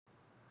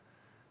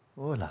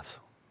Olazo.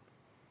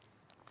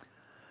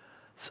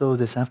 So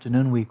this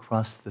afternoon we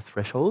crossed the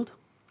threshold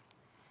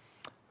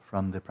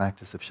from the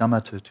practice of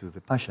shamatha to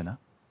vipassana.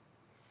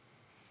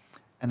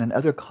 And in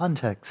other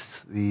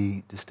contexts,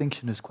 the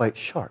distinction is quite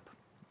sharp.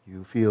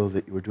 You feel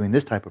that you were doing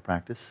this type of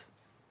practice,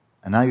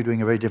 and now you're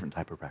doing a very different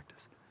type of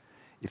practice.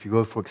 If you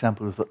go, for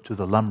example, to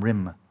the Lam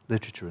Rim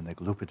literature in the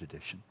Gelugpa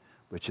tradition,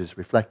 which is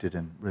reflected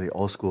in really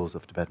all schools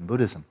of Tibetan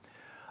Buddhism,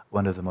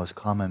 one of the most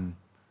common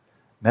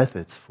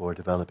methods for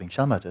developing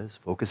shamatha is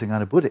focusing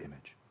on a Buddha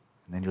image.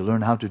 And then you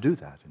learn how to do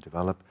that and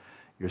develop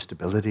your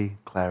stability,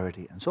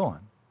 clarity, and so on.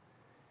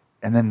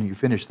 And then you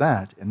finish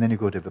that, and then you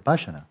go to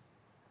vipassana.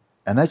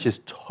 And that's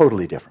just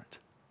totally different.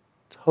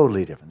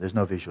 Totally different. There's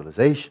no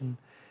visualization.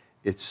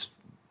 It's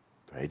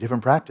a very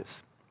different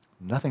practice.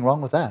 Nothing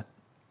wrong with that.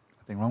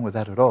 Nothing wrong with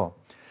that at all.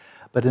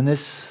 But in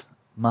this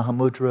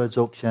Mahamudra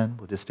Dzogchen,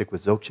 we'll just stick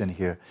with Dzogchen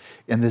here,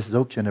 in this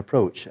Dzogchen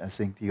approach, I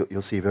think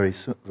you'll see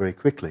very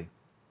quickly,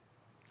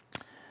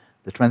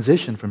 the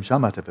transition from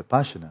shamatha to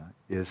vipassana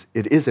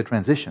is a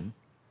transition,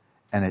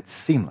 and it's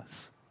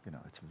seamless.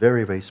 It's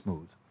very, very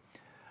smooth.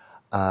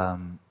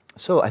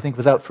 So I think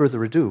without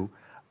further ado,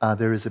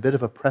 there is a bit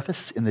of a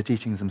preface in the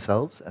teachings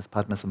themselves as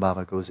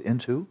Padmasambhava goes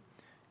into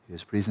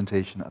his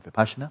presentation of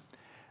vipassana.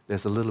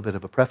 There's a little bit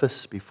of a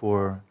preface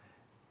before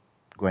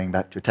going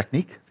back to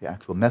technique, the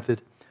actual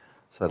method.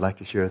 So I'd like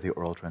to share the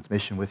oral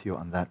transmission with you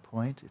on that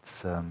point.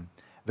 It's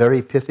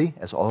very pithy,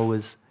 as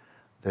always.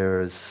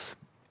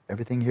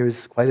 Everything here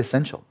is quite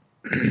essential.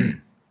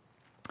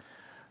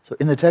 So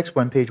in the text,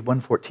 we're on page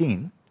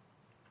 114.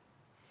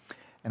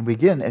 And we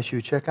begin, as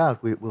you check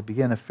out, we'll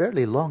begin a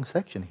fairly long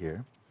section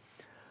here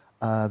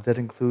that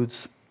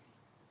includes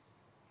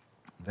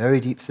very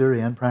deep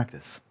theory and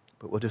practice.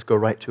 But we'll just go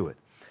right to it.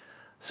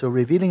 So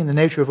revealing the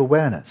nature of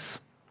awareness.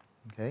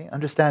 Okay?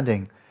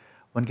 Understanding,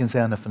 one can say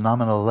on a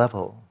phenomenal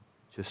level,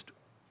 just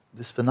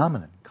this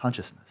phenomenon,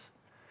 consciousness.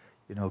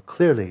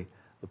 Clearly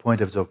the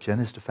point of Dzogchen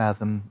is to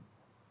fathom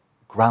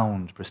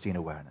ground pristine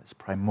awareness,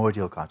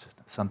 primordial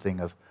consciousness, something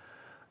of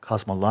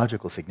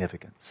cosmological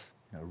significance,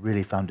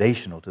 really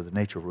foundational to the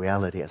nature of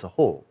reality as a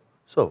whole.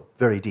 So,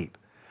 very deep.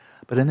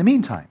 But in the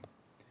meantime,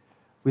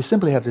 we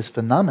simply have this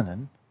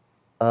phenomenon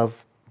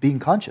of being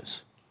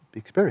conscious, the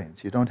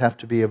experience. You don't have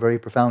to be a very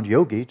profound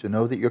yogi to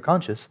know that you're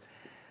conscious.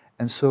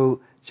 And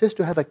so, just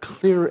to have a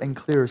clearer and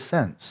clearer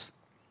sense,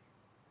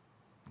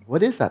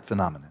 what is that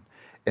phenomenon?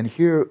 And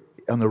here,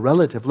 on the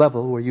relative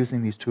level, we're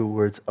using these two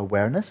words,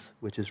 awareness,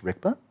 which is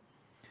rikpa,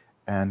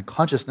 and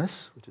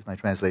consciousness, which is my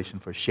translation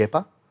for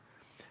shepa,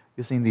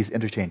 using these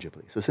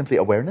interchangeably. So simply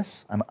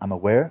awareness, I'm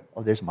aware.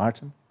 Oh, there's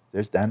Martin,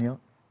 there's Daniel,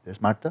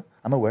 there's Marta.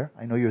 I'm aware,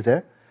 I know you're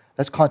there.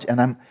 That's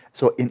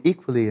so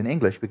equally in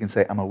English, we can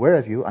say, I'm aware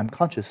of you, I'm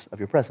conscious of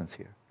your presence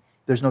here.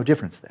 There's no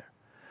difference there.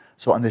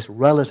 So on this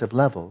relative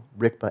level,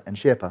 rikpa and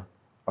shepa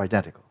are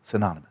identical,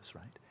 synonymous,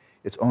 right?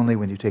 It's only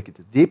when you take it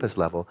to the deepest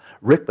level,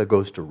 rikpa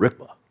goes to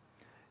rikpa.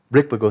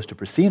 Rikpa goes to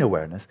pristine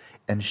awareness,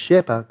 and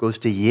shepa goes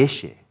to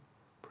yeshe,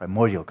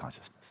 primordial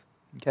consciousness.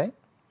 Okay?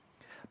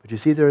 But you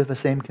see they're the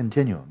same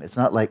continuum. It's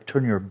not like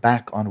turn your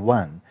back on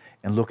one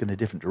and look in a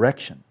different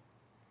direction,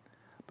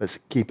 but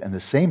keep in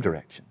the same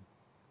direction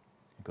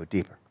and go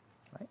deeper.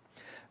 Right?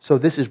 So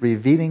this is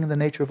revealing the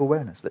nature of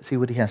awareness. Let's see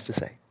what he has to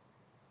say.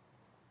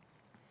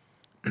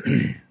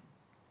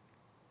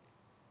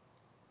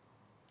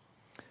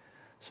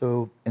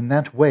 So in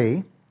that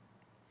way,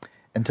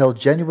 until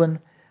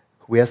genuine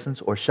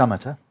quiescence or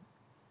shamatha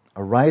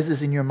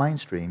arises in your mind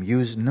stream,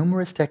 use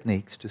numerous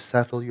techniques to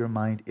settle your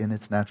mind in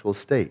its natural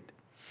state.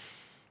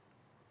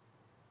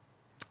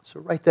 So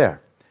right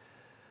there,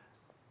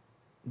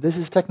 this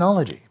is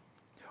technology.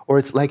 Or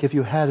it's like if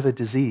you have a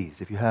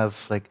disease, if you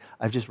have, like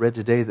I've just read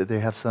today that they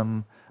have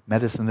some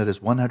medicine that is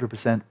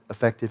 100%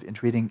 effective in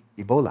treating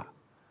Ebola.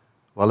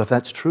 Well, if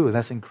that's true,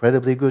 that's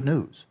incredibly good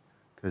news,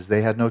 because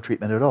they had no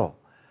treatment at all.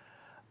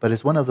 But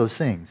it's one of those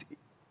things.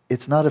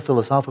 It's not a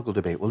philosophical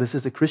debate. Well, is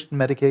this a Christian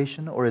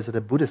medication or is it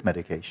a Buddhist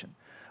medication?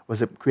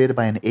 Was it created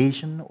by an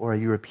Asian or a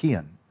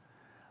European?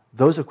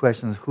 Those are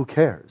questions, who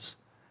cares?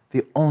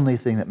 The only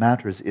thing that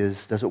matters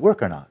is, does it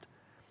work or not?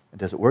 And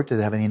does it work?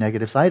 Does it have any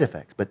negative side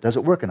effects? But does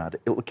it work or not?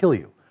 It will kill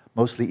you.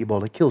 Mostly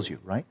Ebola kills you,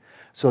 right?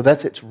 So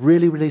it's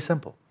really, really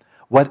simple.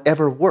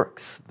 Whatever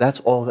works,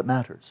 that's all that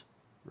matters,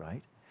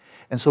 right?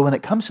 And so when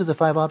it comes to the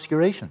five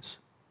obscurations,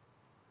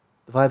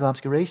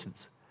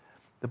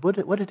 the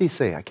Buddha, what did he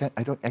say? I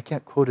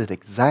can't quote it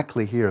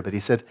exactly here, but he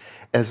said,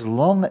 as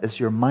long as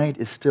your mind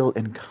is still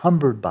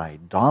encumbered by,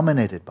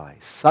 dominated by,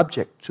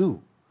 subject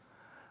to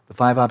the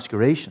five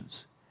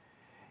obscurations,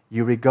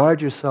 you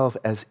regard yourself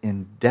as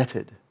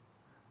indebted,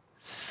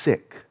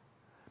 sick,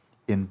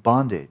 in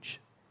bondage,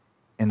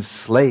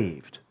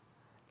 enslaved,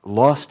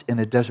 lost in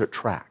a desert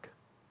track.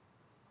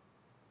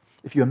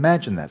 If you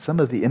imagine that, some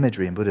of the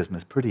imagery in Buddhism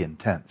is pretty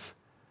intense.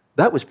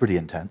 That was pretty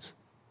intense,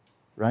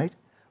 right?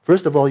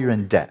 First of all, you're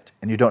in debt,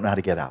 and you don't know how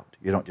to get out.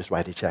 You don't just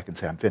write a check and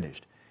say, I'm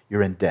finished.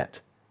 You're in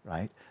debt,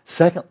 right?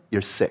 Second,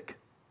 you're sick.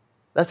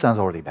 That sounds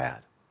already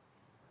bad.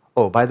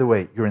 Oh, by the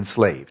way, you're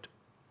enslaved.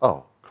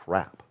 Oh,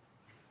 crap.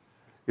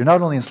 You're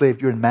not only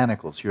enslaved, you're in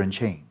manacles, you're in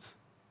chains.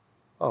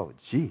 Oh,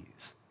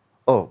 geez.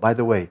 Oh, by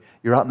the way,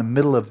 you're out in the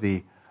middle of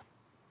the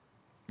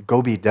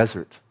Gobi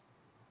Desert,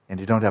 and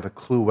you don't have a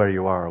clue where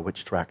you are or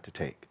which track to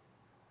take.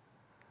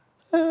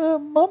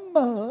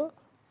 Mama.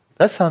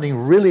 That's sounding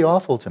really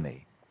awful to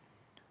me,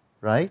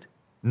 right?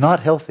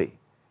 Not healthy.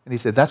 And he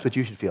said, that's what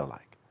you should feel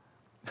like.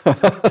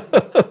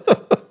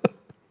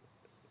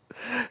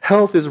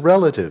 Health is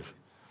relative.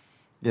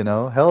 You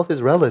know, health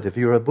is relative.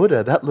 You're a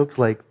Buddha, that looks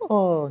like,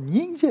 oh,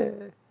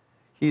 Nyingje.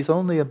 He's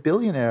only a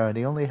billionaire and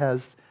he only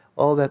has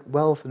all that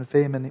wealth and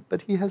fame,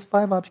 but he has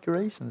 5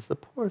 obscurations. The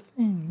poor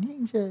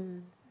thing,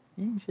 Nyingje,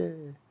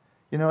 Nyingje.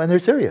 You know, and they're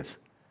serious.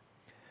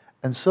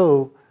 And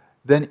so,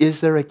 then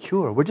is there a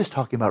cure? We're just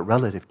talking about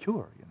relative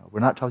cure. You know, we're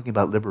not talking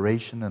about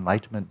liberation,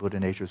 enlightenment, Buddha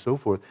nature, so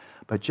forth.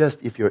 But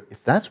just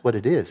if that's what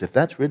it is, if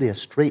that's really a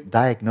straight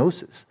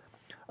diagnosis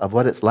of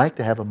what it's like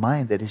to have a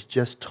mind that is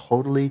just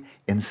totally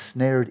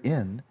ensnared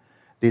in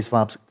these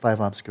 5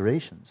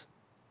 obscurations,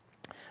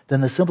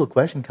 then the simple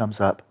question comes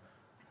up,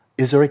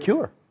 is there a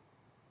cure?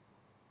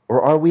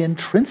 Or are we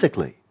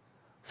intrinsically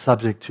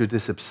subject to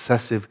this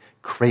obsessive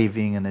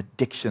craving and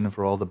addiction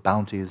for all the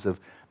bounties of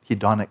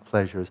hedonic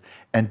pleasures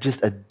and just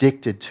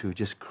addicted to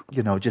just,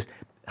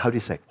 how do you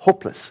say,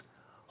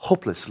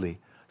 hopelessly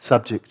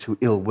subject to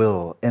ill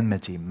will,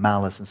 enmity,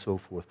 malice, and so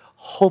forth,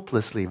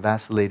 hopelessly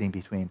vacillating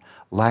between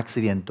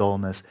laxity and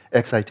dullness,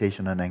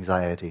 excitation and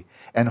anxiety,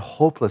 and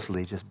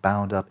hopelessly just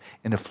bound up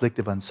in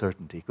afflictive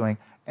uncertainty, going,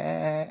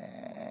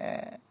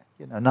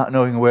 not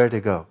knowing where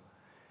to go.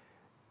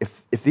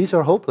 If these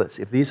are hopeless,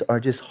 if these are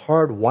just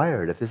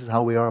hardwired, if this is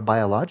how we are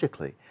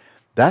biologically,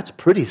 that's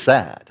pretty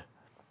sad,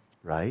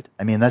 right?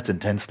 I mean, that's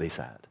intensely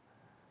sad.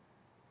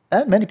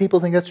 And many people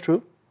think that's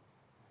true.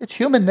 It's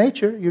human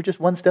nature. You're just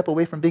one step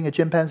away from being a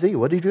chimpanzee.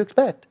 What did you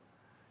expect?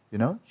 You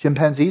know,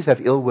 chimpanzees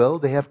have ill will,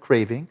 they have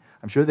craving.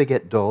 I'm sure they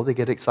get dull, they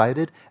get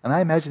excited, and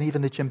I imagine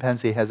even a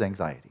chimpanzee has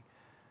anxiety,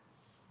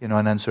 and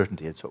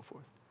uncertainty and so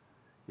forth.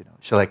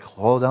 Shall I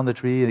crawl down the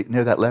tree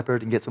near that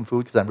leopard and get some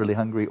food because I'm really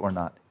hungry or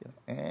not?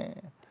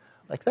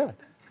 Like that.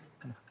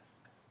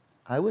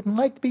 I wouldn't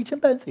like to be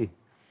chimpanzee.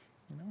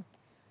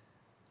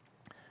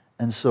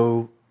 And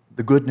so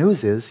the good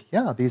news is,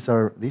 these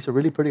are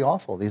really pretty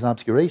awful, these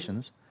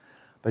obscurations.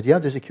 But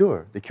there's a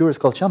cure. The cure is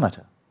called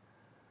shamatha.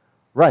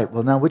 Right,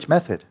 well now which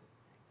method?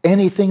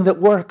 Anything that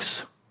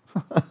works.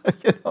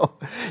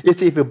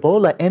 It's if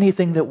Ebola,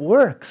 anything that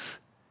works.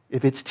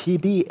 If it's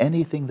TB,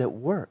 anything that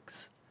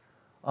works.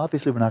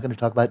 Obviously we're not going to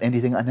talk about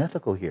anything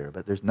unethical here,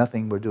 but there's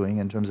nothing we're doing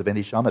in terms of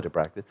any shamatha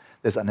practice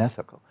that's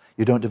unethical.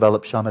 You don't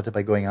develop shamatha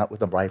by going out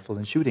with a rifle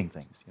and shooting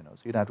things, so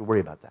you don't have to worry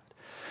about that.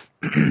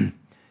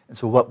 And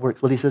so what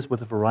works? Well, he says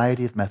with a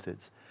variety of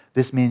methods.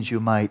 This means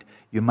you might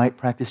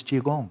practice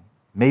Qigong.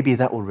 Maybe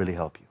that will really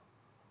help you,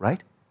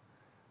 right?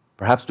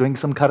 Perhaps doing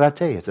some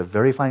karate. It's a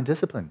very fine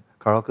discipline.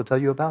 Carl could tell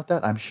you about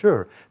that, I'm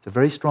sure. It's a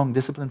very strong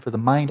discipline for the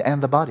mind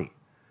and the body,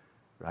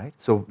 right?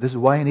 So this is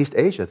why in East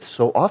Asia,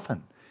 so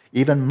often,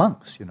 even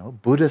monks,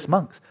 Buddhist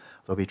monks,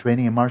 they'll be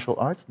training in martial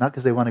arts, not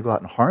because they want to go out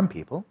and harm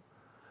people.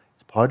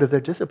 It's part of their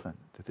discipline.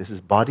 That this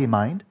is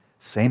body-mind,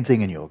 same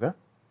thing in yoga,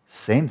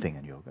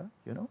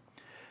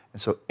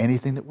 And so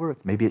anything that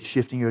works. Maybe it's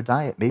shifting your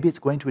diet. Maybe it's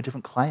going to a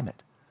different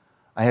climate.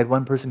 I had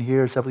one person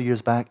here several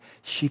years back,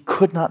 she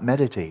could not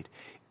meditate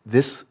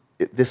this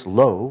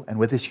low and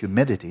with this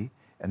humidity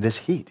and this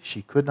heat.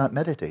 She could not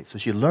meditate. So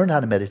she learned how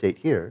to meditate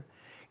here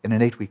in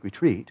an 8-week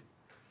retreat,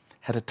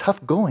 had a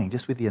tough going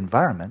just with the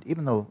environment,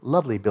 even though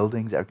lovely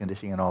buildings, air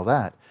conditioning and all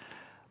that.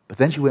 But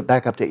then she went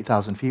back up to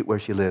 8,000 feet where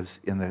she lives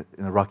in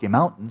the Rocky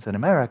Mountains in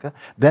America.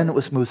 Then it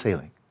was smooth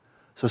sailing.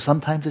 So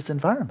sometimes it's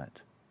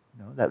environment.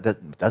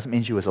 That doesn't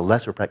mean she was a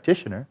lesser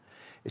practitioner.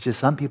 It's just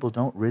some people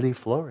don't really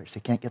flourish. They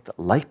can't get the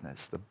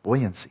lightness, the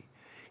buoyancy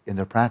in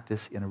their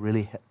practice in a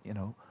really,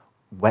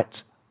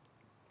 wet,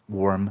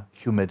 warm,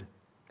 humid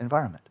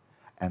environment,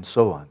 and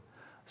so on.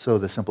 So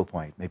the simple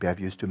point, maybe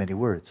I've used too many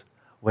words,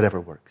 whatever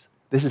works.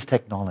 This is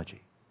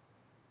technology.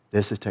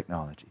 This is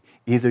technology.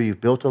 Either you've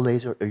built a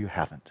laser or you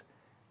haven't.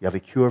 You have a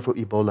cure for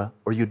Ebola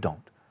or you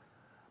don't.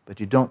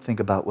 But you don't think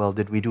about, well,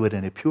 did we do it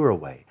in a pure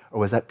way? Or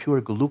was that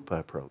pure Gelugpa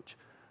approach?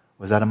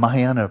 Was that a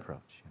Mahayana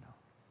approach?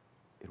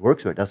 It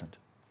works or it doesn't.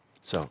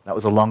 So that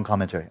was a long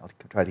commentary. I'll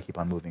try to keep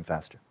on moving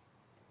faster.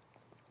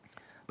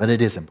 But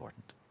it is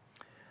important.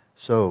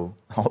 So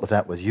all of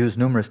that was use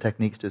numerous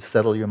techniques to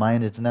settle your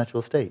mind into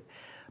natural state.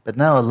 But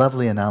now a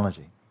lovely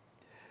analogy.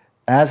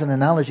 As an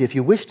analogy, if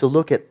you wish to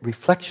look at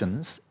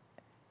reflections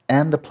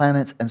and the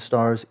planets and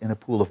stars in a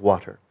pool of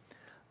water,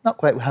 not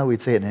quite how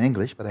we'd say it in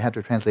English, but I had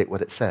to translate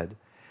what it said.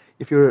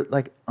 If you're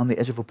like on the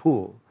edge of a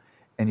pool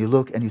and you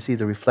look and you see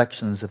the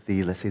reflections of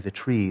the, let's say, the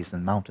trees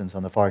and mountains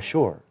on the far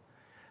shore,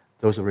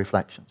 those are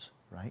reflections,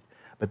 right?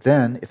 But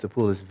then, if the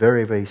pool is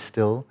very, very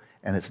still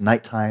and it's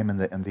nighttime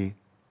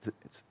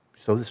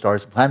so the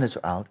stars and planets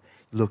are out,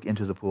 you look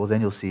into the pool, then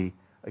you'll see,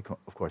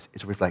 of course,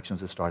 it's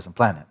reflections of stars and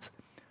planets.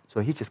 So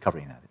he's just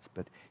covering that.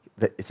 But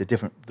it's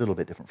a little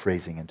bit different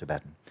phrasing in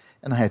Tibetan.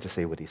 And I had to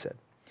say what he said.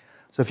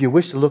 So if you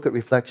wish to look at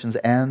reflections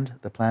and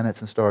the planets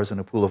and stars in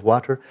a pool of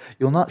water,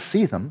 you'll not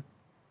see them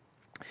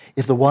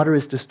if the water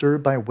is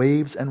disturbed by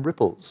waves and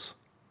ripples.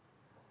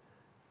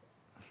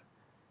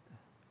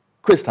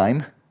 Quiz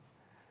time.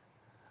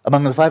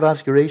 Among the 5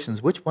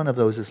 obscurations, which one of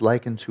those is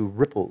likened to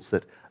ripples,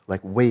 like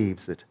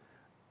waves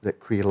that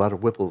create a lot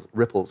of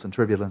ripples and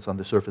turbulence on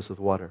the surface of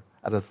the water?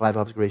 Out of the 5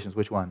 obscurations,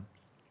 which one?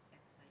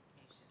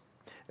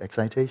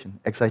 Excitation.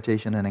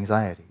 Excitation and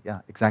anxiety. Yeah,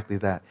 exactly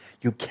that.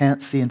 You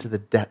can't see into the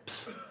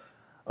depths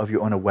of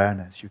your own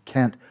awareness. You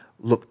can't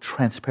look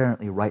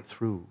transparently right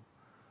through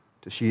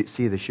to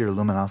see the sheer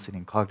luminosity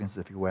and cognizance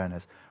of your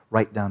awareness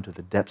right down to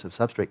the depths of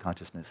substrate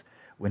consciousness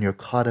when you're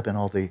caught up in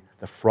all the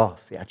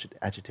froth, the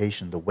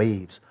agitation, the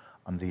waves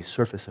on the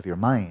surface of your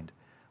mind,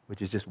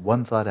 which is just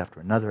one thought after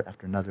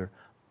another,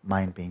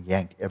 mind being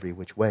yanked every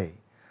which way.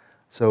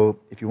 So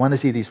if you want to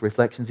see these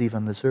reflections even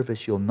on the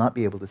surface, you'll not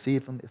be able to see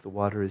them if the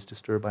water is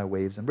disturbed by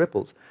waves and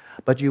ripples.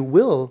 But you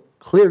will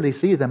clearly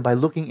see them by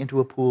looking into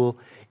a pool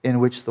in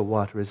which the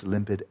water is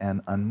limpid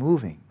and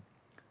unmoving.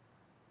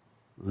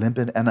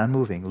 Limpid and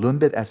unmoving.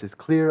 Limpid as is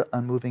clear,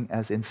 unmoving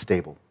as in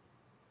stable.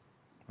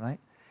 Right?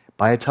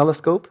 By a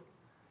telescope,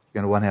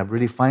 you're going to want to have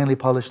really finely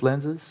polished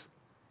lenses,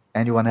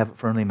 and you want to have it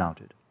firmly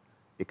mounted.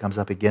 It comes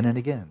up again and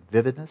again.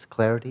 Vividness,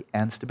 clarity,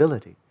 and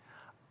stability.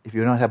 If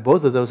you don't have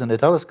both of those in a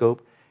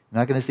telescope, you're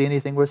not going to see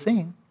anything worth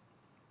seeing.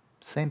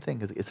 Same thing,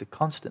 because it's a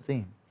constant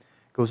theme.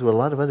 It goes with a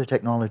lot of other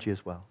technology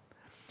as well.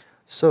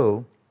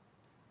 So,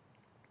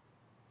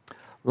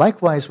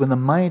 likewise, when the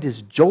mind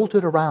is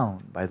jolted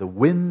around by the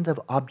wind of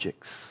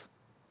objects,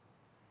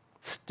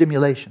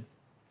 stimulation,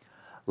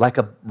 like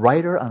a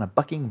rider on a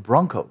bucking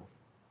bronco,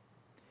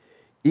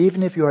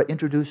 even if you are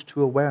introduced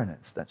to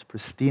awareness, that's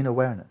pristine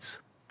awareness,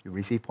 you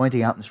receive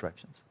pointing out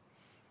instructions,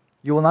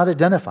 you will not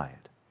identify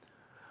it.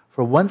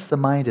 For once the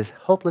mind is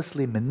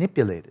helplessly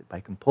manipulated by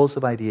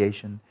compulsive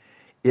ideation,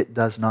 it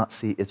does not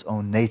see its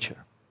own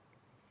nature.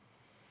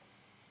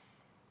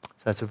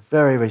 So that's a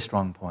very, very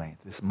strong point.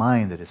 This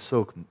mind that is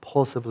so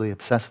compulsively,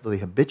 obsessively,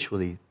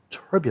 habitually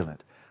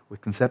turbulent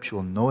with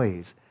conceptual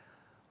noise,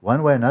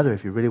 one way or another,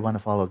 if you really want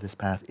to follow this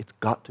path, it's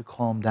got to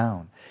calm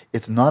down.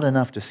 It's not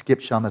enough to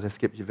skip shamatha,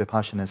 skip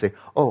vipassana and say,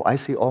 oh, I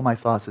see all my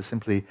thoughts as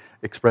simply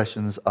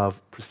expressions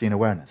of pristine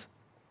awareness.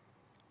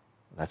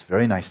 That's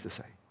very nice to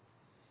say.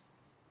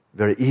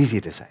 Very easy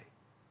to say.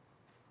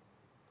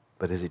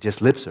 But is it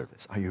just lip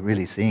service? Are you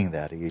really seeing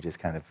that? Or are you just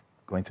kind of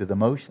going through the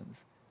motions?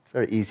 It's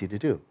very easy to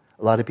do.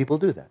 A lot of people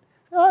do that.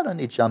 Oh, I don't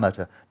need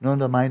shamatha. No,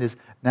 the mind is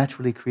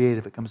naturally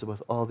creative. It comes up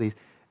with all these.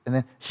 And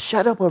then,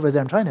 shut up over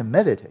there. I'm trying to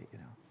meditate,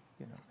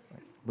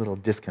 like little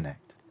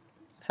disconnect.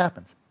 It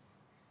happens.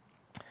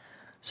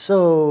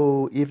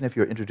 So, even if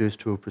you're introduced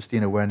to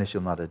pristine awareness,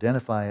 you'll not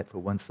identify it. For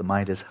once the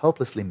mind is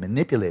helplessly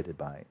manipulated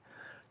by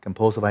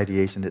compulsive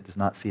ideation, it does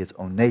not see its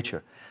own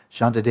nature.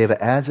 Shantideva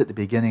adds at the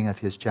beginning of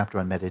his chapter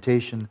on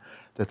meditation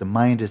that the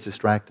mind is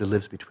distracted,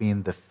 lives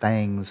between the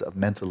fangs of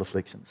mental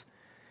afflictions.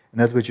 In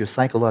other words, your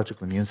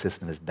psychological immune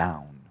system is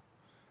down.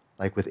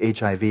 Like with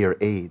HIV or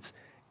AIDS,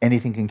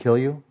 anything can kill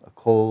you, a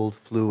cold,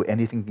 flu,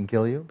 anything can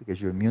kill you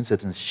because your immune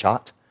system is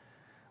shot.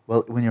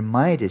 Well, when your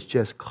mind is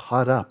just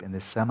caught up in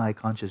this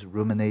semi-conscious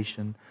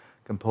rumination,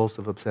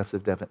 compulsive,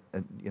 obsessive,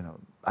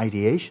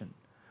 ideation,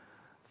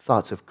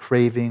 thoughts of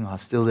craving,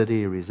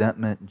 hostility,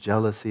 resentment,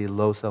 jealousy,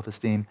 low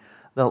self-esteem,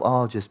 they'll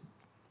all just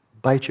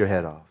bite your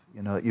head off.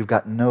 You've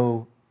got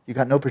no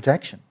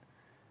protection.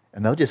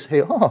 And they'll just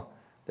say, oh,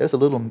 there's a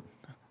little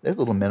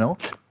minnow,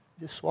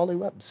 just swallow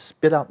you up and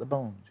spit out the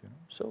bones.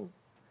 So,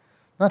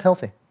 not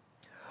healthy.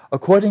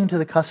 According to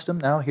the custom,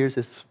 now here's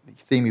this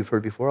theme you've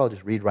heard before, I'll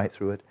just read right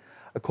through it.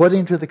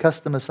 According to the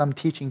custom of some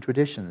teaching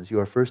traditions, you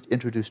are first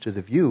introduced to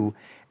the view,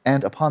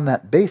 and upon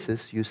that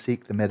basis you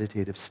seek the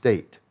meditative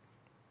state.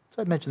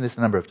 So I've mentioned this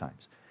a number of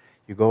times.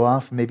 You go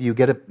off, maybe you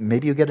get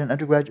an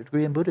undergraduate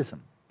degree in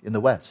Buddhism in the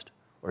West,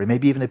 or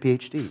maybe even a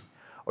PhD,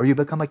 or you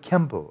become a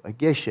Khenpo, a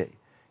Geshe.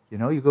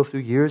 You go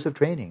through years of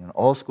training, and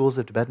all schools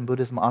of Tibetan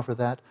Buddhism offer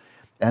that,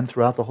 and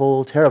throughout the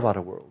whole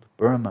Theravada world,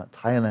 Burma,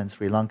 Thailand,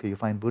 Sri Lanka, you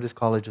find Buddhist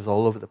colleges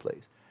all over the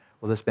place.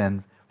 Well, they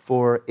spend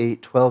 4,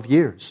 8, 12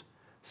 years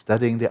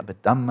studying the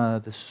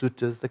Abhidhamma, the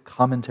suttas, the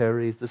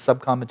commentaries, the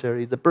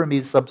sub-commentaries, the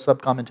Burmese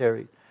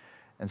sub-commentary.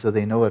 And so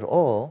they know it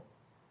all.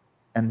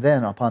 And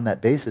then upon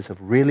that basis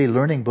of really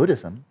learning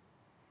Buddhism,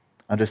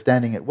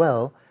 understanding it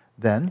well,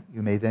 then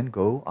you may then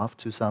go off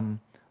to some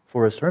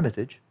forest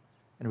hermitage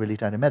and really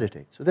try to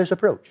meditate. So there's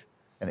approach,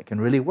 and it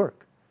can really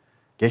work.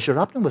 Geshe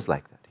Rabten was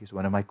like that. He's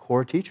one of my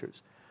core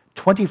teachers.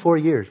 24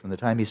 years from the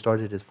time he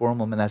started his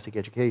formal monastic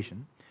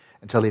education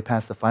until he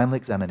passed the final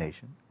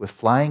examination with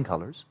flying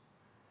colors.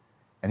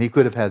 And he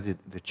could have had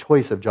the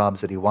choice of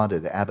jobs that he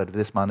wanted, the abbot of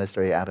this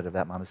monastery, abbot of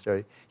that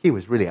monastery. He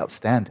was really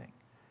outstanding.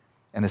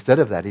 And instead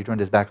of that, he turned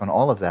his back on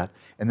all of that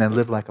and then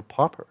lived like a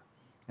pauper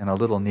in a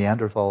little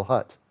Neanderthal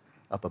hut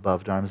up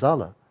above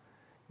Dharamsala,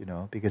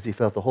 because he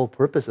felt the whole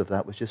purpose of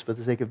that was just for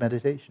the sake of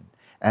meditation.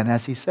 And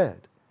as he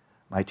said,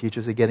 my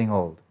teachers are getting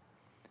old,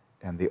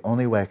 and the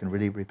only way I can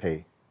really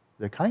repay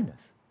their kindness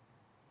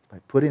is by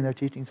putting their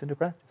teachings into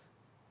practice.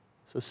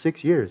 So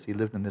 6 years he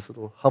lived in this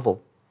little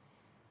hovel,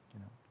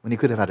 when he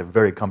could have had a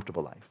very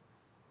comfortable life.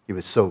 He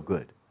was so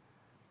good.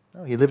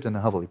 No, he lived in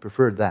a hovel. He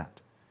preferred that,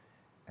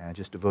 and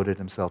just devoted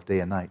himself day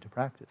and night to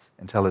practice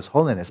until His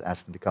Holiness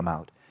asked him to come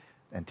out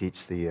and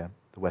teach the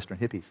Western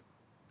hippies,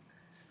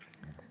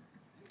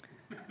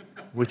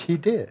 which he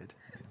did.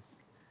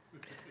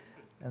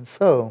 And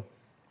so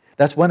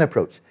that's one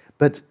approach.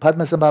 But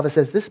Padmasambhava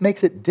says this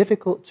makes it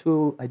difficult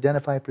to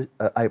identify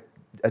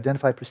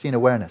pristine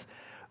awareness.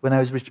 When I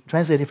was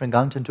translating from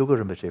Gangchen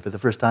Tulku Rinpoche for the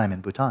first time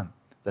in Bhutan,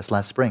 this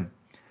last spring,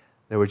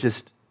 there were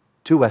just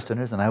 2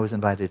 Westerners, and I was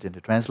invited in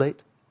to translate,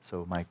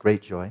 so my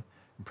great joy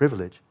and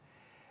privilege.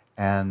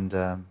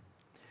 And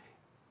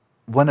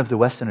one of the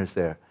Westerners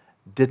there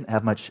didn't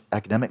have much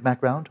academic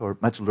background or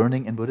much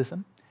learning in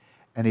Buddhism,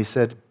 and he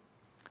said,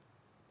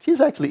 she's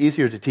actually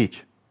easier to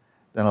teach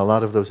than a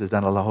lot of those who've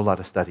done a whole lot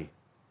of study.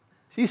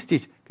 She's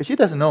teach because she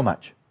doesn't know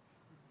much.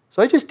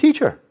 So I just teach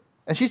her,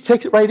 and she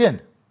takes it right in,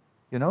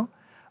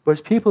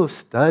 Whereas people who've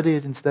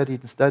studied and studied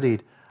and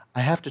studied,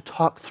 I have to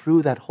talk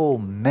through that whole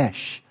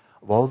mesh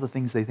of all the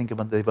things they think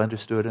about, they've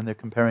understood, and they're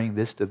comparing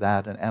this to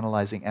that and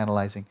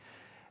analyzing.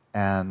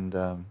 And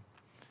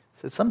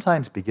so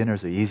sometimes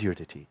beginners are easier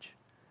to teach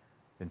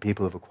than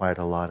people who've acquired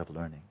a lot of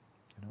learning.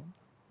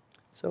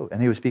 So,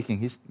 and he was speaking,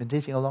 he's been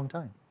teaching a long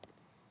time.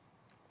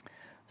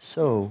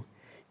 So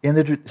he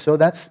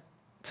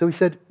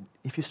said,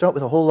 if you start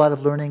with a whole lot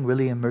of learning,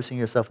 really immersing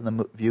yourself in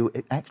the view,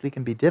 it actually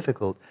can be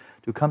difficult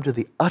to come to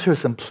the utter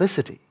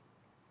simplicity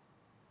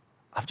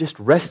of just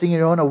resting in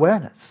your own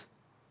awareness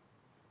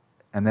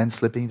and then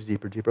slipping to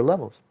deeper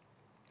levels.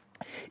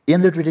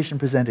 In the tradition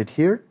presented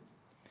here,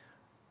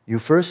 you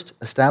first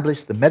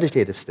establish the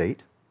meditative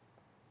state.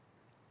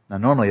 Now,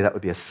 normally that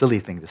would be a silly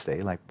thing to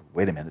say, like,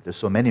 wait a minute, there's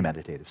so many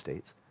meditative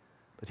states.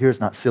 But here it's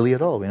not silly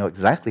at all. We know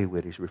exactly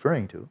what he's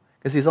referring to,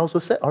 because he's also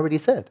already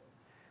said,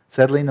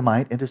 settling the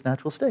mind into its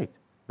natural state.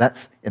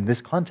 That's, in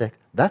this context,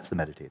 that's the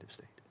meditative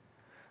state.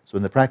 So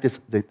in the practice,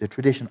 the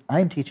tradition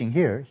I'm teaching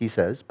here, he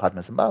says,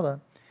 Padmasambhava,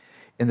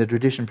 in the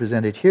tradition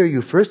presented here,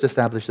 you first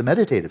establish the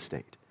meditative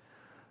state.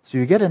 So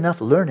you get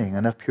enough learning,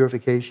 enough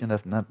purification,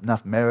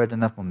 enough merit,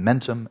 enough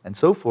momentum, and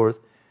so forth,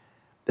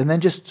 and then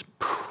just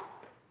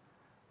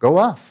go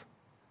off.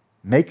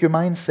 Make your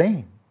mind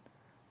sane.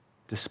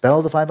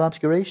 Dispel the 5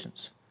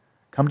 obscurations.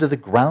 Come to the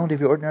ground of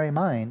your ordinary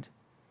mind.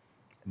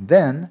 And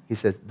then, he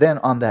says, then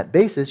on that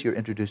basis, you're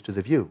introduced to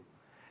the view.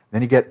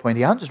 Then you get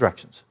pointing out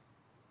instructions.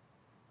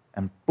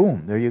 And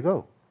boom, there you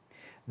go.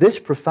 This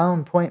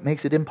profound point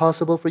makes it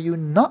impossible for you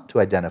not to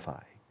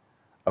identify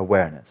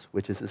awareness,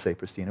 which is to say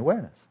pristine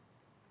awareness.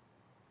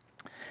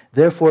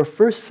 Therefore,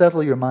 first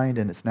settle your mind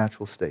in its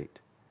natural state.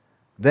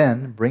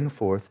 Then bring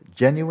forth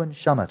genuine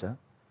shamatha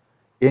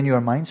in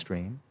your mind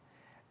stream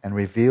and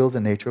reveal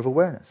the nature of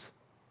awareness.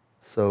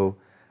 So,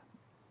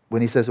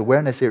 when he says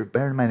awareness here,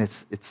 bear in mind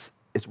it's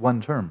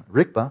one term.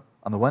 Rigpa,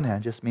 on the one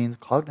hand, just means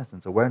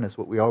cognizance, awareness,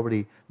 what we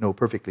already know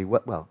perfectly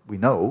well. We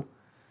know,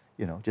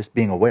 just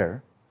being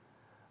aware.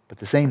 But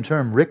the same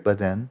term, Rigpa,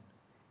 then,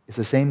 is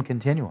the same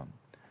continuum.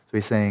 So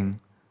he's saying,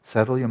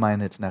 settle your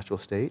mind in its natural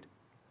state,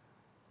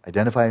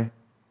 identify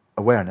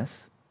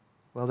awareness.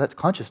 Well, that's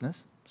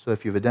consciousness. So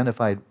if you've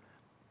identified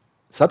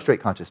substrate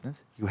consciousness,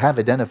 you have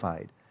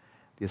identified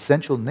the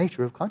essential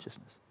nature of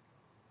consciousness.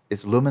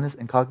 Its luminous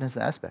and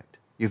cognizant aspect.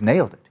 You've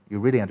nailed it. You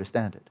really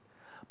understand it.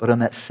 But on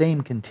that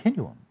same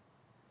continuum,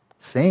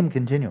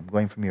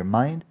 going from your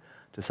mind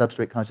to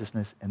substrate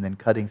consciousness and then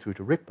cutting through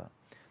to Rigpa,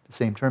 the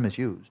same term is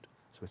used.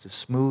 So it's a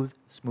smooth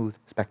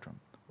spectrum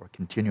or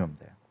continuum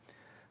there.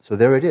 So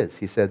there it is.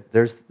 He said,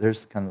 there's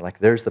kind of like,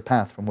 there's the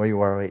path from where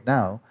you are right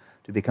now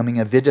to becoming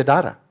a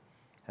Vidyadhara,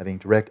 having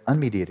direct,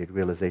 unmediated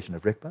realization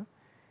of Rigpa.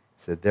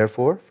 He said,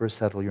 therefore, first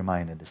settle your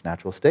mind in its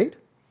natural state,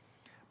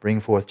 bring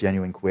forth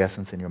genuine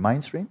quiescence in your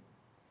mind stream,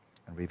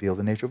 and reveal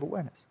the nature of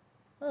awareness.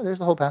 Oh, there's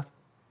the whole path.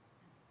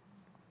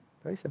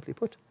 Very simply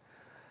put.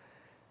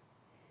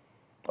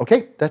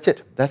 Okay, that's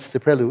it. That's the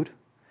prelude.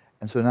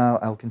 And so now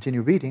I'll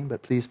continue reading,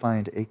 but please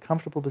find a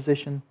comfortable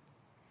position.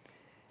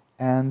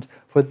 And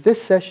for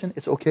this session,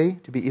 it's okay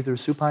to be either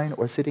supine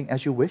or sitting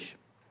as you wish.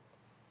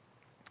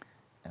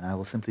 And I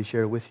will simply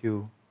share with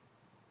you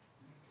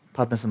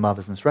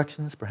Padmasambhava's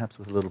instructions, perhaps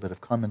with a little bit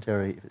of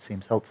commentary if it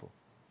seems helpful.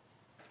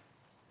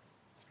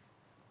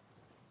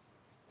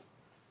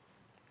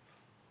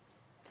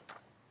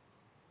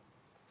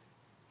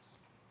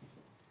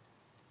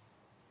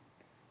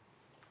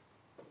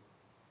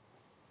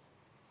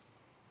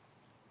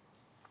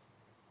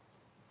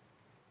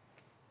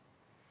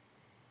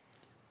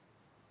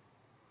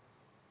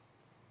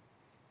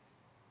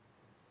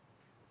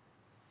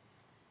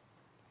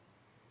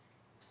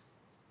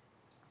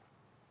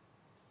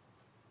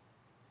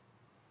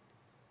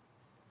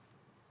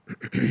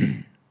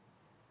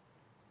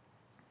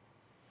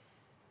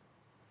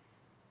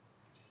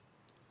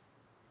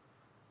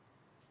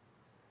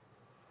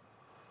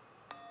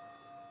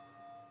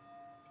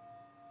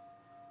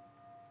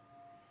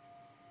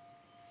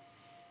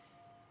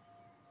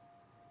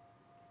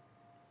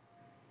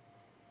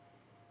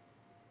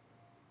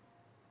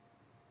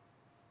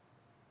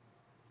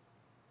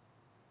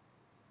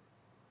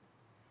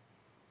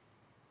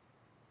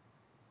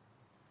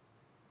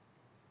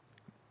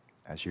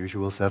 As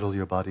usual, settle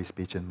your body,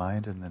 speech, and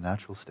mind in the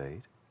natural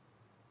state.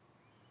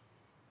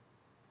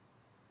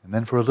 And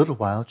then for a little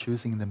while,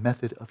 choosing the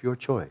method of your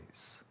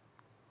choice.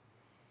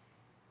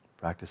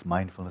 Practice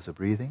mindfulness of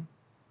breathing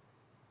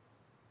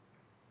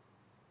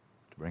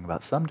to bring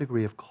about some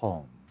degree of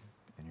calm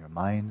in your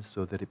mind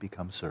so that it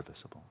becomes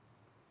serviceable.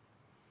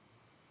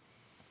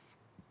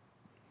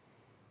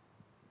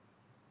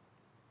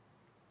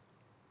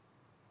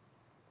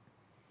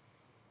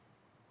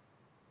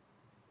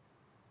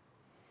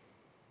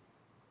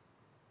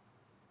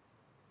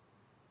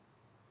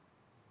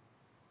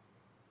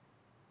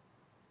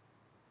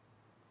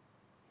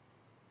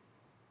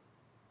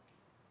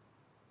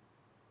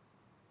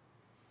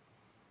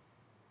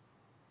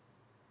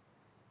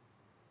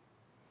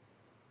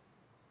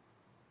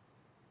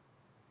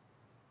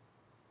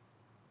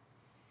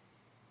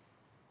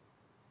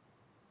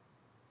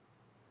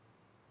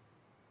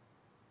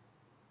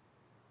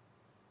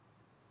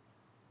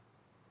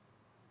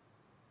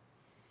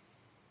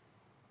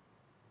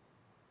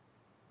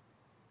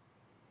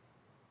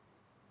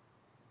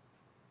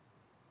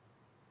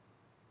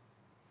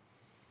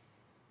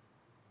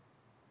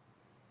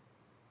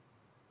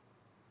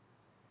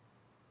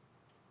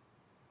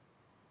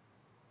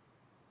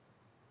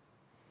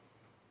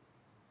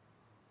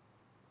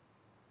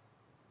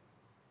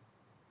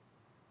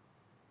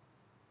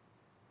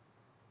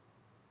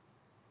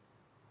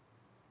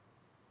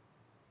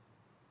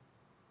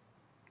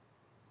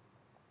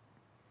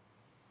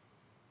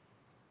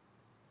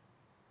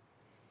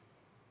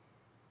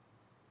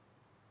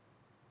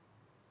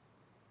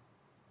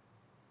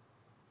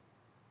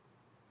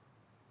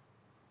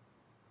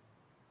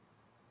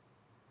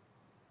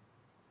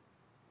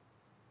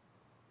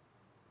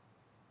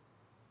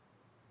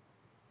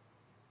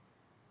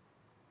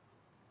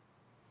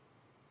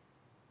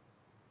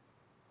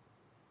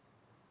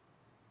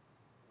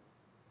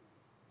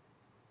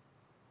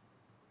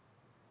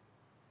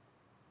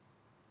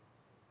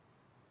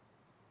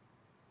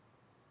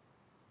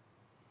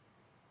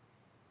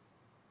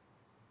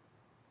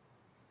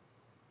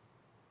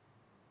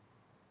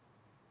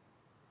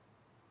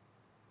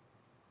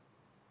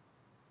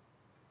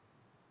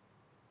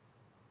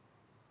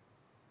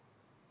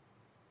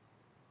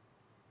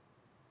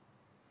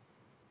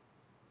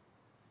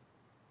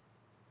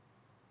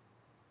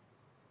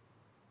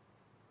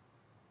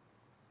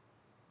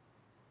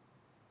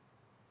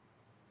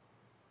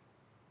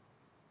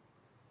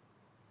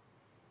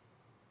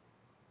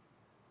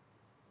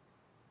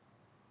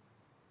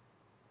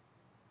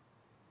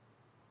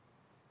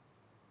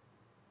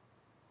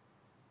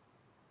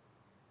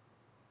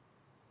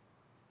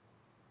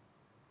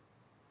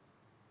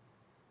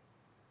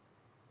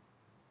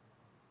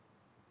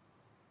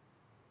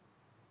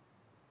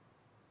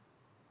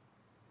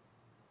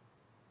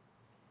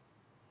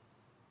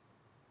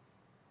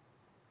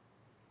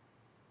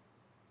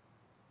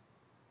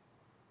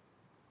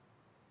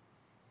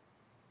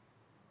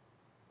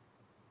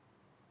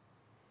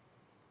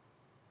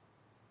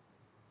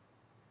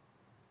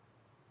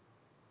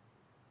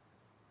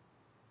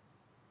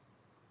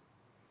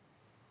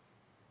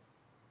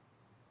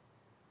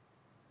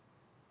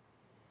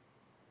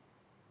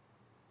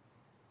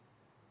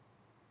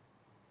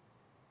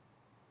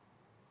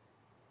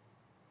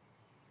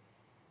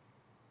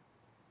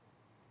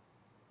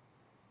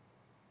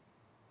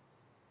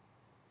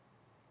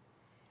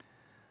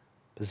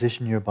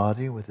 Position your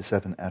body with the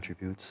 7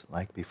 attributes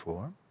like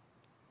before.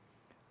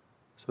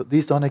 So at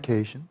least on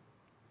occasion,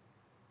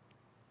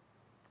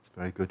 it's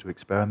very good to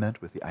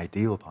experiment with the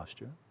ideal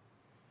posture.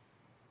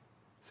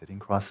 Sitting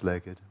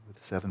cross-legged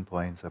with the 7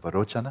 points of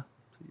Avochana.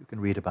 So you can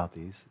read about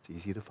these, it's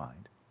easy to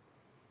find.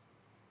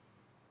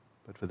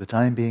 But for the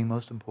time being,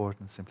 most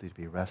important, simply to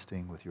be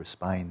resting with your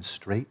spine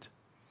straight,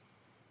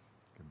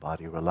 your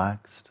body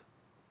relaxed.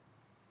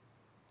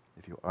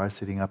 If you are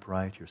sitting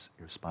upright,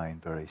 your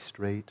spine very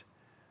straight,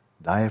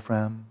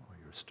 diaphragm or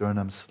your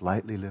sternum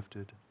slightly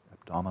lifted,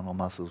 abdominal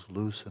muscles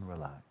loose and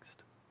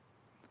relaxed.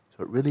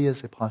 So it really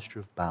is a posture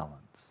of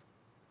balance.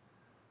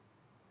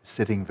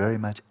 Sitting very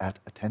much at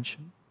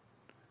attention,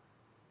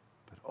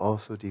 but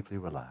also deeply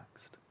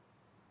relaxed.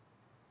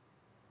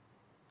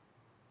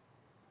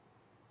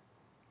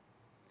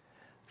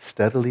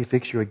 Steadily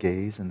fix your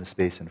gaze in the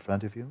space in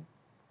front of you,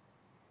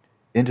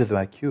 into the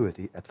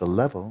vacuity at the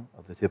level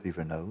of the tip of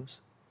your nose,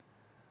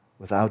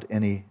 without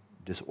any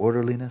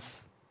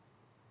disorderliness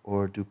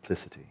or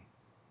duplicity.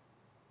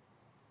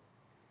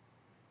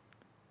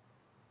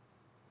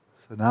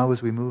 So now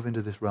as we move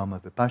into this realm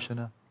of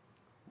Vipassana,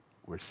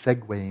 we're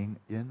segueing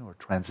in or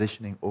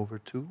transitioning over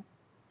to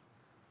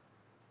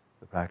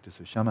the practice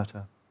of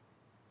shamatha.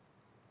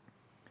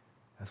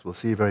 As we'll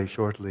see very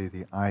shortly,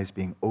 the eyes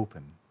being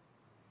open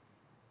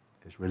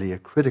is really a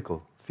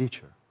critical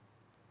feature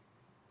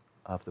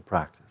of the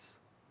practice.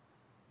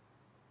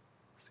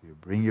 So you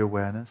bring your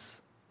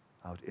awareness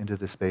out into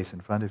the space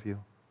in front of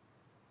you,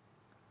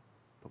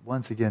 but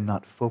once again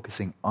not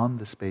focusing on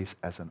the space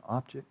as an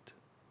object,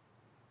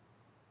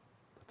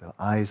 but the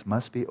eyes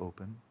must be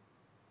open,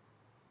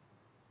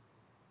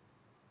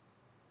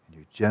 and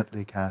you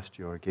gently cast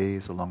your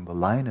gaze along the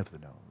line of the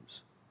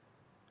nose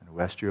and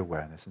rest your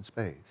awareness in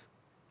space.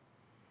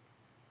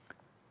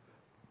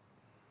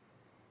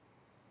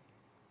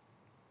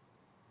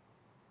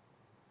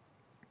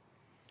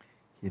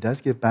 He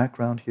does give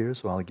background here,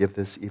 so I'll give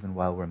this even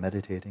while we're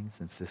meditating,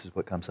 since this is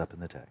what comes up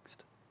in the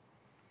text.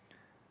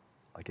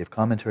 I'll give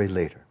commentary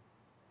later.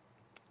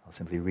 I'll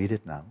simply read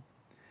it now.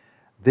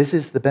 This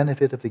is the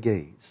benefit of the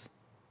gaze.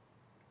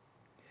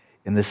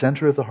 In the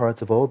center of the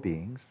hearts of all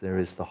beings, there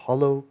is the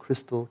hollow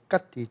crystal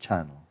Kati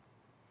channel,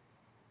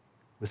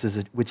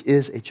 which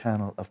is a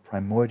channel of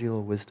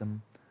primordial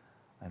wisdom.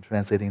 I'm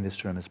translating this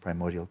term as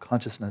primordial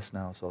consciousness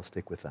now, so I'll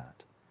stick with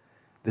that.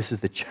 This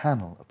is the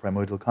channel of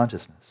primordial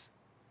consciousness.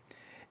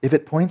 If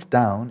it points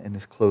down and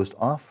is closed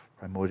off,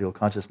 primordial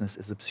consciousness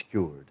is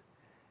obscured,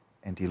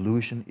 and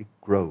delusion it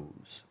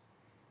grows.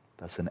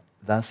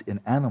 Thus, in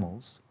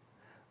animals,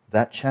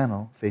 that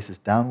channel faces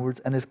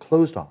downwards and is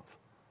closed off,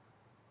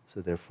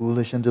 so they're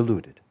foolish and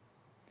deluded.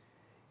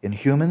 In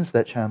humans,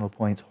 that channel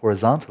points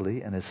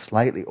horizontally and is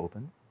slightly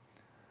open,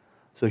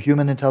 so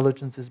human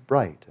intelligence is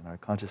bright and our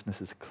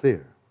consciousness is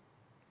clear.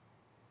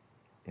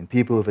 In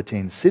people who have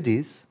attained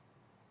siddhis,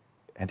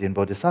 and in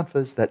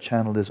bodhisattvas, that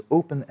channel is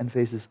open and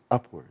faces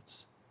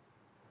upwards.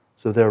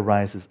 So there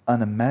arises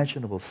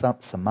unimaginable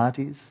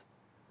samadhis,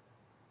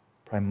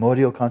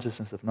 primordial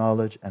consciousness of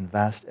knowledge, and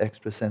vast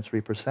extrasensory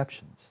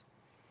perceptions.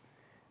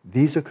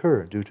 These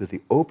occur due to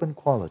the open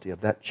quality of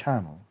that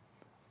channel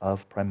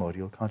of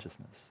primordial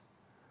consciousness.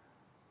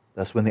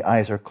 Thus, when the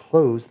eyes are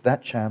closed,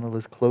 that channel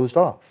is closed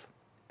off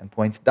and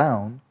points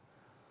down,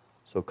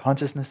 so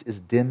consciousness is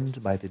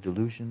dimmed by the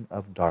delusion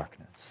of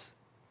darkness.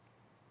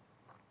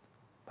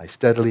 By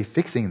steadily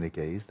fixing the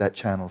gaze, that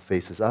channel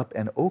faces up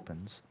and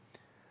opens,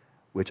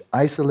 which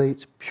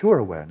isolates pure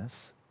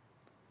awareness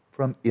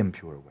from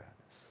impure awareness.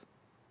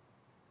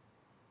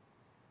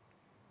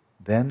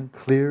 Then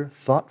clear,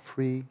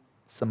 thought-free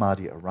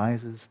samadhi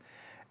arises,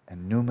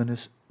 and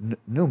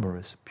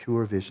numerous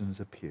pure visions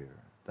appear.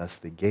 Thus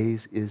the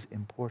gaze is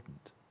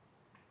important.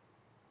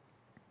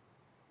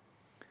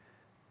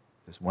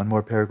 There's one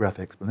more paragraph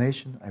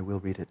explanation. I will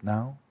read it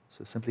now,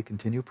 so simply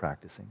continue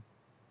practicing.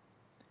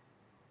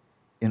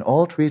 In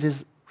all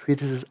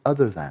treatises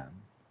other than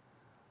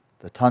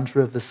the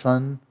Tantra of the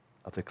Sun,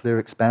 of the clear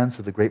expanse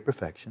of the Great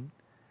Perfection,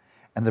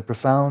 and the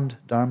profound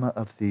Dharma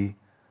of the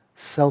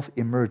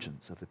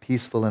self-emergence of the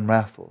peaceful and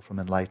wrathful from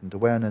enlightened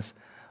awareness,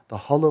 the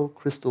hollow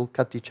crystal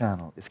Kati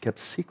channel is kept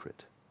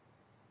secret.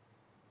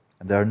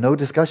 And there are no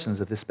discussions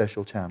of this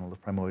special channel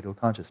of primordial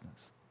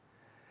consciousness.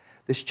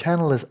 This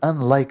channel is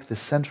unlike the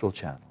central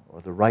channel,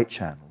 or the right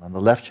channel, and the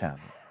left channel,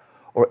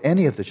 or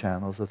any of the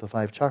channels of the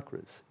 5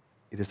 chakras.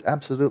 It is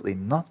absolutely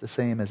not the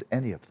same as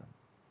any of them.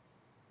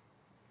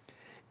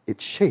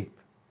 Its shape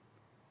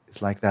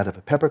is like that of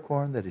a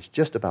peppercorn that is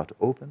just about to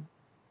open.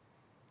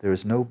 There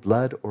is no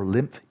blood or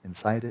lymph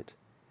inside it,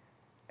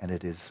 and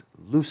it is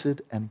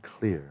lucid and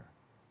clear.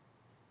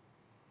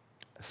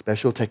 A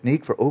special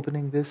technique for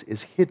opening this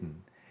is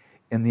hidden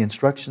in the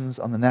instructions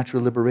on the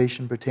natural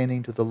liberation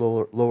pertaining to the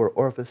lower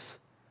orifice,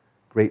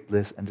 great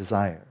bliss, and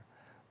desire.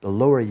 The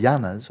lower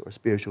yanas, or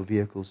spiritual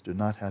vehicles, do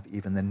not have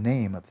even the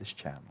name of this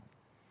channel.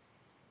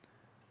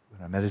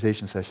 When our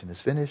meditation session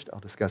is finished, I'll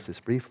discuss this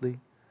briefly,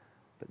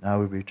 but now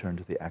we return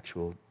to the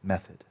actual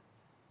method.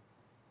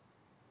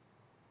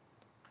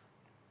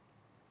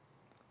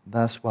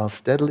 Thus, while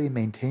steadily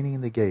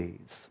maintaining the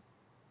gaze,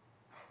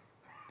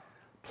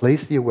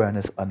 place the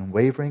awareness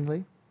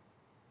unwaveringly,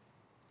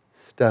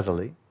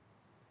 steadily,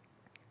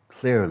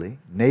 clearly,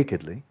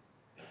 nakedly,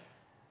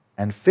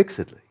 and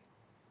fixedly,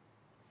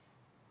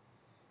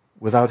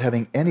 without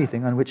having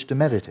anything on which to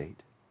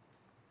meditate,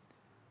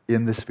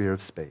 in the sphere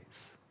of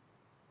space.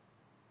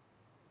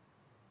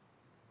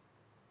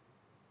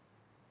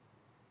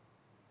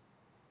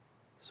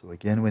 So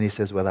again, when he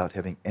says without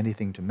having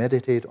anything to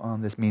meditate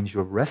on, this means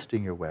you're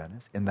resting your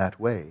awareness in that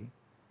way,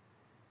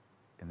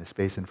 in the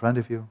space in front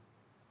of you,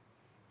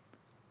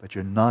 but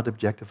you're not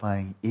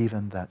objectifying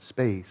even that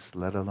space,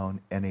 let alone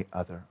any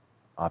other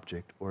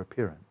object or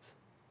appearance.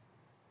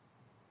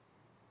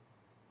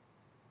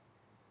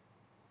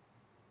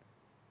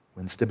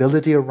 When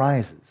stability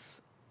arises,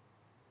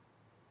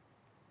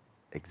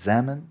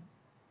 examine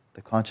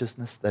the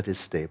consciousness that is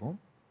stable,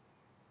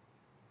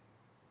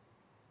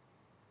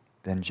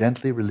 then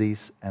gently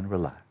release and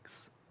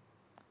relax.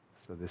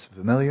 So this is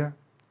familiar.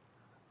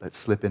 Let's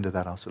slip into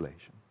that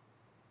oscillation.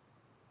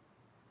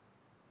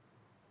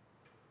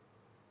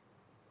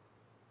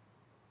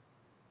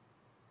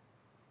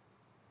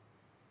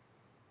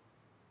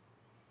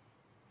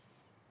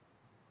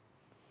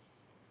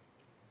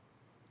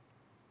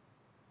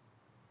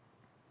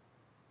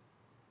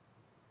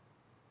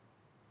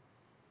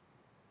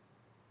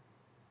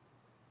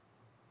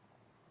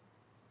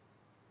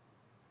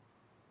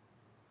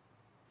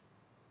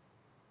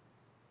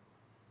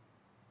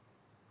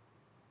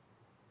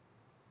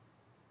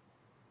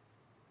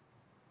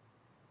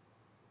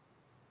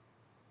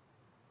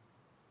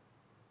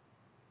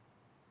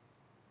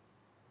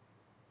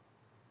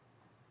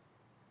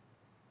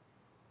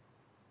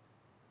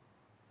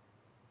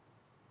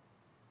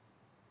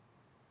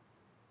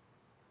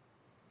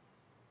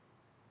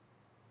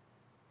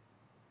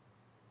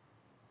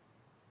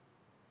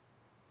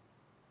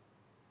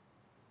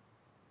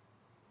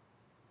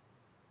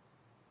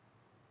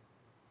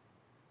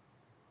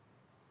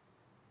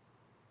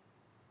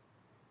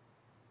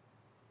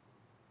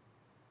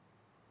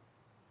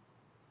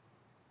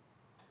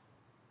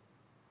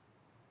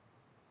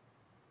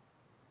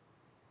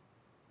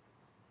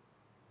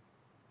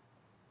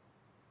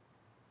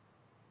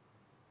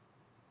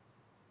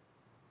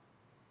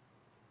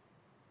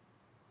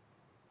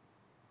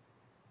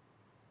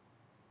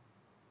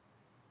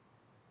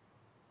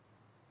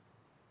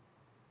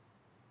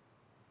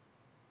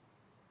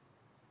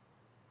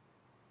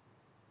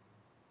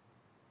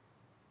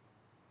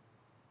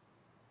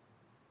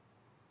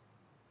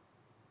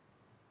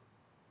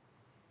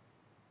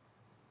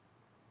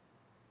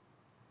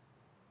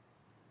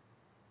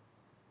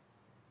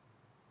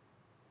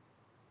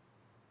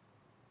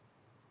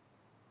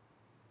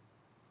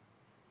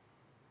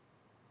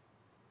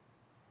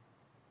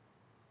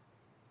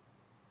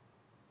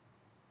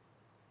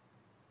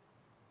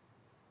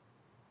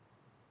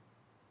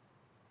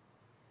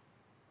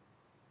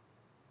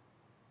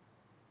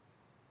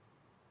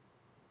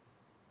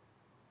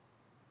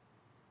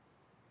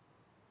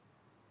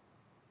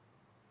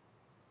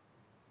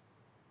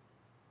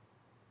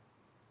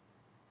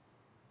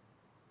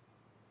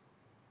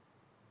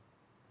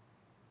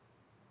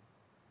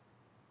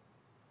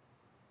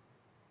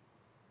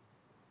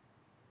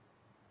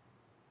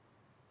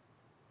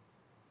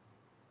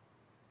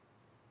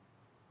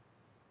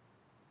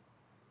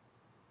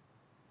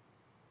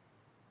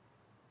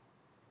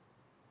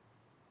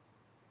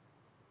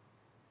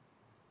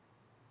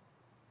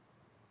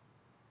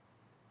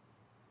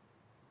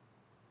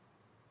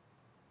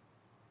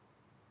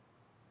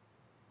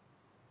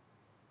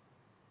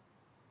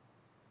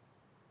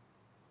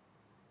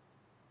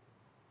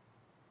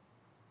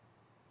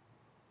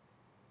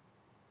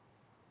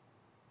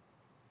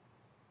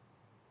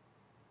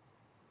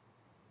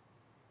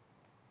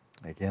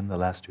 Again, the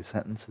last two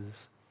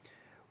sentences.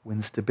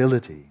 When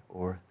stability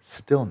or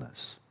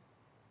stillness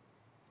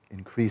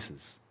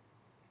increases,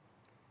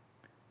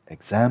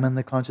 examine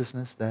the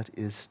consciousness that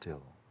is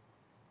still.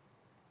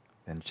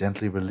 Then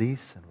gently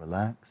release and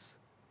relax.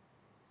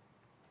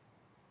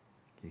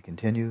 He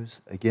continues,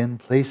 again,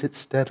 place it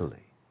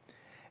steadily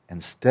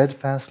and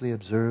steadfastly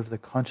observe the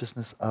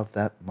consciousness of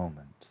that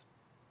moment.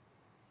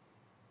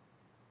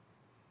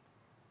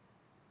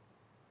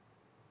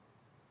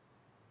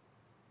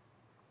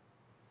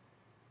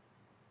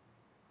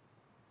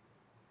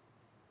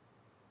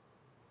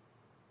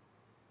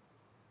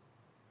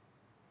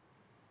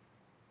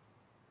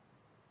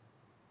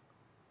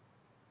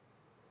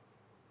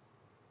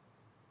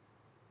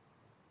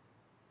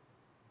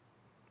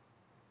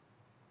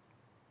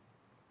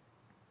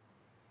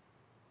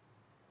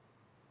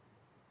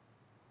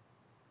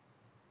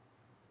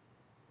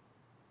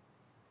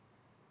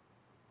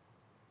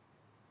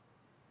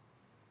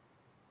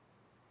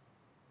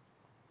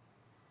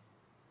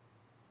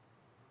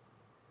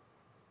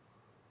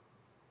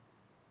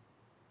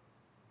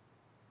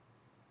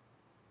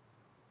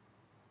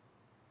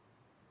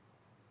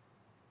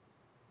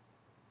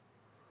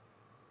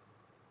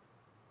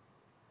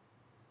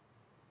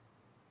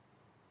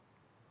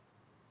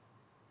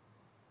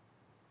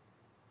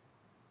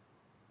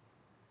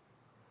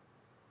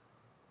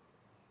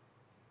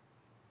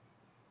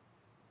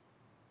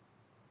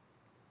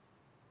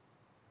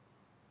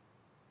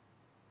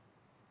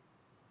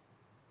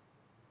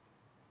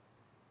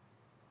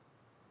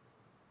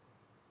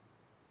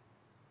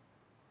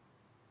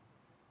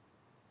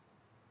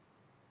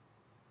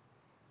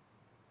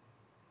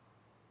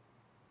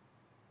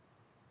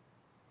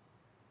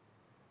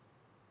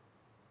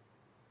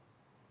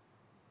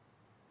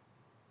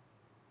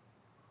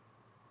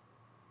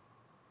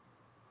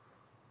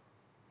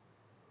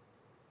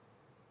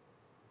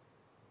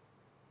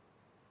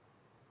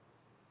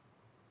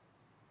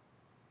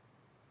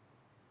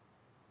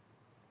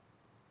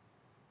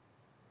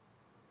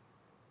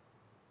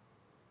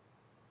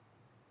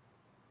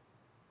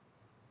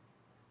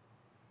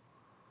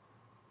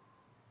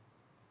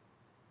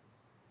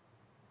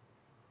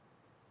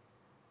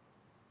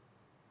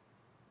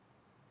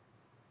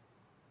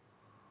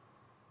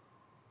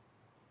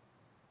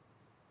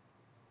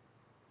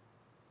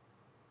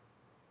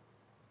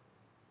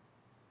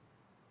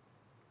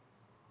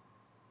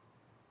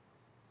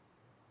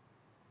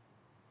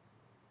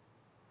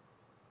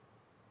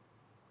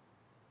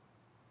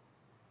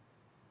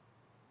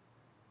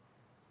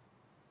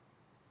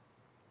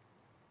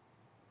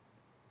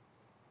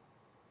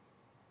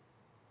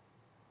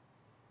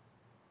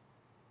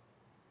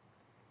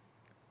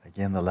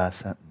 Again, the last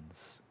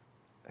sentence.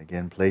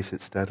 Again, place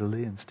it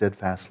steadily and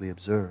steadfastly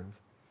observe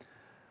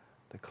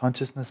the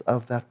consciousness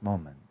of that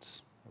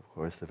moment. Of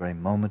course, the very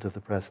moment of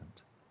the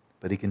present.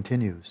 But he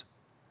continues,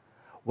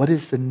 what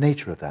is the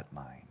nature of that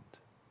mind?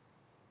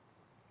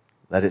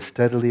 Let it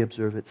steadily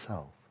observe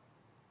itself.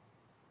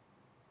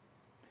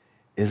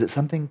 Is it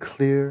something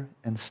clear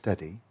and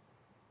steady,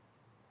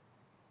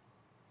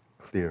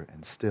 clear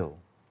and still?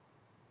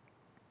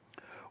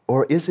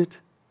 Or is it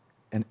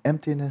an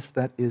emptiness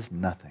that is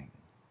nothing?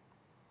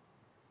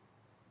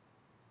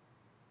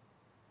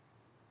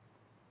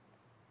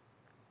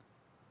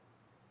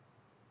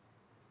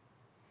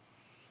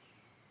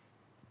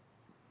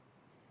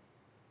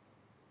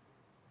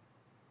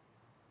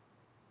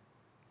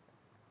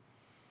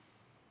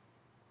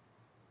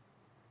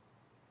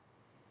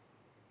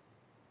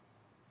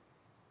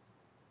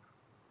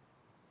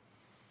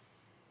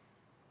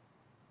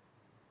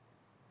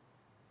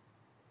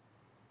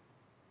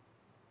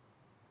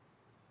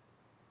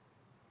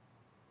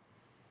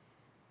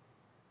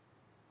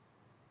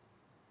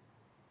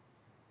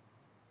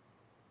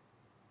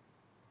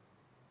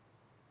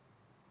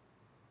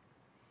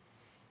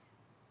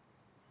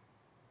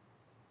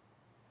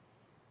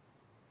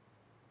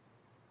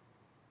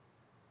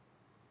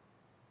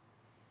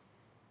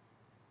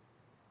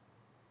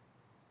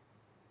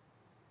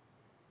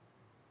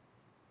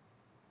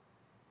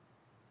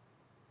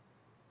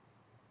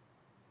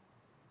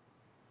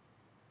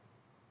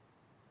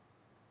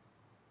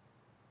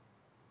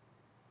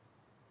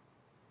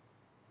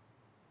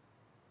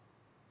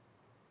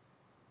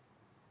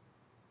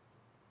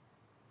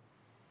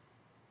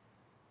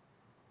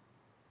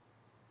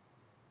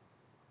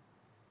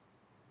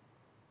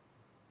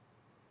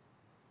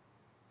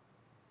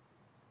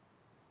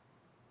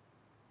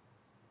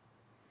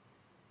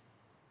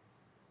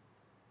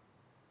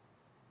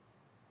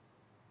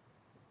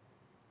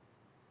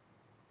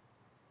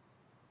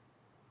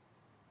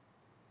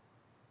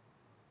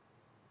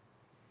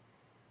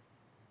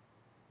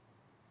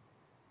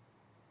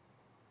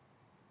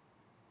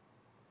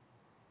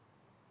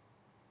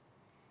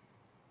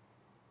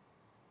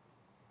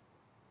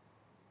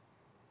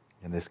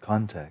 In this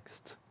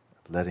context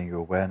of letting your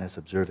awareness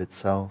observe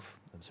itself,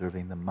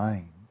 observing the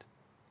mind,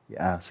 he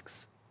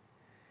asks,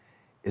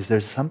 is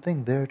there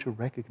something there to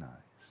recognize?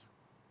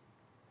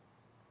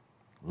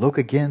 Look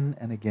again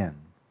and again,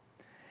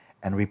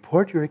 and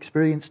report your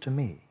experience to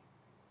me.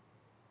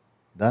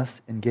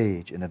 Thus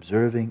engage in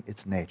observing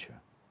its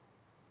nature.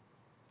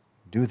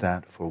 Do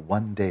that for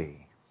 1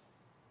 day.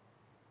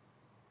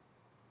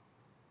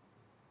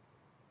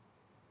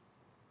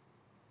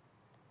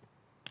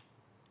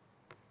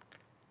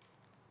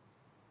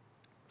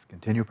 Let's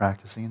continue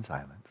practicing in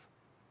silence.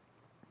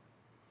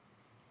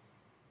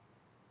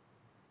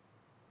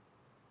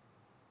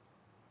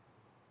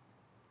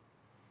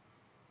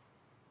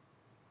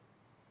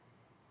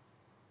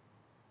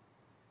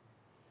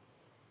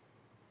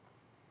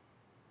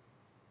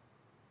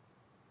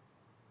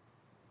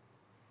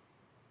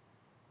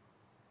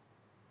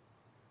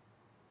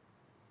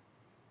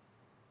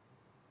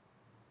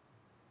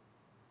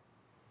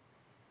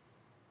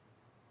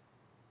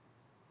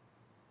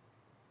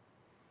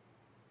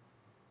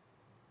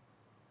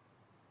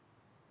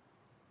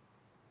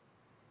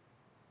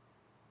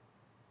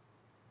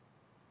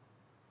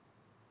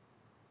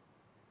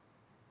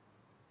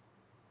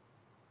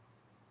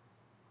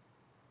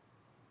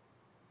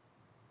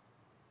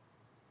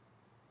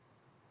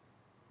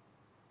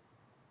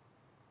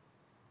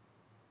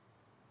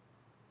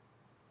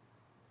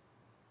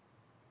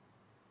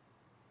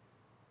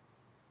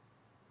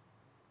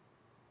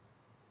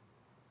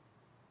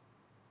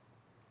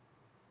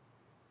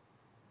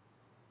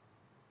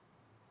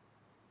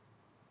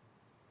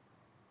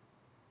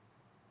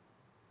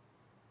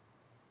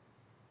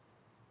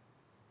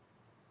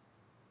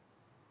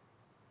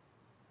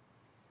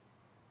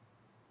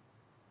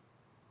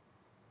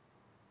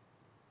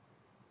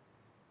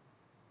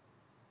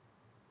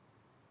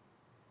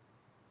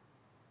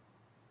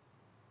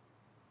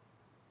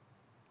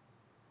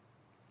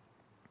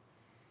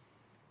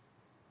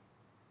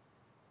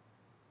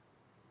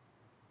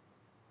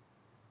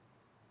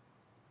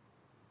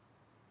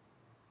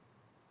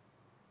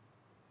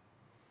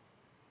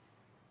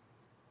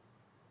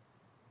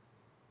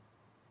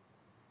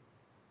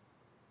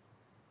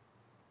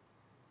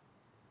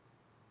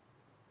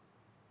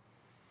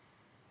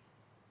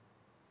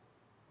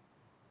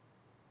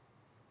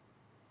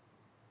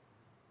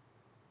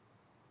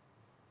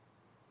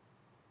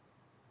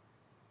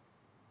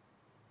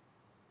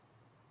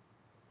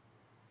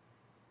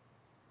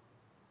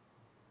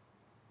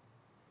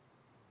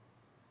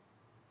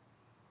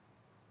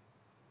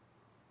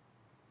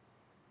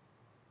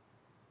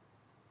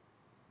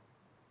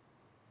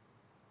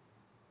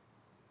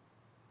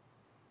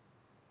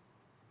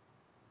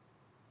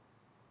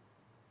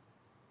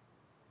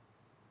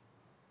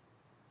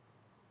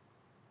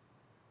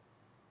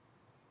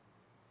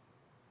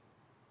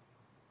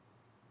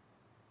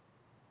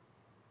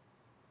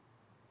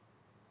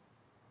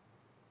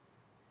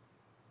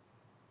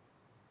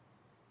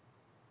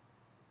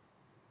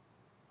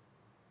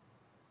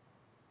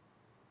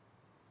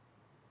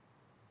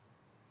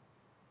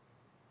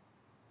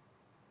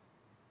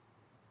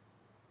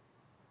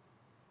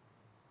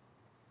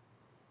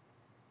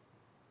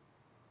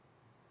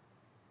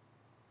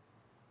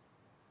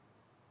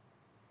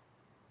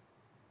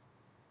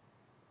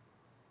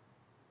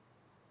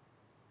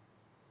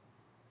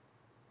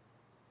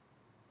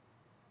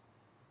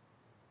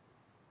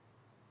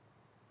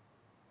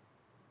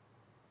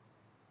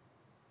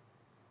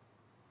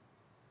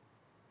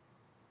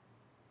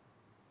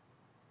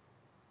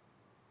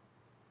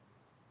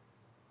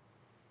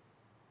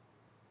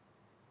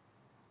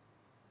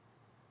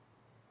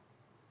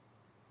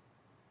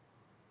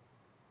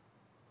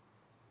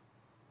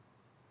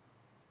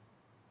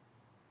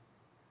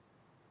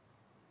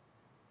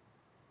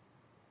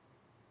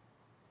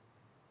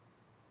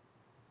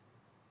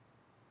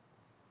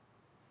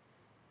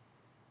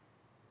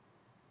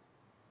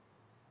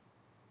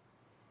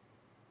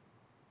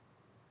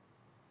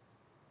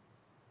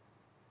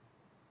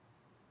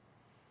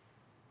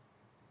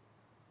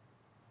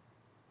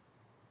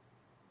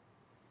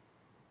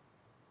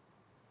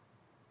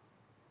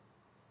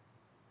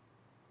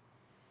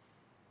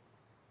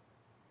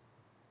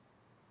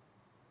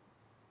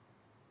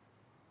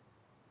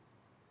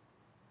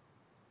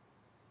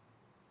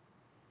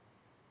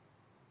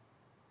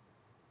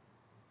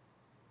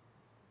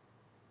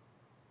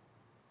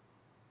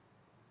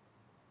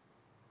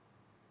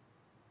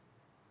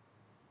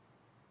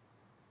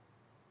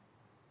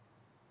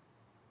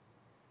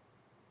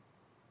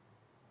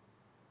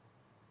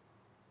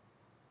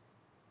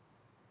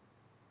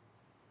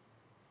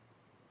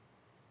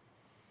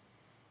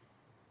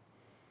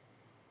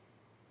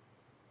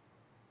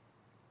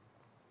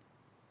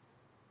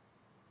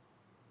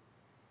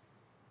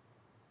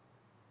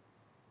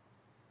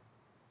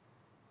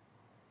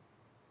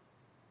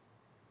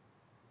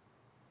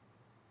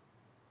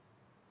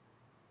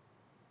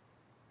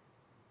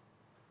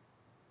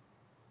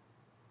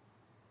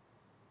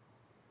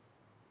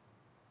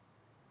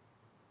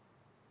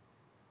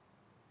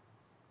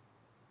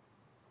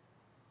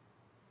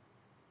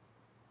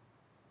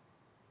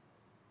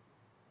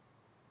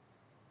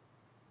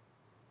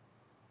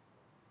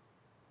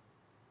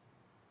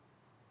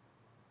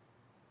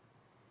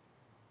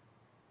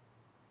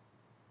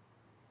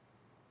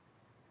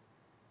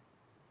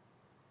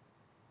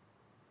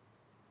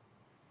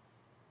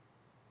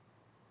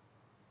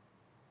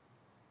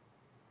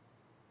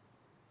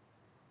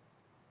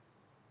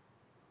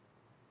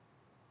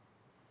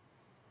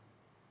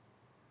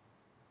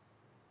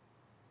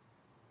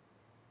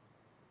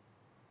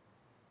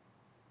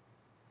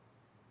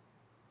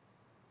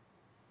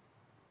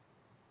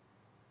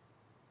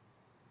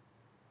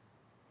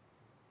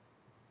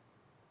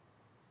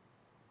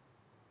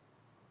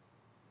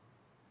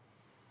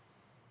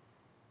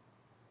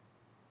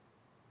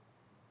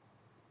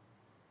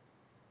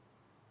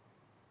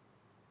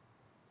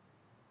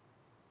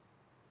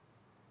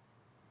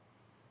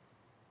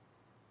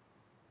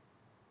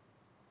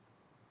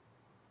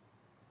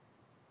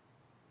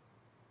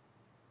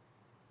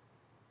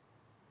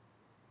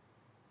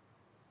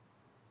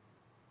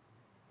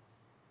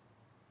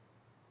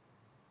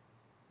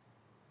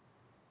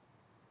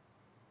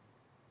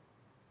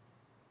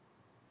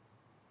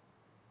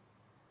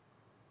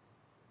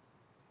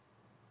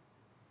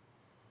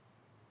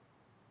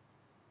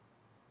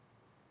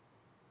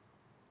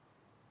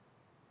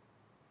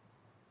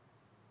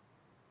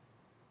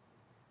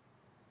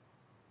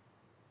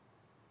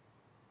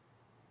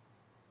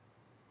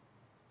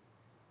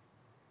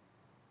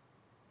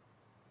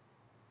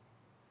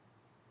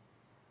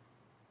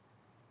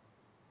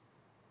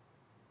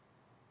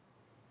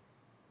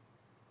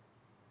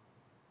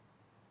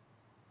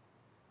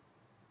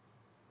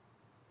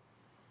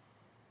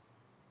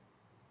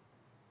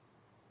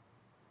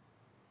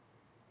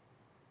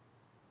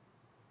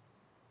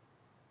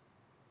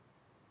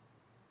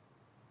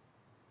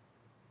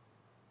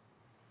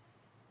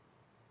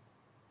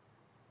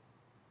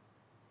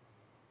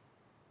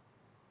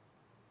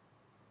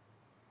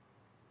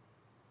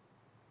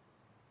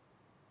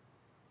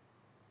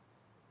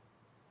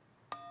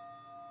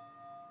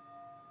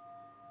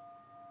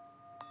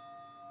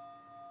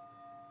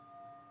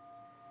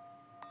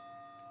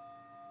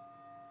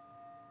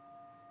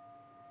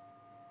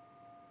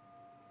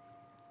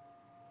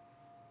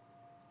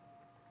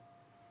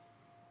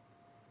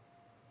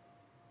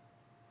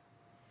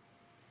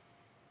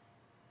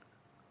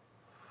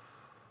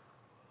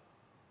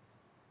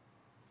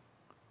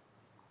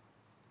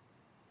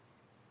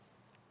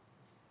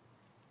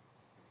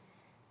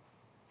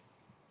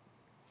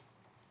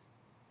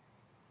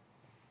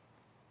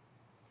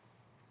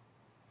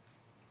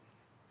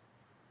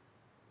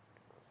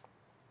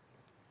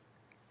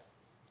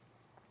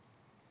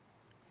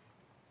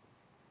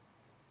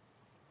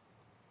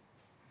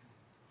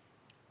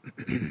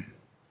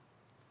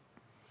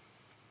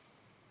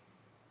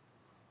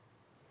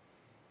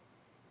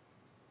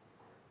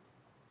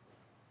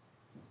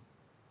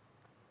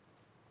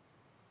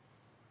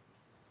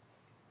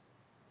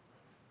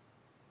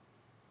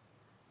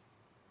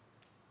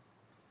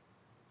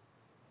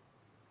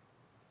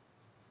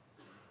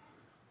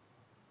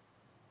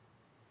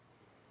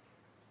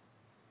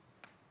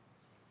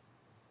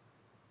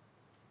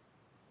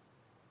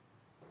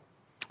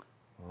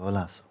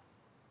 Hola.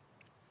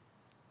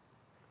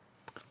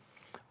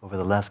 Over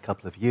the last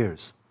couple of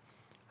years,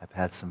 I've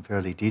had some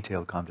fairly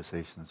detailed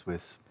conversations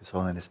with His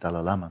Holiness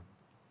Dalai Lama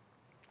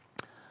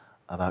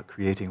about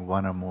creating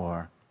one or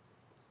more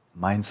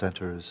mind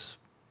centers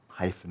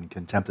hyphen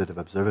contemplative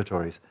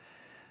observatories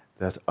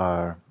that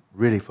are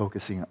really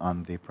focusing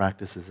on the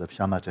practices of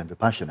shamatha and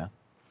vipassana,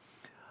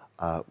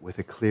 with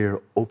a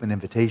clear, open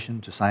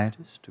invitation to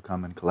scientists to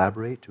come and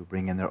collaborate, to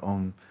bring in their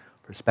own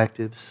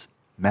perspectives,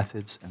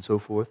 methods, and so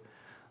forth,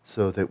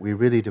 so that we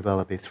really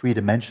develop a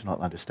three-dimensional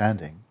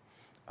understanding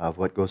of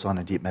what goes on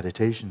in deep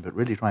meditation, but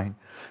really trying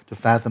to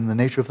fathom the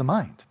nature of the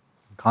mind,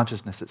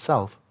 consciousness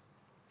itself.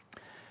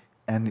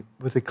 And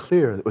with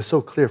it was so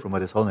clear from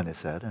what His Holiness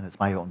said, and it's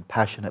my own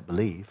passionate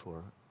belief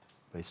or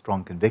very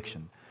strong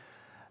conviction,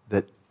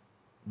 that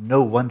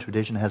no one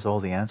tradition has all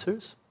the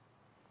answers.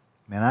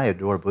 I mean, I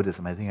adore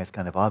Buddhism. I think that's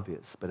kind of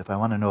obvious. But if I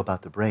want to know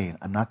about the brain,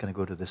 I'm not going to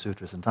go to the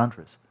sutras and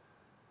tantras.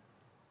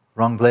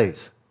 Wrong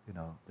place.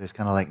 There's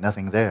kind of like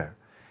nothing there.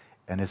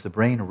 And is the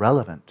brain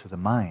relevant to the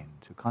mind,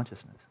 to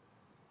consciousness?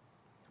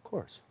 Of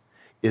course.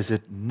 Is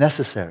it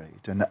necessary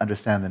to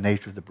understand the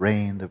nature of the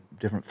brain, the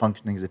different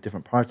functionings of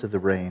different parts of the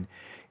brain,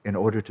 in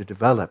order to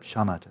develop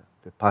shamatha,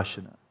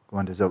 vipassana,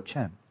 guan de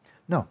dzogchen?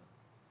 No.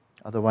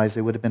 Otherwise,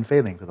 they would have been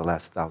failing for the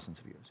last thousands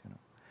of years.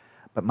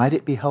 But might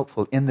it be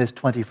helpful in this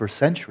 21st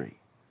century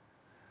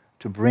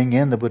to bring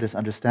in the Buddhist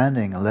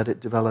understanding and let it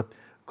develop,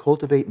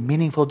 cultivate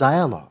meaningful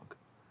dialogue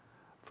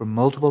from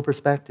multiple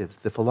perspectives?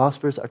 The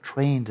philosophers are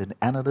trained in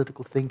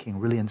analytical thinking,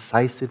 really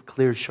incisive,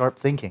 clear, sharp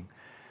thinking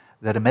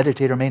that a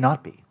meditator may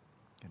not be.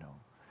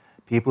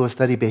 People who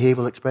study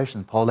behavioral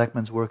expression, Paul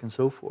Ekman's work and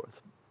so forth,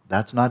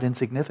 that's not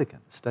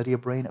insignificant. Study of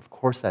brain, of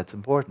course that's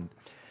important.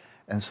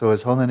 And so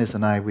His Holiness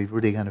and I, we've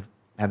really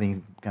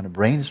having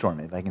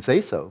brainstorming, if I can say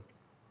so,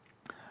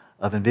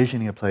 of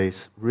envisioning a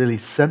place, really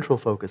central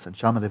focus on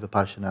shamatha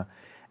vipassana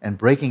and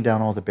breaking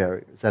down all the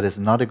barriers. That is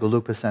not a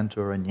Gelugpa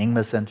center or a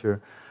Nyingma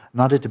center,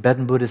 not a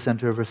Tibetan Buddhist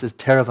center versus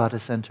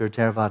Theravada center,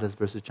 Theravadas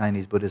versus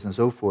Chinese Buddhists and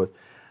so forth.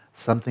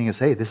 Something is,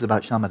 hey, this is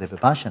about shamatha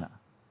vipassana,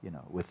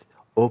 with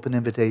open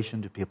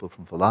invitation to people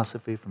from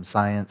philosophy, from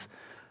science,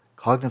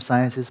 cognitive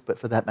sciences, but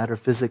for that matter,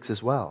 physics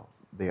as well.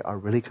 They are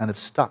really kind of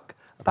stuck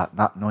about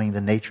not knowing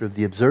the nature of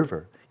the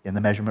observer in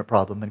the measurement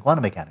problem in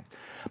quantum mechanics.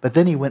 But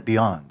then he went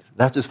beyond.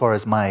 That's as far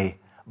as my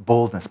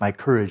boldness, my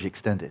courage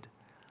extended.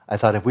 I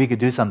thought if we could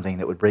do something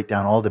that would break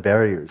down all the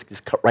barriers,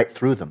 just cut right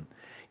through them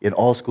in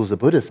all schools of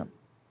Buddhism,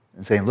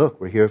 and saying,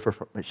 look, we're here for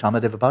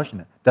shamatha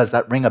vipassana. Does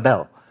that ring a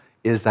bell?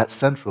 Is that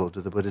central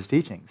to the Buddha's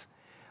teachings?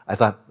 I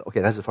thought,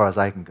 okay, that's as far as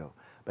I can go.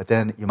 But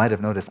then you might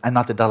have noticed, I'm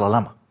not the Dalai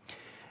Lama.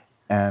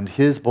 And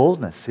his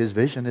boldness, his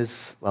vision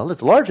is, well,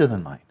 it's larger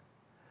than mine.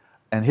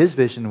 And his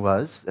vision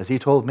was, as he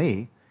told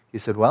me, he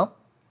said, well,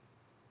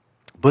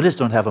 Buddhists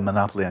don't have a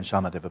monopoly on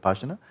shamatha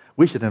vipassana.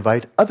 We should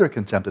invite other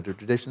contemplative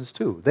traditions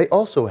too. They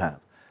also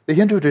have. The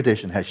Hindu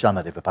tradition has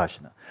shamatha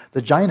vipassana.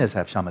 The Jainas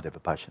have shamatha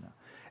vipassana.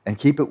 And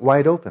keep it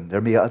wide open. There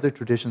may be other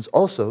traditions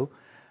also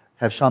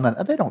have shamatha,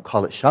 and they don't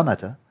call it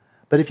shamatha,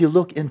 but if you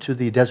look into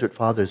the Desert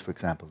Fathers, for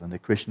example, in the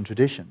Christian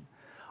tradition,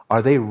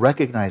 are they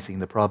recognizing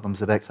the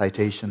problems of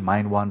excitation,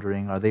 mind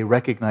wandering? Are they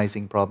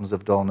recognizing problems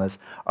of dullness?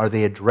 Are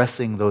they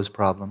addressing those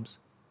problems?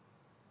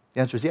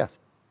 The answer is yes.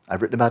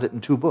 I've written about it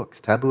in 2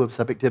 books, Taboo of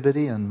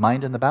Subjectivity and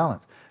Mind in the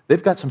Balance.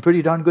 They've got some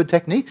pretty darn good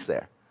techniques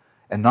there.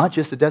 And not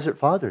just the Desert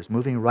Fathers,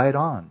 moving right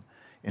on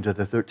into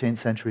the 13th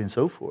century and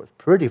so forth.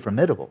 Pretty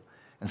formidable.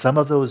 And some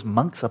of those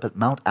monks up at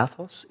Mount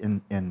Athos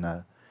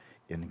in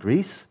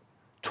Greece,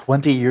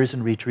 20 years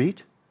in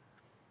retreat,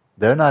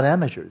 they're not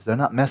amateurs. They're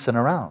not messing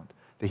around.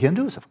 The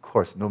Hindus, of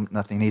course,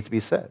 nothing needs to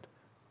be said.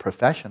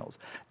 Professionals.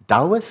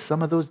 Taoists,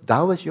 some of those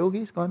Taoist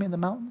yogis going in the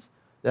mountains,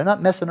 they're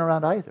not messing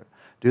around either.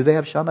 Do they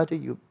have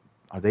shamatha?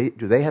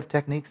 Do they have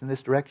techniques in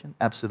this direction?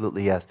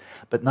 Absolutely yes.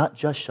 But not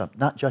just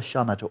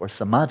shamatha or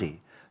samadhi.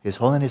 His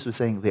Holiness was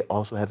saying they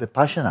also have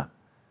vipassana.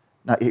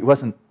 Now, he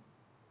wasn't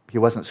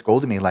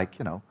scolding me like,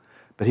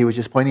 but he was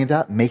just pointing it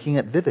out, making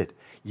it vivid.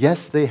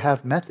 Yes, they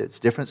have methods,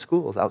 different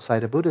schools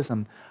outside of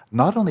Buddhism,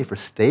 not only for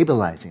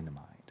stabilizing the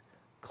mind,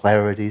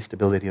 clarity,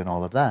 stability, and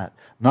all of that.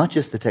 Not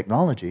just the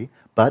technology,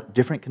 but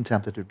different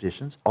contemplative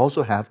traditions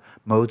also have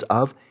modes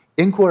of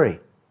inquiry.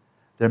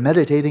 They're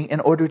meditating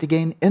in order to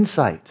gain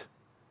insight,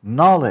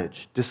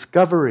 knowledge,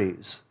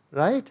 discoveries,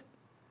 right?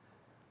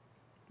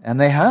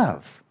 And they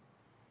have.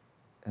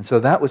 And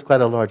so that was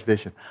quite a large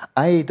vision.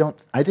 I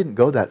didn't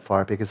go that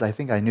far because I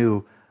think I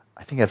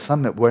have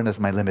some awareness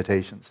of my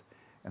limitations.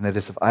 And that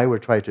is, if I were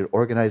trying to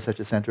organize such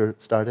a center,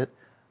 start it,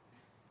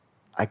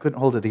 I couldn't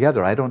hold it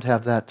together. I don't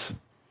have that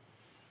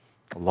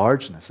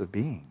largeness of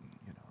being.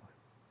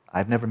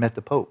 I've never met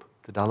the Pope.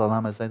 The Dalai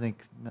Lama's, I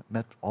think,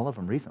 met all of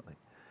them recently.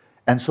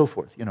 And so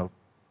forth.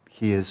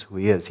 He is who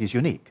he is. He's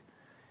unique.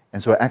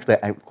 And so actually,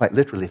 I quite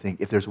literally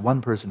think if there's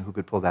one person who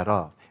could pull that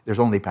off, there's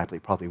only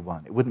probably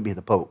one. It wouldn't be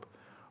the Pope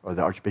or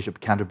the Archbishop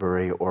of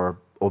Canterbury or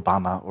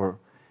Obama or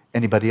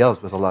anybody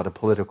else with a lot of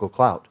political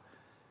clout.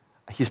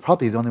 He's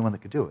probably the only one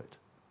that could do it.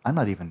 I'm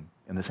not even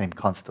in the same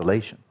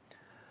constellation.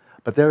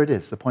 But there it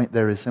is. The point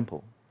there is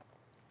simple.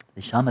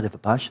 The Shamatha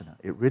Vipassana,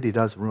 it really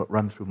does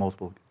run through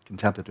multiple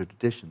contemplative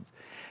traditions.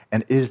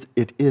 And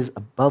it is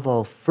above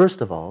all,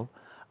 first of all,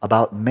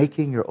 about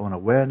making your own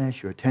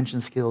awareness, your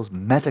attention skills,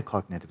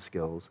 metacognitive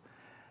skills,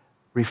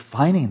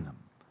 refining them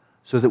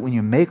so that when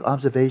you make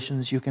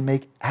observations, you can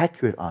make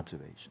accurate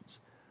observations.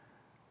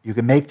 You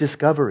can make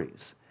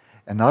discoveries.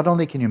 And not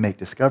only can you make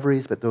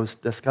discoveries, but those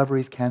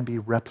discoveries can be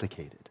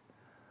replicated.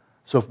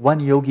 So if one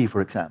yogi, for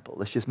example,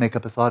 let's just make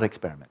up a thought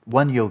experiment.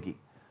 One yogi,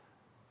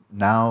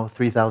 now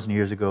 3,000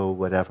 years ago,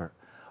 whatever,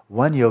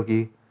 one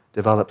yogi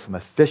developed some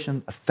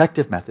efficient,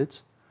 effective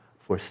methods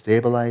for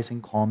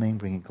stabilizing, calming,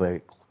 bringing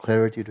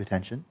clarity to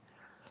attention.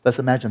 Let's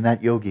imagine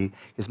that yogi,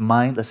 his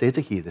mind, let's say it's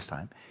a he this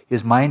time,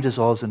 his mind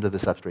dissolves into the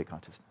substrate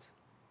consciousness.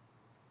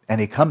 And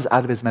he comes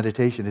out of his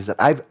meditation, is that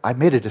I've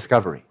made a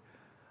discovery.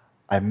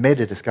 I've made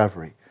a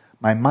discovery.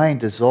 My mind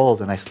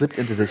dissolved and I slipped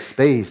into this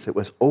space that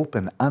was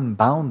open,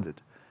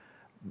 unbounded,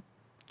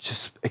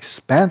 just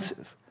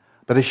expansive,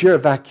 but a sheer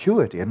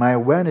vacuity. And my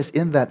awareness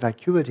in that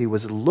vacuity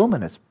was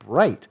luminous,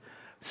 bright,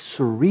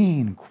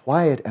 serene,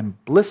 quiet,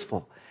 and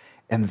blissful.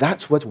 And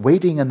that's what's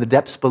waiting in the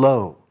depths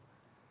below.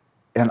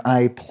 And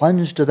I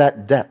plunged to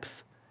that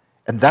depth,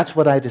 and that's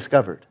what I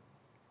discovered.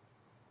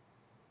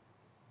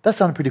 That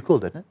sounded pretty cool,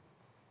 didn't it?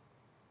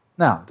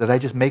 Now, did I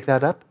just make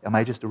that up? Am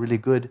I just a really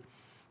good,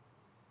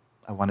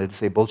 I wanted to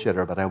say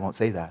bullshitter, but I won't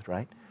say that,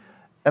 right?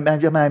 Am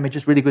I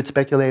just really good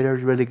speculator,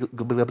 really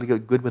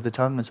good with the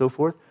tongue and so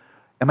forth?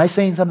 Am I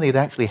saying something that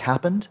actually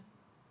happened,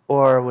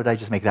 or would I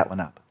just make that one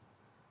up?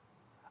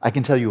 I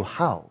can tell you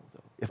how.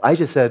 If I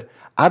just said,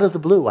 out of the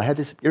blue, I had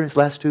this experience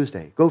last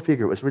Tuesday, go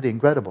figure, it was really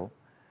incredible,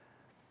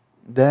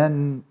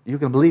 then you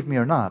can believe me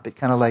or not, but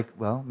kind of like,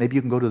 well, maybe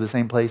you can go to the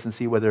same place and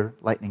see whether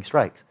lightning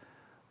strikes.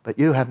 But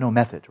you have no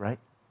method, right?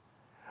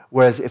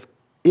 Whereas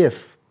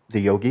if the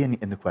yogi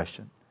in the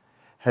question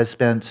has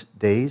spent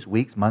days,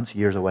 weeks, months,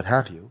 years, or what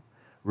have you,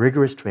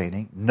 rigorous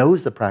training,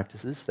 knows the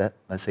practices that,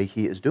 let's say,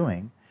 he is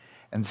doing,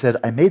 and said,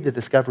 I made the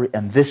discovery,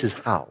 and this is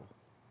how.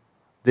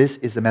 This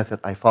is the method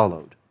I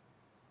followed.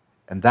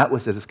 And that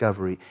was the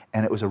discovery,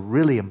 and it was a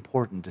really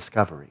important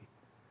discovery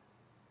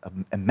of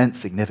immense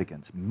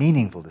significance,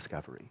 meaningful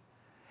discovery.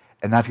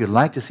 And now if you'd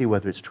like to see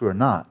whether it's true or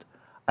not,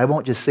 I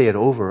won't just say it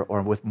over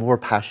or with more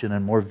passion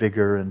and more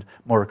vigor and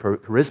more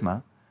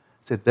charisma.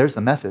 Say, there's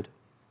the method.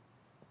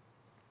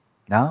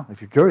 Now,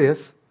 if you're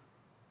curious,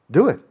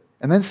 do it.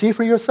 And then see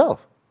for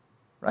yourself,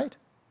 right?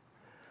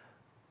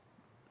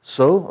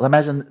 So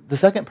imagine the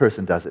second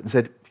person does it and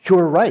said,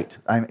 you're right.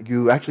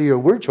 Your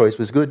word choice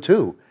was good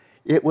too.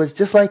 It was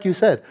just like you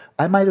said.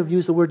 I might have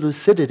used the word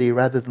lucidity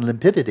rather than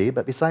limpidity,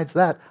 but besides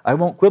that, I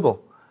won't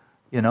quibble,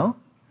 And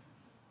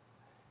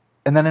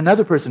then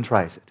another person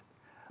tries it.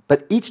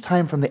 But each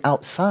time from the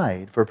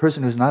outside, for a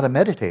person who's not a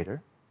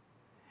meditator,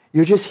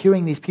 you're just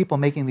hearing these people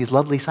making these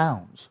lovely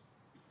sounds.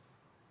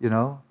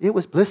 It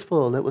was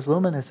blissful, it was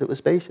luminous, it was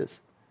spacious.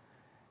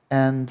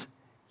 And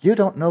you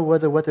don't know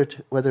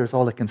whether it's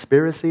all a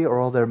conspiracy or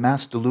all their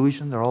mass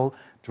delusion, they're all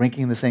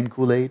drinking the same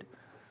Kool-Aid.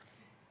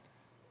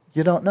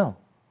 You don't know.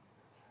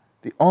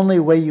 The only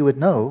way you would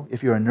know,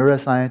 if you're a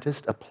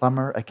neuroscientist, a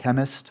plumber, a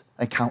chemist,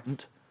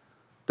 accountant,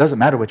 doesn't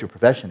matter what your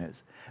profession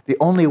is, the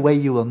only way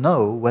you will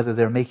know whether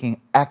they're making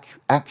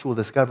actual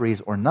discoveries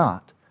or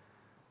not,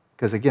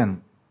 because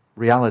again,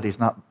 reality is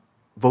not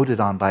voted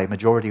on by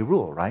majority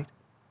rule, right?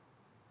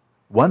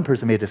 One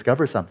person may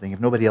discover something. If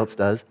nobody else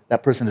does,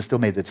 that person has still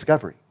made the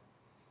discovery,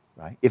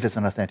 right? If it's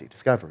an authentic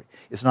discovery.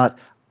 It's not,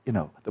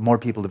 the more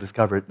people have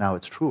discovered it, now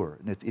it's truer,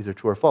 and it's either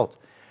true or false.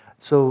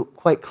 So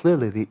quite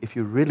clearly, if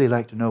you really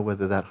like to know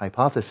whether that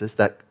hypothesis,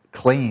 that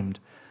claimed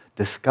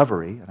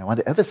discovery, and I want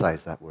to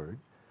emphasize that word,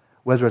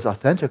 whether it's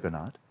authentic or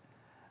not,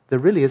 there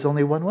really is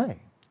only one way.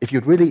 If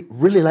you'd really,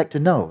 really like to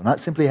know, not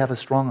simply have a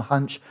strong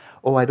hunch,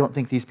 I don't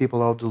think these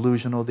people are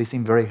delusional, they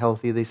seem very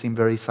healthy, they seem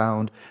very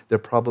sound, they're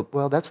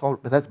probably,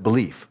 that's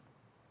belief,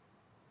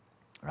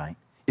 right?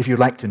 If you'd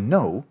like to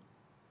know,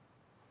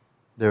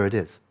 there it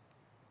is.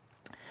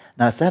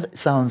 Now, if that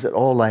sounds at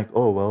all like,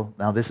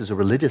 now this is a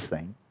religious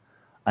thing,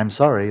 I'm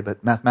sorry,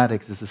 but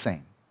mathematics is the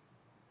same.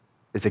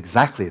 It's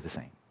exactly the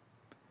same.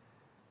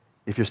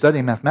 If you're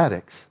studying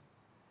mathematics,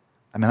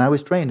 I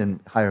was trained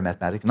in higher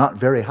mathematics, not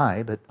very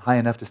high, but high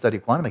enough to study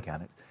quantum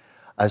mechanics.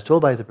 I was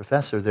told by the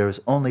professor there is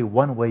only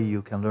one way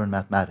you can learn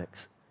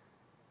mathematics,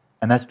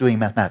 and that's doing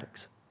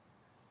mathematics.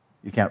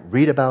 You can't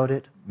read about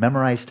it,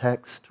 memorize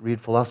text,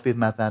 read philosophy of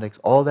mathematics,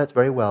 all that's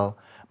very well,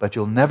 but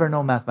you'll never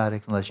know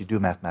mathematics unless you do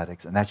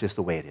mathematics, and that's just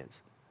the way it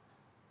is.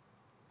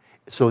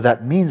 So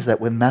that means that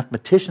when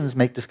mathematicians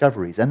make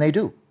discoveries, and they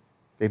do,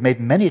 they've made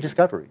many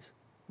discoveries,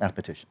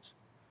 mathematicians.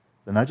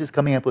 They're not just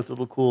coming up with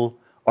little cool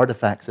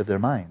artifacts of their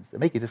minds. They're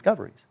making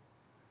discoveries.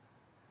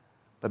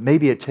 But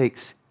maybe it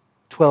takes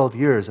 12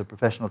 years of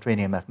professional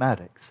training in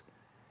mathematics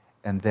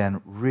and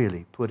then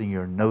really putting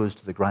your nose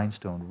to the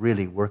grindstone,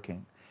 really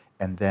working,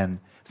 and then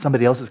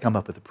somebody else has come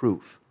up with a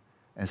proof.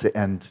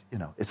 And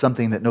it's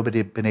something that nobody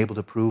had been able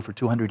to prove for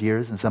 200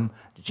 years, and some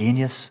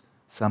genius,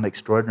 some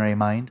extraordinary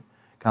mind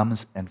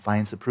comes and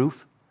finds the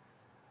proof.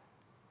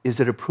 Is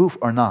it a proof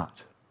or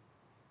not?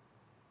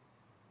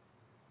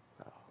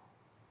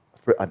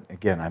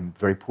 Again, I'm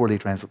very poorly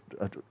trained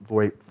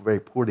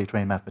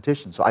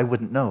mathematician, so I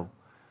wouldn't know.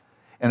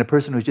 And a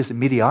person who's just in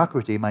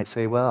mediocrity might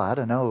say, well, I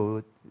don't know,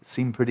 it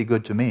seemed pretty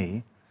good to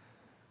me.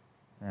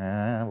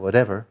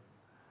 Whatever.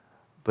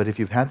 But if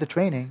you've had the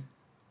training,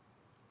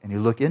 and you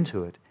look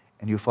into it,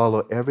 and you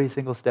follow every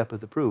single step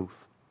of the proof,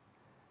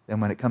 then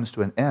when it comes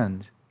to an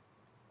end,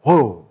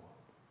 whoa,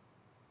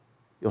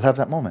 you'll have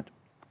that moment.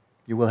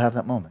 You will have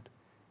that moment.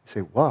 You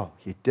say, wow,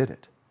 he did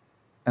it.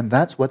 And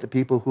that's what the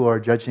people who are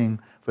judging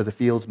for the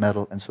Fields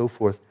Medal and so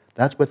forth,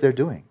 that's what they're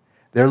doing.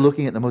 They're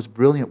looking at the most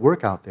brilliant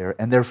work out there,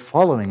 and they're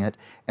following it,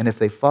 and if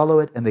they follow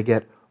it and they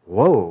get,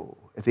 whoa,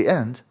 at the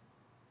end,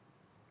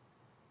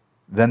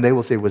 then they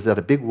will say, was that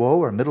a big whoa,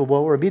 or a middle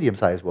whoa, or a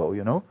medium-sized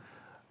whoa,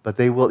 But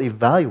they will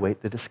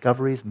evaluate the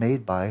discoveries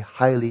made by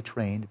highly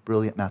trained,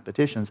 brilliant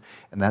mathematicians,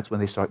 and that's when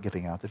they start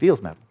giving out the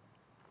Fields Medal.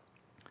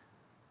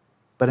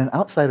 But an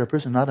outsider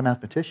person, not a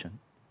mathematician,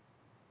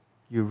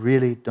 you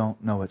really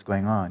don't know what's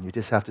going on. You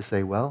just have to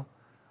say, well,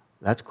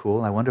 that's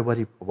cool. I wonder what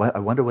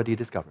he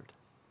discovered.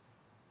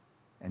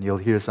 And you'll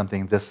hear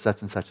something, this,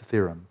 such and such a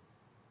theorem.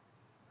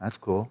 That's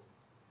cool.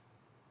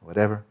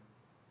 Whatever.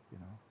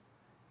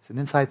 It's an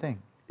inside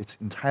thing. It's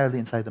entirely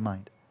inside the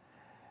mind.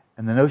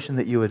 And the notion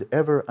that you would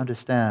ever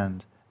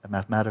understand a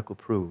mathematical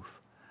proof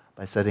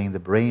by studying the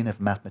brain of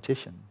a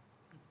mathematician,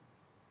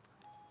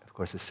 of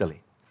course, is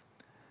silly.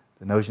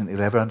 The notion that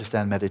you'll ever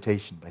understand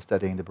meditation by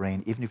studying the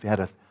brain, even if you had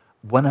a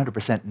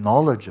 100%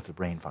 knowledge of the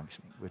brain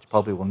functioning, which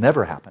probably will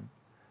never happen,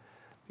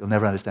 you'll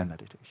never understand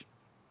meditation.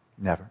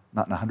 Never.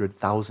 Not in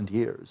 100,000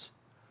 years.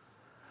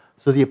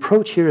 So the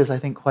approach here is, I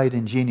think, quite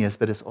ingenious,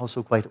 but it's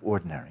also quite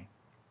ordinary.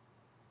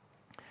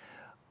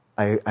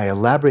 I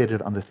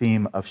elaborated on the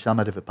theme of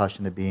shamatha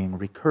vipassana being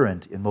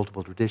recurrent in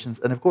multiple traditions,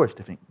 and of course,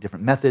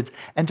 different methods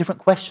and different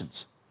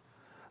questions.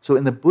 So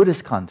in the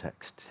Buddhist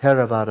context,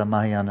 Theravada,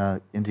 Mahayana,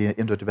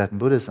 Indo-Tibetan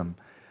Buddhism,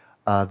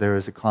 there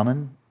is a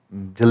common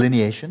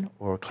delineation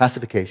or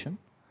classification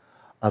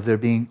of there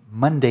being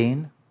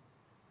mundane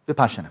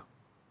vipassana.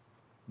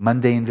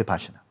 Mundane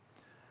vipassana.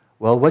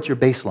 Well, what's your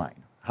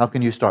baseline? How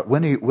can you start?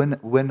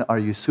 When are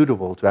you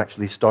suitable to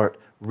actually start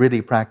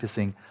really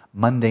practicing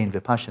mundane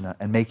vipassana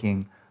and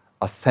making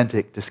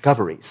authentic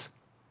discoveries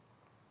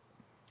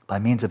by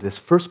means of this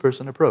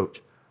first-person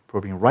approach,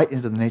 probing right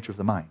into the nature of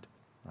the mind,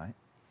 right?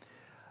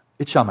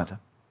 It's shamatha.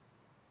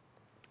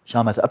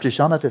 Shamatha. Up to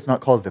shamatha, it's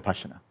not called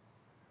vipassana.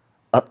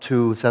 Up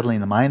to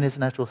settling the mind in its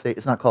natural state,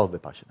 it's not called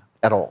vipassana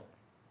at all.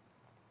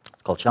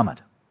 It's called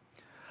shamatha.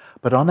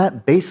 But on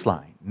that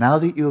baseline, now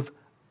that you've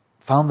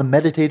found the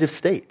meditative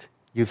state,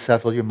 you've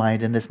settled your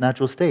mind in its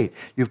natural state,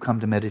 you've come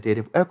to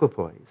meditative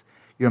equipoise,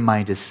 your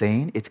mind is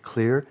sane, it's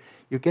clear,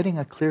 you're getting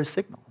a clear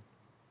signal.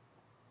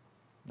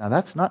 Now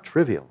that's not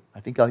trivial. I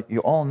think you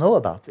all know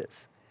about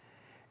this.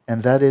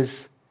 And that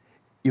is,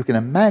 you can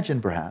imagine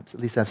perhaps, at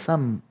least have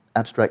some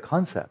abstract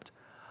concept,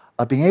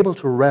 of being able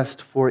to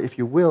rest for, if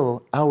you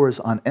will, hours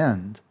on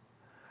end,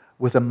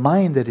 with a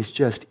mind that is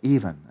just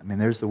even. I mean,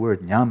 there's the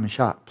word nyam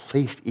shak,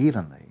 placed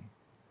evenly.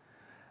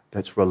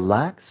 That's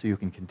relaxed, so you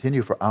can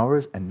continue for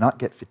hours and not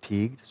get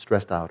fatigued,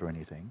 stressed out or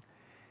anything.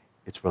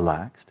 It's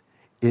relaxed.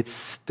 It's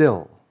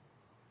still.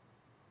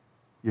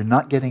 You're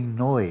not getting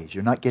noise.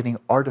 You're not getting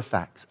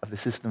artifacts of the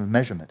system of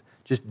measurement.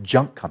 Just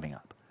junk coming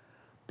up.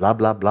 Blah,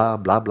 blah, blah,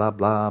 blah, blah,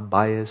 blah,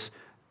 bias,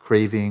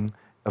 craving,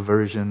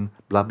 aversion,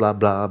 blah, blah,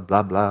 blah,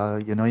 blah, blah.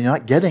 You're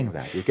not getting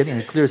that. You're getting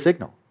a clear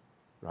signal,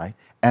 right?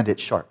 And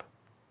it's sharp.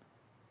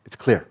 It's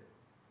clear.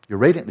 You're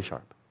radiantly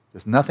sharp.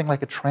 There's nothing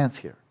like a trance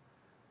here.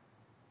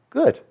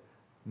 Good.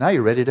 Now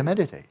you're ready to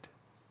meditate.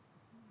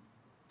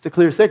 It's a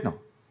clear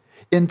signal.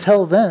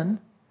 Until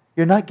then,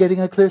 you're not getting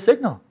a clear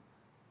signal.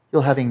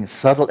 You're having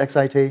subtle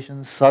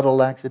excitation, subtle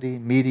laxity,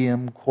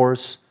 medium,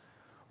 coarse,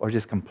 or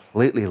just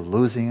completely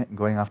losing it and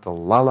going off to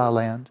la-la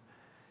land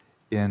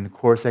in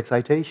coarse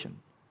excitation.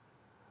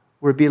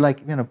 Where it'd be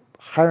like,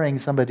 hiring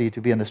somebody to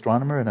be an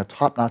astronomer in a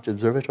top-notch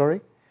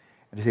observatory,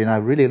 and to say, I'd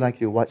really like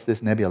you to watch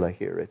this nebula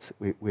here.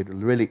 We'd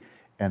really,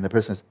 and the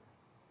person says,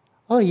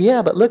 oh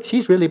yeah, but look,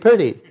 she's really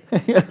pretty.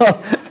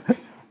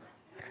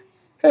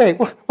 Hey,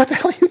 what the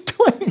hell are you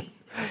doing?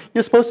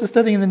 You're supposed to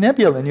study in the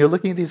nebula, and you're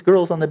looking at these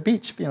girls on the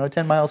beach,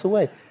 10 miles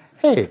away.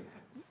 Hey,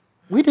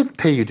 we didn't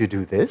pay you to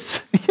do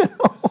this.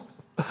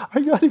 Are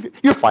you out of here?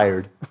 You're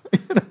fired.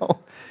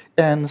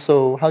 And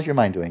so, how's your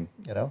mind doing?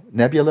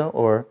 Nebula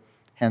or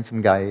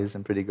handsome guys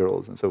and pretty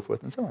girls and so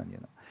forth and so on.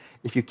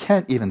 If you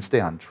can't even stay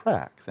on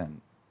track,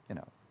 then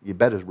you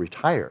better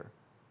retire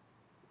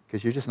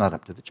because you're just not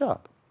up to the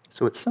job.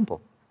 So it's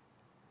simple.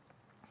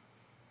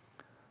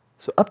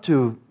 So up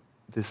to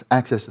this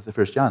access to the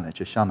first jhana,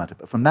 which is shamatha.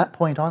 But from that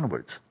point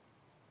onwards,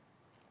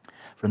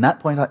 and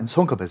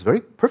Tsongkhapa is very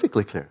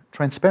perfectly clear,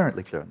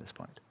 transparently clear on this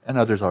point, and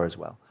others are as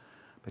well.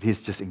 But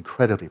he's just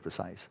incredibly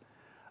precise.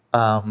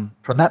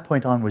 From that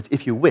point onwards,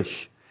 if you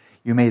wish,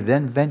 you may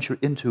then venture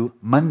into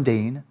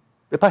mundane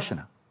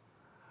vipassana.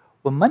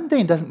 Well,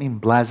 mundane doesn't mean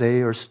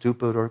blasé or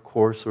stupid or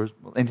coarse or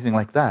anything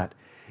like that.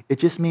 It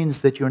just means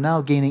that you're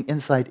now gaining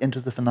insight into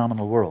the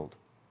phenomenal world,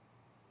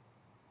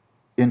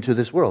 into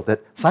this world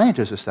that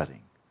scientists are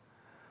studying.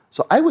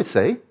 So I would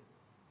say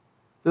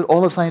that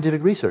all of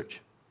scientific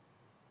research,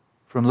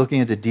 from looking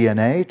into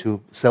DNA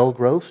to cell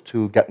growth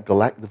to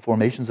the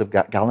formations of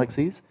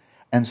galaxies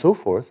and so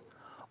forth,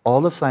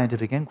 all of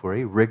scientific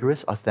inquiry,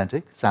 rigorous,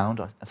 authentic, sound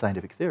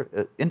scientific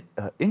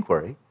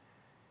inquiry,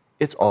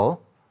 it's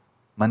all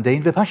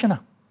mundane vipassana.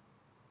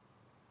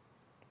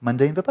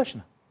 Mundane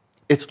vipassana.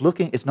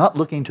 It's not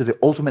looking to the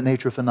ultimate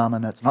nature of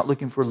phenomena. It's not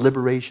looking for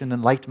liberation,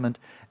 enlightenment,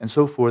 and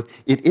so forth.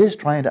 It is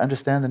trying to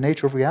understand the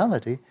nature of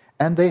reality,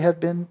 and they have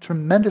been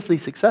tremendously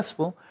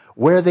successful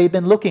where they've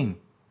been looking.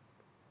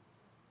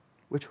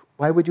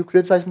 Why would you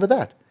criticize them for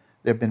that?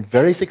 They've been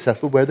very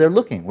successful where they're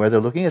looking. Where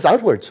they're looking is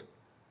outwards.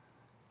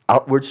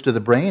 Outwards to the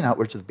brain,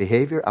 outwards to the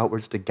behavior,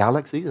 outwards to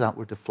galaxies,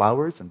 outward to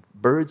flowers and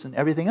birds and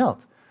everything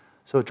else.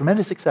 So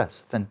tremendous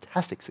success,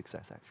 fantastic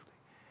success actually.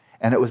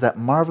 And it was that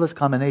marvelous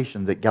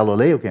combination that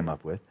Galileo came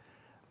up with,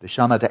 the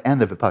shamatha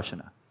and the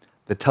vipassana,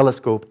 the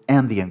telescope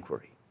and the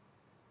inquiry.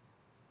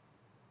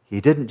 He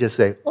didn't just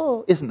say,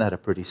 oh, isn't that a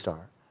pretty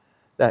star?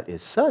 That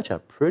is such a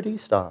pretty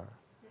star.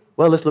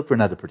 Well, let's look for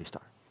another pretty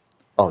star.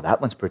 Oh,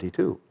 that one's pretty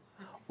too.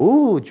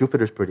 Ooh,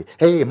 Jupiter's pretty.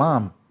 Hey,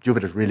 Mom,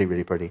 Jupiter's really,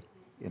 really pretty.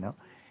 You know,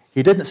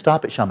 he didn't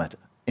stop at shamatha,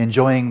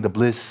 enjoying the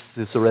bliss,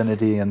 the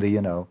serenity, and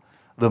the,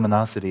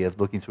 luminosity of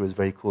looking through his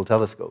very cool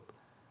telescope.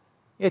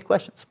 He had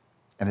questions.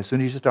 And as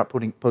soon as you start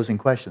posing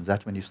questions,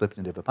 that's when you slipped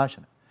into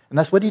vipassana. And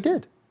that's what he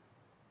did.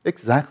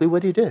 Exactly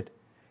what he did.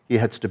 He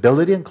had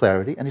stability and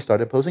clarity, and he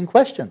started posing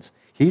questions.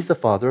 He's the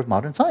father of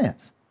modern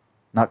science,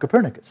 not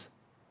Copernicus.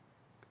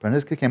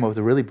 Copernicus came up with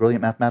a really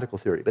brilliant mathematical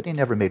theory, but he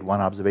never made one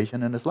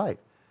observation in his life.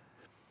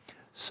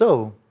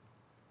 So,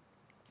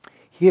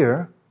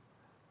 here,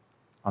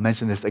 I'll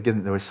mention this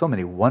again, there were so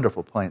many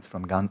wonderful points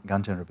from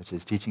Gangchen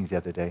Rinpoche's teachings the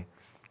other day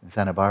in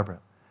Santa Barbara.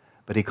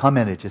 But he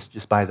commented,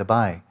 just by the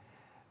by,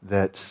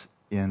 that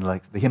in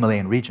like the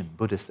Himalayan region,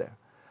 Buddhists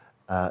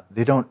there,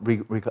 they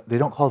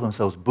don't call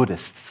themselves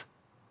Buddhists,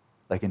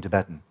 like in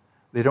Tibetan.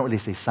 They don't really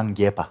say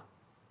Sangyepa.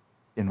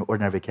 In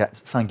ordinary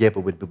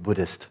Sangyepa would be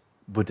Buddhist.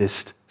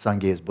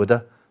 Sangye is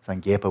Buddha.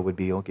 Sangyepa would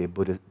be, okay,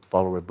 Buddha,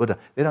 follower of Buddha.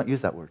 They don't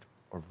use that word,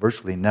 or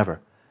virtually never.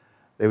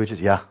 They would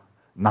just,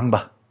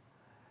 Nangba.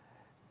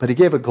 But he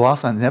gave a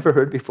gloss on, never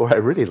heard before, I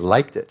really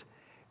liked it.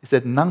 He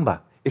said,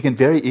 Nangba. It can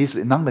very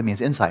easily, Nangba means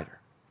insider.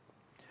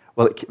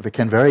 Well, it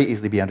can very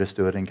easily be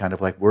understood in kind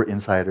of like we're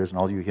insiders and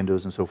all you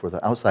Hindus and so forth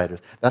are outsiders.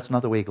 That's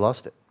not the way he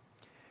glossed it.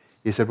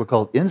 He said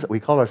we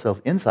call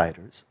ourselves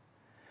insiders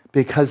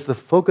because the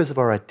focus of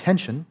our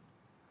attention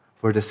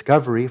for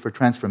discovery, for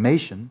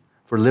transformation,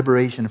 for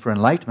liberation, for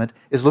enlightenment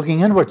is looking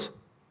inwards.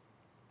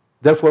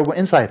 Therefore, we're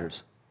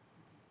insiders.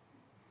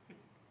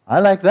 I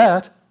like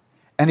that.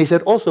 And he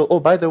said also, oh,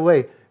 by the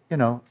way,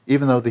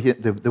 even though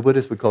the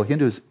Buddhists would call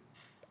Hindus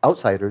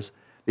outsiders,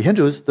 the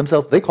Hindus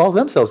themselves, they call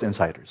themselves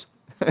insiders.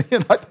 I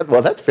thought,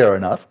 well, that's fair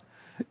enough.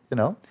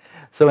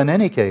 So in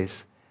any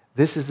case,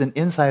 this is an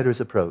insider's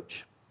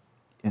approach.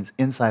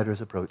 Insider's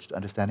approach to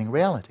understanding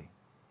reality.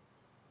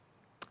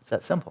 It's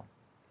that simple.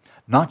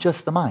 Not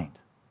just the mind.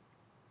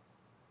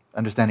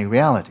 Understanding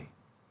reality.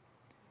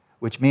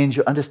 Which means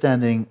you're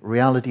understanding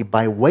reality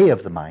by way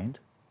of the mind,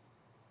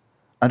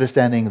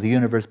 understanding the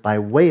universe by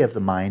way of the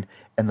mind,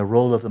 and the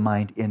role of the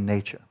mind in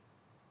nature.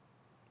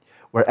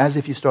 Whereas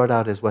if you start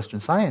out as Western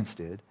science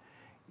did,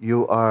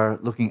 you are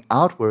looking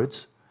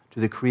outwards to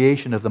the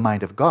creation of the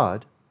mind of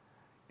God,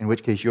 in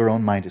which case your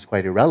own mind is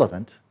quite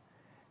irrelevant,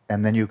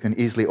 and then you can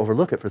easily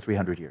overlook it for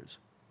 300 years,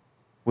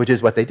 which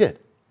is what they did.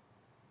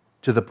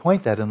 To the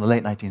point that in the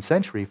late 19th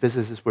century,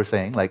 physicists were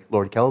saying, like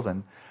Lord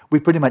Kelvin, we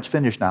pretty much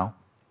finished now.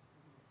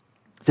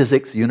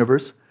 Physics, the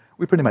universe,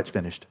 we pretty much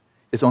finished.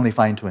 It's only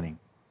fine-tuning.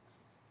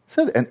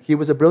 And he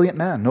was a brilliant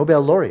man,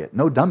 Nobel laureate,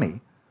 no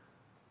dummy.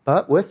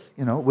 But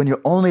when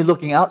you're only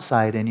looking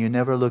outside and you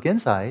never look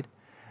inside,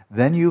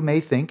 then you may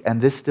think,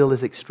 and this still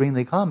is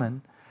extremely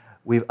common,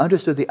 we've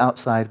understood the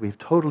outside, we've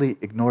totally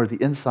ignored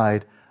the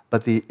inside,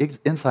 but the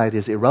inside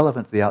is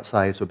irrelevant to the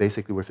outside, so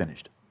basically we're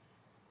finished.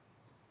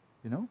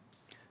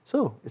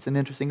 So it's an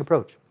interesting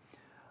approach.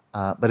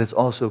 But it's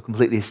also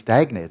completely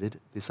stagnated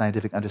the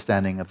scientific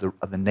understanding of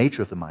the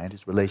nature of the mind,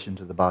 its relation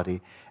to the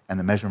body, and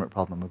the measurement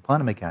problem of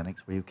quantum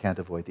mechanics, where you can't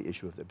avoid the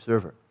issue of the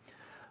observer.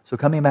 So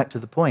coming back to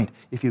the point,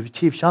 if you've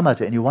achieved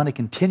shamatha and you want to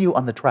continue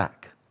on the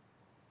track,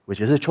 which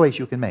is a choice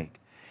you can make,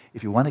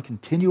 if you want to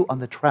continue on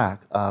the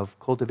track of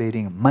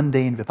cultivating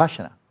mundane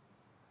vipassana,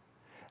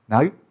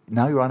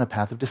 now you're on a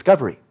path of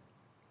discovery.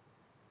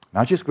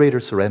 Not just greater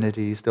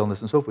serenity,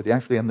 stillness, and so forth. You're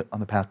actually on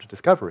the path to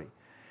discovery.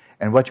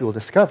 And what you will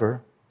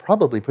discover,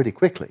 probably pretty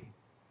quickly,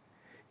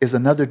 is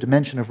another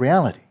dimension of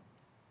reality.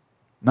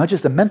 not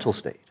just a mental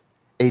state,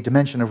 a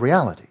dimension of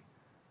reality.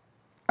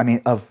 I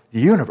mean, of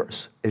the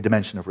universe, a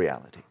dimension of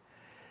reality.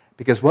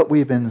 Because what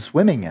we've been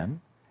swimming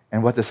in,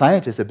 and what the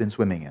scientists have been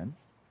swimming in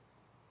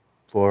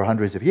for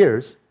hundreds of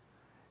years,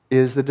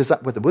 is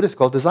what the Buddhists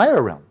call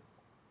desire realm,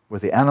 where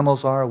the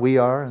animals are, we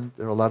are, and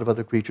there are a lot of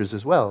other creatures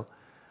as well.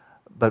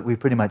 But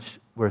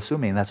we're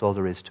assuming that's all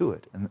there is to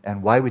it.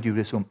 And why would you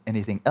assume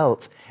anything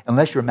else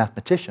unless you're a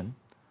mathematician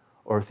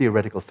or a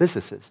theoretical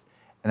physicist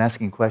and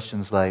asking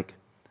questions like,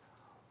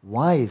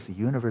 why is the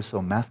universe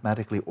so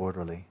mathematically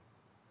orderly?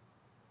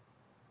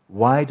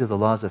 Why do the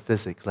laws of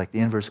physics, like the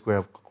inverse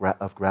square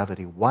of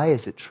gravity, why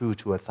is it true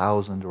to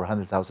 1,000 or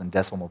 100,000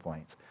 decimal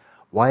points?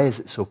 Why is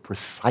it so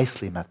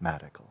precisely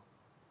mathematical?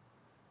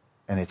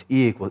 And it's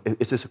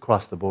it's just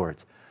across the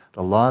boards.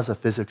 The laws of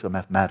physics are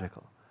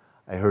mathematical.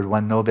 I heard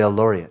one Nobel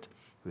laureate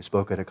who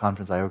spoke at a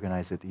conference I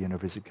organized at the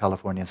University of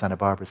California in Santa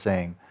Barbara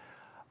saying,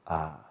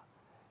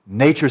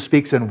 nature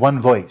speaks in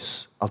one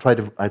voice.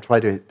 I try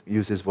to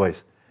use his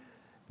voice.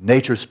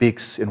 Nature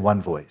speaks in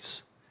one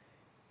voice,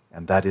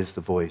 and that is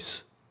the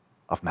voice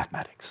of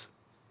mathematics.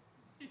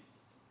 It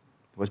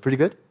was pretty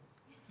good.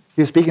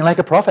 He was speaking like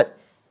a prophet.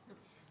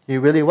 He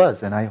really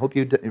was, and I hope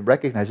you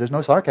recognize there's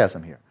no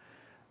sarcasm here.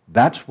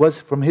 That was,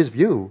 from his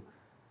view,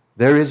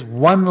 there is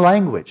one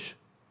language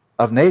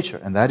of nature,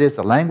 and that is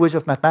the language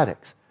of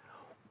mathematics.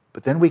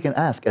 But then we can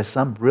ask, as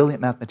some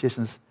brilliant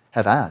mathematicians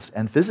have asked,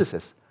 and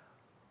physicists,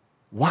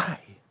 why?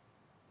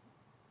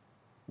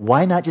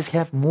 Why not just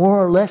have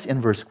more or less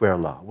inverse square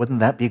law?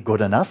 Wouldn't that be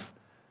good enough?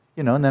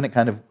 And then it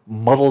kind of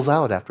muddles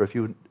out after a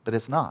few, but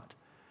it's not.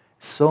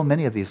 So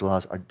many of these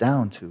laws are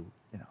down to,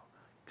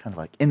 kind of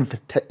like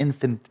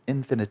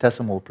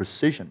infinitesimal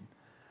precision.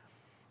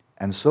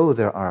 And so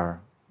there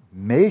are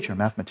major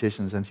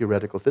mathematicians and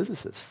theoretical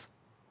physicists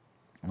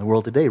in the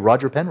world today.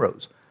 Roger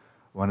Penrose,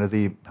 one of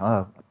the,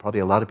 probably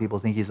a lot of people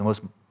think he's the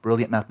most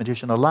brilliant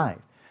mathematician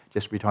alive,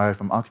 just retired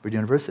from Oxford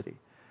University,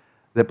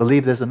 that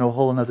believe there's a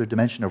whole other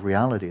dimension of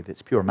reality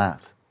that's pure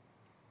math,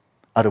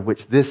 out of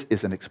which this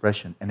is an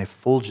expression, an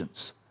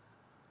effulgence,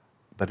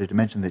 but a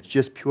dimension that's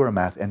just pure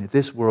math. And in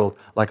this world,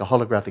 like a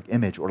holographic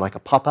image or like a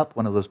pop-up,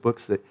 one of those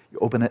books that you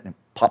open it and it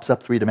pops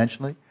up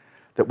three-dimensionally,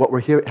 that what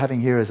we're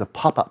having here is a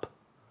pop-up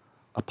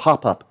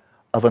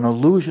of an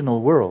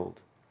illusional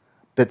world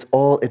that's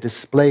all a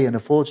display and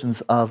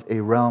effulgence of a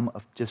realm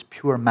of just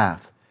pure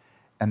math.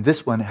 And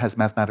this one has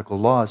mathematical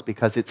laws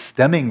because it's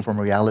stemming from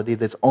reality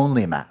that's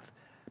only math,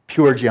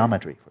 pure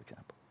geometry, for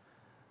example.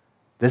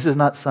 This is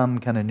not some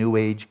kind of New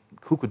Age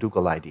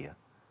kookadookle idea.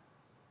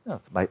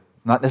 No,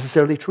 it's not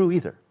necessarily true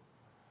either,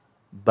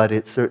 but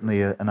it's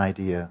certainly an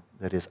idea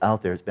that is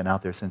out there. It's been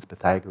out there since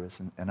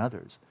Pythagoras and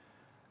others,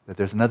 that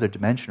there's another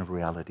dimension of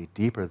reality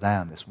deeper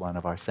than this one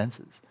of our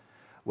senses.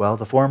 Well,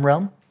 the form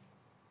realm,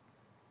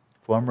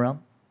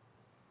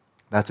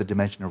 that's a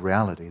dimension of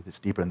reality that's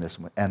deeper than this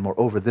one. And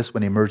moreover, this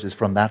one emerges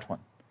from that one.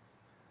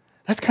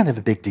 That's kind of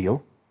a big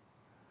deal.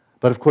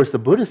 But of course, the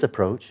Buddhist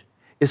approach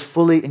is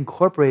fully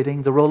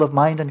incorporating the role of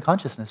mind and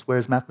consciousness,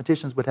 whereas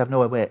mathematicians would have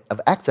no way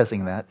of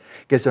accessing that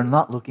because they're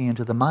not looking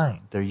into the mind.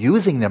 They're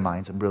using their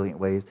minds in brilliant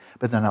ways,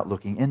 but they're not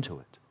looking into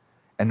it.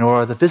 And nor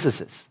are the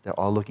physicists. They're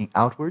all looking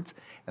outwards,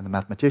 and the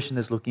mathematician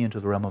is looking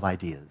into the realm of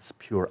ideas,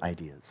 pure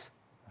ideas,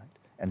 right?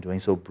 And doing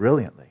so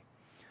brilliantly.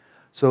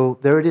 So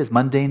there it is,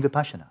 mundane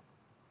vipassana.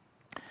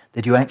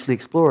 That you actually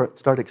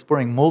start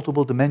exploring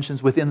multiple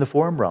dimensions within the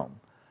form realm.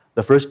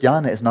 The first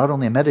jhana is not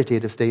only a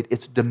meditative state,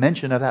 it's a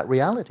dimension of that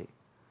reality.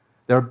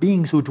 There are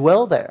beings who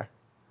dwell there.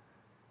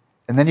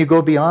 And then you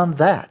go beyond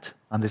that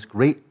on this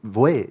great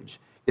voyage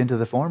into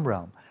the form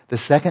realm. The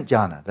second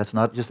jhana, that's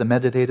not just a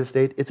meditative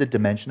state, it's a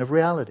dimension of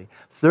reality.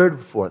 Third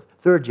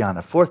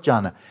jhana, fourth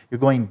jhana, you're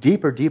going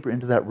deeper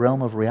into that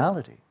realm of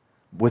reality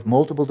with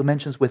multiple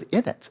dimensions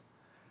within it.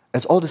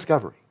 It's all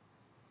discovery.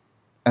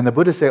 And the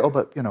Buddhists say,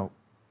 but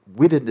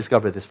we didn't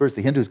discover this first.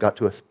 The Hindus got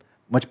to us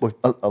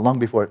long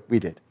before we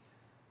did.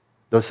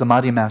 Those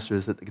samadhi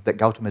masters that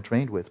Gautama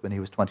trained with when he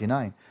was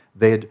 29,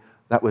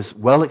 that was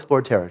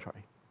well-explored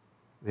territory.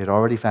 They had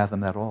already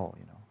fathomed that all,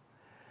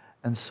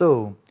 And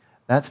so,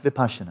 that's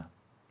vipassana.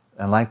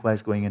 And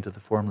likewise, going into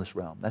the formless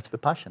realm. That's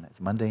vipassana. It's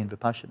mundane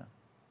vipassana.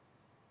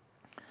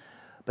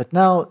 But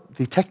now,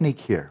 the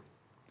technique here.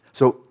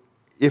 So,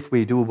 if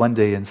we do one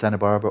day in Santa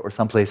Barbara or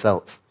someplace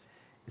else,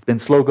 it's been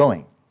slow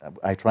going.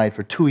 I tried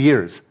for 2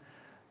 years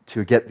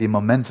to get the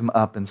momentum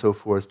up and so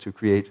forth to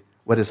create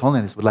what His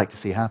Holiness would like to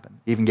see happen.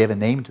 He even gave a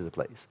name to the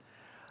place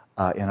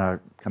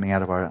coming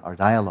out of our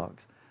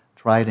dialogues.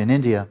 Tried in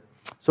India.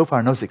 So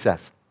far, no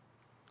success.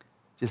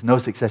 Just no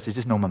success. There's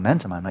just no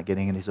momentum. I'm not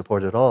getting any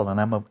support at all.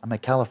 And I'm a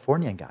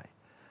Californian guy.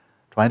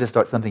 Trying to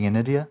start something in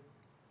India,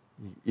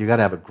 you got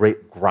to have a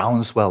great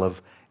groundswell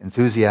of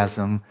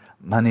enthusiasm,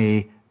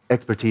 money,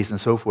 expertise, and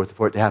so forth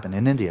for it to happen.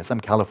 In India, some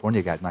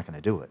California guy's not going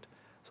to do it.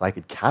 So I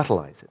could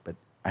catalyze it, but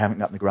I haven't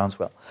gotten the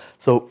groundswell.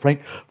 So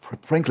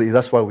frankly,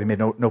 that's why we made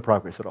no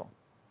progress at all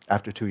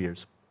after 2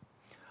 years.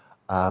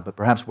 But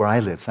perhaps where I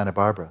live, Santa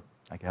Barbara,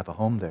 I could have a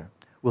home there.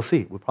 We'll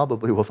see.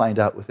 We'll find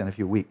out within a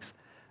few weeks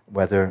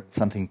whether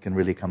something can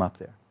really come up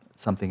there.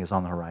 Something is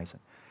on the horizon.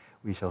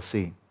 we shall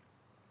see.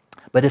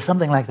 But if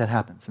something like that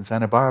happens in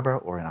Santa Barbara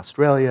or in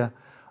Australia,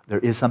 there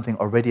is something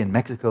already in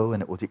Mexico,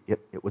 and it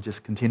will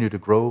just continue to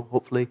grow,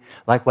 hopefully.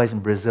 Likewise in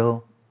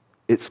Brazil,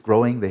 it's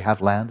growing, they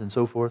have land and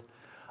so forth.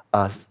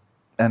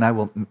 And I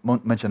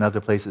won't mention other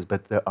places,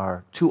 but there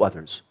are 2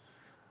 others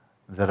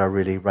that are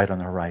really right on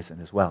the horizon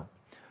as well.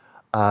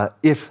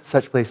 If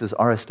such places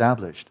are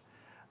established,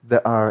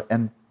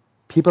 and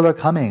people are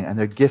coming, and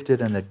they're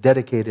gifted, and they're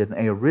dedicated, and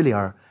they really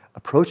are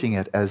approaching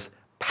it as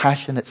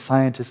passionate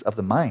scientists of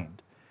the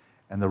mind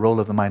and the role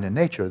of the mind in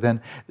nature, then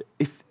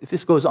if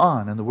this goes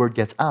on and the word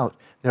gets out,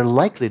 there are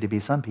likely to be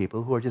some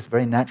people who are just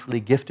very naturally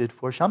gifted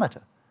for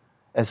shamatha,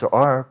 as there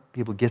are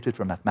people gifted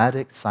for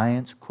mathematics,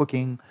 science,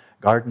 cooking,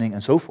 gardening,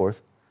 and so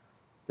forth.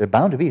 There are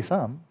bound to be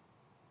some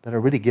that are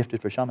really gifted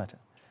for shamatha.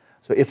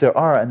 So if there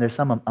are, and there's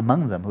some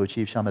among them who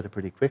achieve shamatha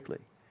pretty quickly,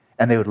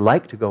 and they would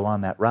like to go on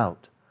that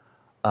route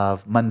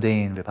of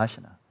mundane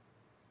vipassana,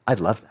 I'd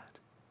love that.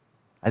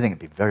 I think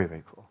it'd be very,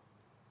 very cool,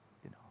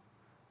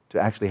 to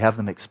actually have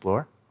them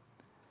explore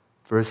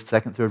first,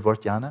 second, third,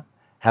 fourth jhana,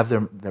 have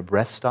their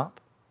breath stop,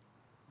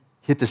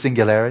 hit the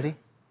singularity,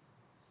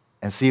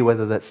 and see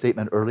whether that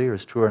statement earlier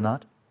is true or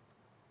not.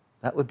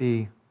 That would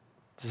be,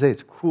 to say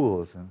it's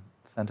cool, is a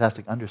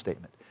fantastic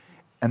understatement.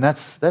 And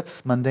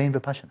that's mundane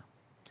vipassana.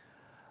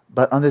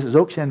 But on this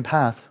Dzogchen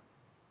path,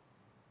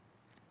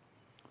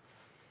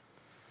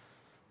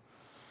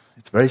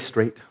 it's very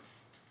straight,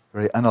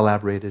 very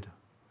unelaborated,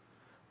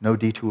 no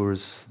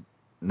detours,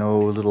 no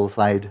little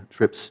side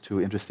trips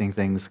to interesting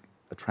things,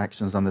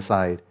 attractions on the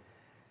side.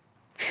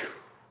 Whew.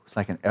 It's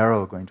like an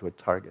arrow going to a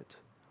target,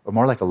 or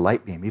more like a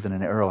light beam. Even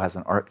an arrow has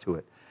an arc to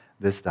it.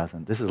 This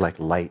doesn't. This is like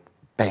light,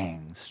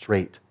 bang,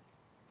 straight,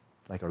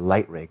 like a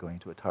light ray going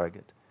to a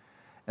target.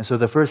 And so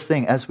the first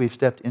thing, as we've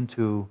stepped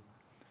into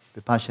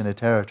Vipassana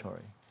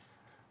territory,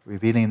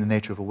 revealing the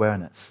nature of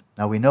awareness.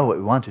 Now we know what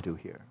we want to do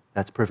here.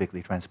 That's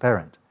perfectly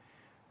transparent.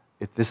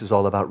 This is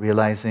all about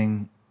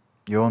realizing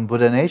your own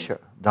Buddha nature,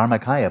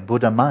 Dharmakaya,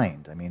 Buddha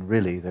mind. I mean,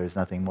 really, there's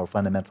nothing more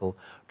fundamental,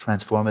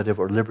 transformative,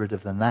 or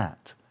liberative than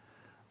that.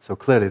 So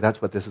clearly,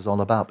 that's what this is all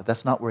about. But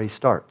that's not where he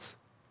starts.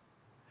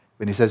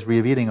 When he says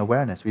revealing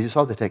awareness, we just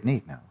saw the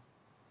technique now.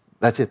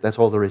 That's it. That's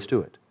all there is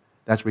to it.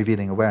 That's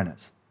revealing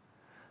awareness.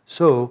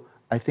 So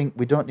I think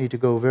we don't need to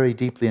go very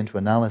deeply into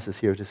analysis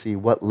here to see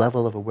what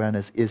level of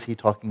awareness is he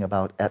talking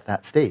about at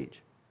that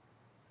stage.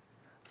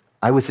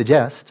 I would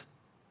suggest,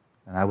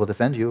 and I will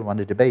defend you, I want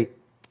to debate,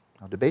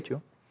 I'll debate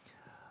you,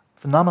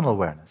 phenomenal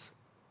awareness,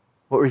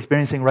 what we're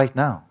experiencing right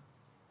now.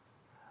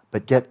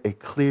 But get a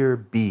clear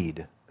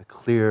bead, a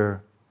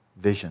clear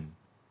vision,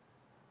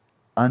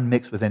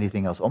 unmixed with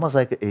anything else. Almost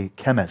like a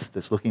chemist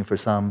that's looking for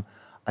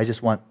I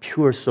just want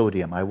pure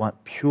sodium, I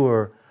want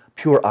pure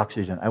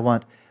oxygen, I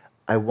want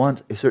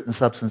a certain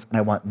substance, and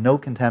I want no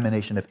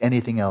contamination of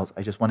anything else.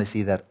 I just want to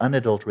see that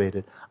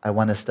unadulterated. I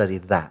want to study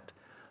that.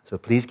 So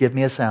please give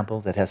me a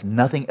sample that has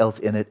nothing else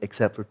in it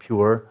except for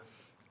pure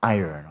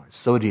iron or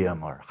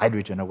sodium or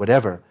hydrogen or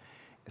whatever.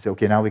 You say,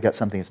 okay, now we got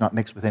something that's not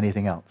mixed with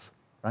anything else,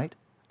 right?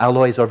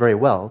 Alloys are very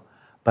well,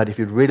 but if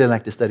you'd really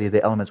like to study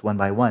the elements one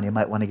by one, you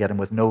might want to get them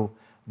with no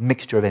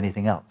mixture of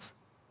anything else,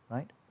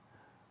 right?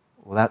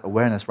 Well, that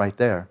awareness right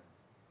there,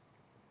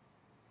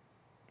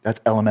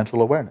 that's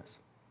elemental awareness.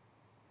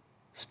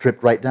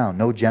 Stripped right down.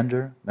 No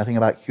gender, nothing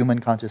about human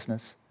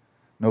consciousness,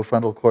 no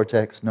frontal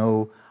cortex,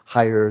 no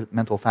higher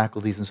mental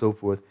faculties and so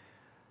forth.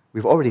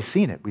 We've already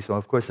seen it. We saw,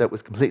 of course, that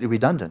was completely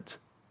redundant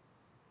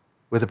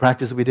with the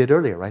practice that we did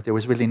earlier, right? There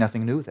was really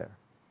nothing new there.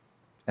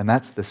 And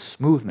that's the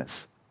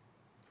smoothness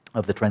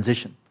of the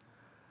transition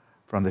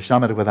from the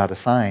shamatha without a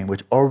sign,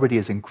 which already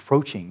is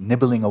encroaching,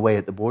 nibbling away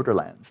at the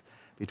borderlands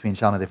between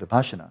shamatha and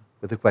vipassana,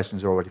 with the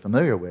questions you're already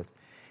familiar with.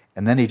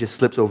 And then he just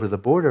slips over the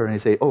border and he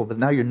say, oh, but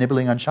now you're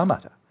nibbling on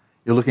shamatha.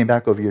 You're looking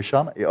back over your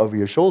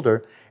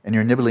shoulder, and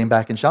you're nibbling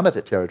back in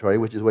shamatha territory,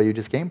 which is where you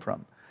just came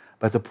from.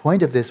 But the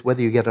point of this,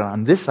 whether you get it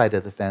on this side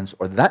of the fence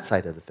or that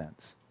side of the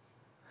fence,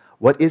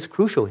 what is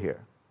crucial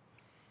here,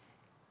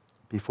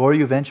 before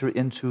you venture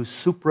into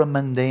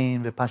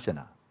supramundane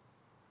vipassana,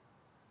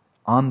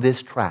 on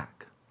this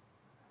track,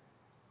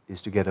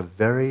 is to get a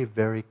very,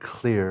 very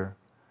clear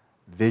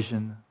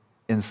vision,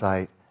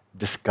 insight,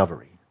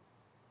 discovery.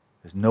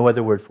 There's no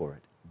other word for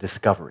it.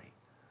 Discovery.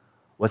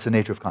 What's the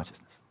nature of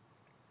consciousness?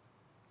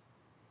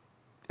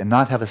 And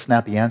not have a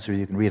snappy answer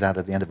you can read out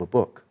at the end of a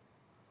book,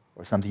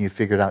 or something you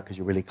figured out because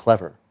you're really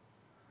clever.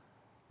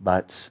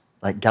 But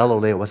like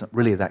Galileo wasn't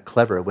really that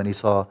clever when he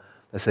saw,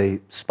 let's say,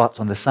 spots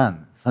on the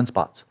sun,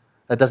 sunspots.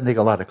 That doesn't take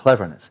a lot of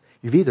cleverness.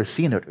 You've either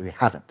seen it or you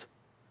haven't.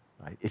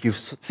 Right? If you've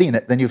seen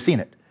it, then you've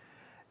seen it.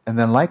 And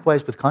then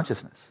likewise with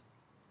consciousness.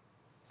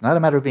 It's not a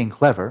matter of being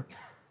clever.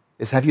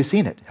 It's have you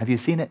seen it? Have you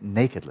seen it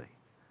nakedly?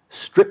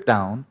 Stripped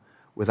down,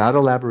 without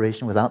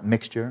elaboration, without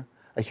mixture,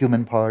 a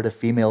human part, a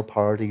female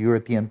part, a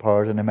European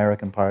part, an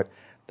American part.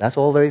 That's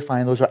all very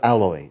fine. Those are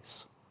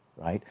alloys,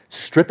 right?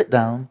 Strip it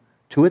down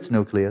to its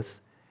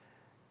nucleus,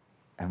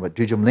 and what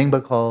Dudjom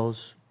Lingpa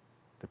calls,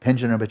 the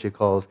Pension Rinpoche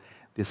calls,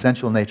 the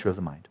essential nature of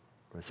the mind,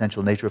 or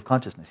essential nature of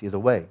consciousness, either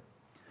way.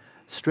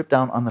 stripped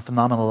down on the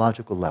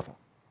phenomenological level.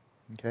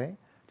 Okay?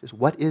 Just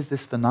what is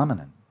this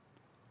phenomenon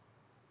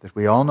that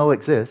we all know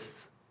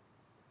exists?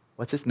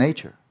 What's its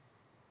nature?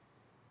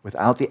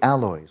 Without the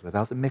alloys,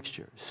 without the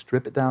mixture.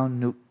 Strip it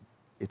down,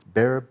 its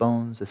bare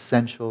bones,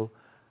 essential,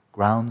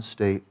 ground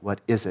state.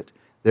 What is it?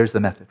 There's the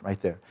method right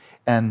there.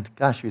 And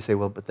gosh, you say,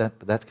 well, but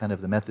that's kind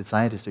of the method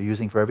scientists are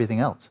using for everything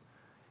else.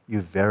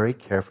 You very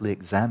carefully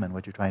examine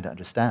what you're trying to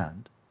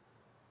understand.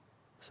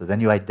 So then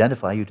you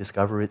identify, you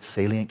discover its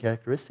salient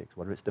characteristics.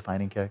 What are its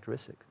defining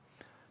characteristics?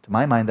 To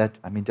my mind,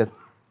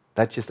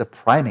 that's just a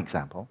prime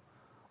example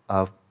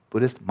of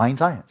Buddhist mind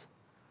science,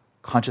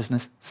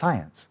 consciousness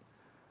science,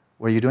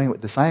 where you're doing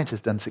what the scientists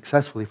have done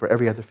successfully for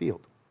every other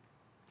field,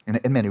 in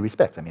many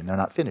respects. I mean, they're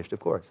not finished, of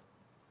course.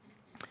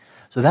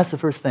 So that's the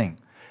first thing.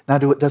 Now,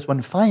 does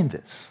one find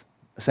this,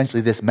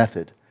 essentially this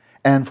method,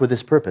 and for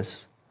this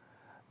purpose,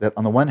 that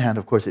on the one hand,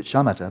 of course, it's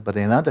shamatha, but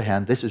on the other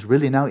hand, this is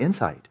really now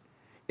insight.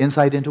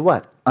 Insight into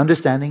what?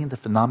 Understanding the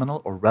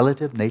phenomenal or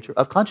relative nature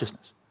of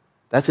consciousness.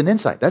 That's an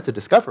insight. That's a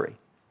discovery,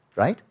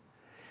 right?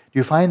 Do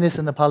you find this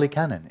in the Pali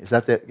Canon? Is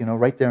that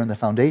right there in the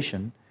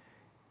foundation,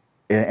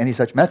 any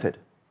such method?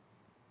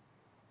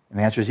 And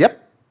the answer is,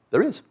 yep,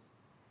 there is.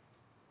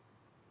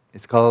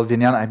 It's called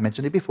Vijnana, I've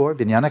mentioned it before,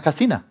 Vijnana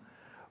Kasina,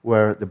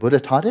 where the Buddha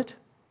taught it.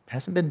 It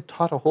hasn't been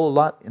taught a whole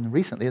lot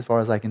recently, as far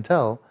as I can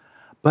tell,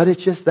 but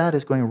it's just that,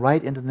 it's going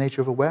right into the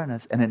nature of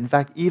awareness. And in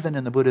fact, even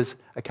in the Buddha's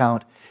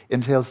account, it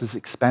entails this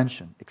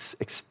expansion,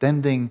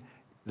 extending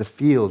the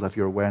field of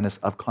your awareness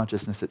of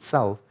consciousness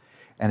itself.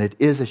 And it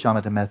is a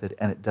shamatha method,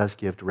 and it does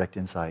give direct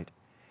insight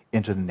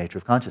into the nature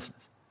of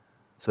consciousness.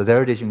 So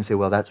there it is. You can say,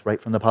 well, that's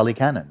right from the Pali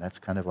Canon. That's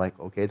kind of like,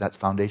 okay, that's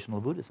foundational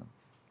Buddhism,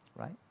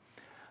 right?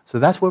 So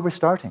that's where we're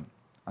starting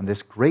on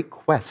this great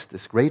quest,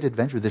 this great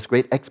adventure, this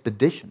great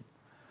expedition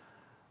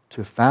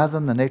to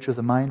fathom the nature of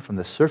the mind from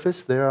the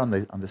surface. There on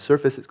the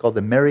surface, it's called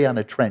the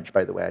Mariana Trench,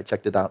 by the way. I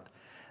checked it out.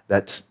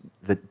 That's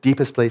the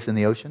deepest place in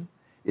the ocean.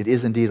 It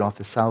is indeed off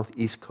the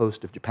southeast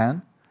coast of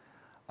Japan,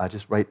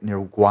 just right near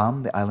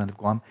Guam, the island of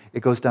Guam. It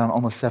goes down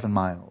almost 7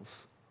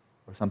 miles,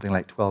 or something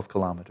like 12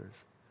 kilometers,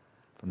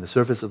 from the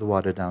surface of the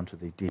water down to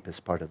the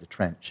deepest part of the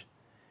trench.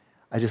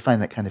 I just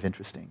find that kind of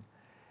interesting.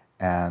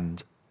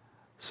 And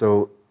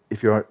so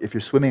if you're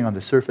swimming on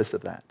the surface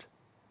of that,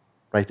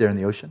 right there in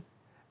the ocean,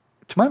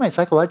 to my mind,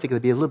 psychologically,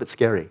 it'd be a little bit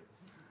scary.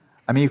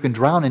 I mean, you can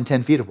drown in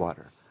 10 feet of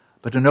water,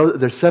 but to know that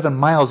there's 7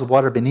 miles of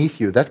water beneath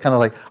you, that's kind of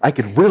like, I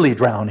could really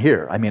drown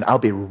here. I mean, I'll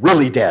be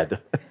really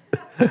dead.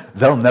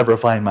 They'll never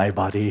find my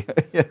body,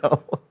 you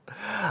know.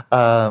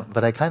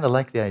 But I kind of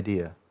like the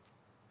idea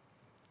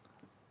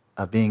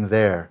of being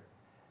there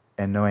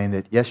and knowing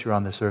that, yes, you're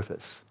on the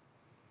surface,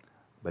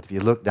 but if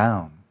you look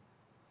down,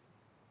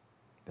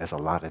 there's a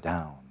lot of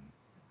down.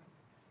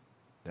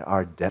 There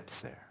are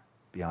depths there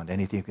beyond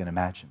anything you can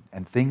imagine,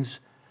 and things,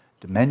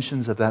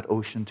 dimensions of that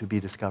ocean to be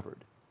discovered.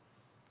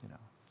 You know,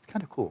 it's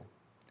kind of cool.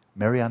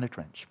 Mariana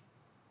Trench.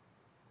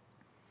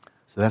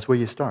 So that's where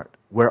you start.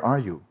 Where are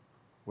you?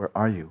 Where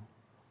are you?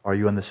 Are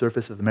you on the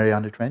surface of the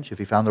Mariana Trench? Have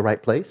you found the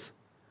right place?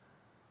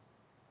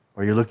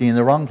 Or are you looking in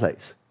the wrong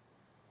place?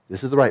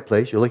 This is the right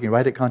place. You're looking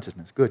right at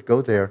consciousness. Good.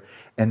 Go there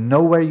and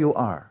know where you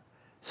are.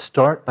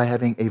 Start by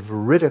having a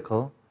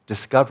veridical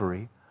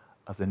discovery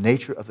of the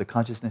nature of the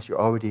consciousness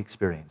you're already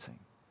experiencing.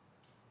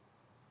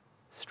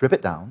 Strip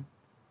it down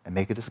and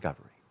make a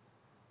discovery.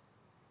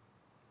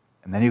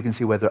 And then you can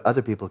see whether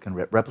other people can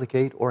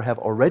replicate or have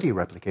already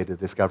replicated the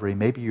discovery.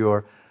 Maybe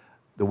you're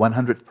the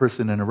 100th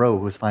person in a row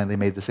who's finally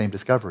made the same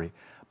discovery.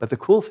 But the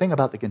cool thing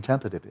about the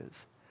contemplative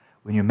is,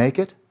 when you make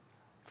it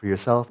for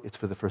yourself, it's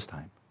for the first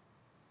time.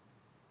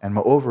 And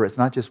moreover, it's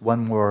not just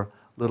one more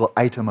little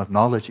item of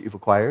knowledge that you've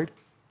acquired,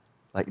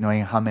 like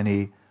knowing how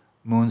many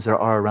moons there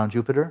are around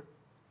Jupiter.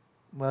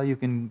 Well, you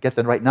can get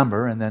the right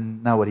number, and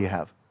then now what do you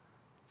have?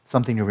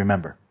 Something to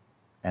remember.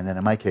 And then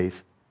in my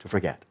case, to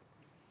forget.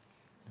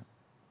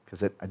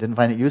 Because I didn't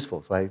find it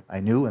useful, so I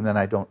knew and then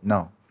I don't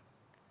know.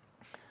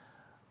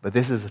 But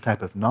this is a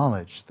type of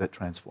knowledge that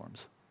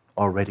transforms,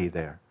 already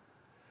there.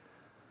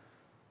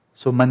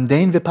 So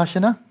mundane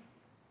vipassana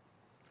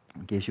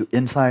gives you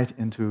insight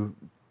into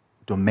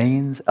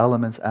domains,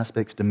 elements,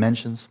 aspects,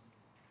 dimensions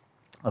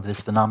of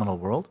this phenomenal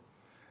world.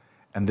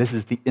 And this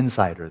is the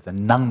insider, the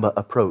Nangpa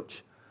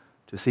approach,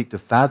 to seek to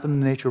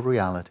fathom the nature of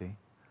reality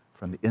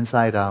from the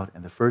inside out,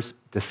 and the first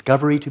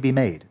discovery to be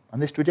made on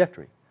this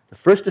trajectory, the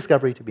first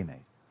discovery to be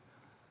made,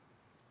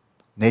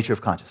 nature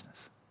of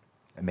consciousness,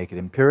 and make it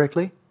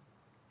empirically,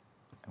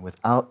 and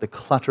without the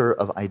clutter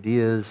of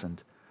ideas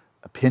and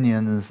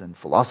opinions and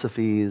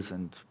philosophies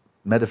and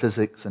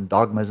metaphysics and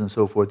dogmas and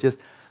so forth.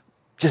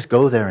 Just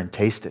go there and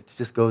taste it.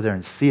 Just go there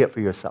and see it for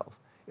yourself.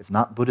 It's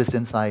not Buddhist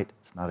insight.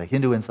 It's not a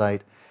Hindu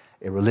insight,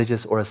 a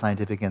religious or a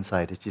scientific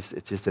insight. It's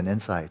just an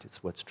insight.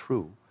 It's what's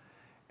true.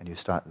 And you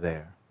start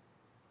there.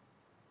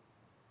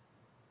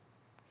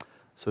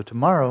 So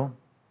tomorrow,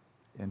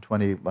 in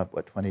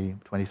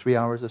 23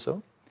 hours or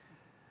so,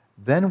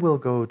 then we'll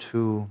go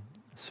to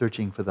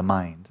searching for the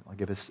mind. I'll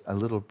give us a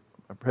little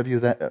preview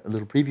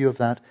of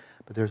that,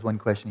 but there's one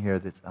question here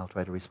that I'll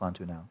try to respond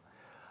to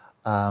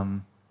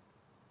now.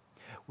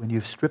 when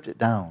you've stripped it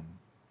down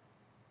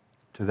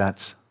to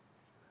that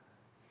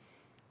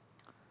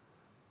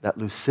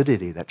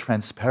lucidity, that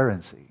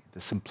transparency,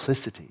 the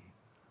simplicity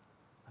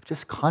of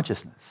just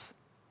consciousness,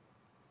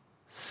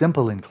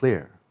 simple and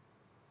clear,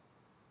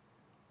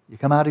 you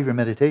come out of your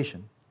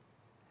meditation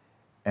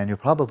and you'll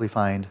probably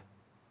find,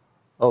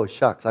 oh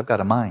shucks, I've got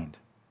a mind.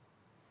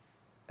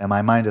 And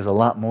my mind is a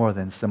lot more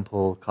than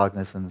simple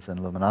cognizance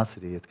and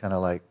luminosity. It's kind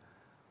of like,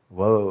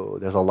 whoa,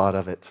 there's a lot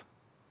of it.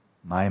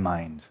 My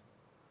mind.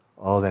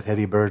 All that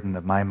heavy burden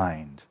of my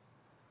mind.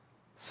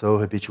 So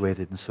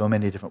habituated in so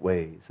many different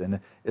ways. And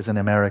it's an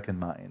American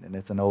mind. And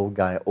it's an old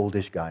guy,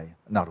 oldish guy.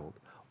 Not old.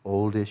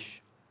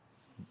 Oldish.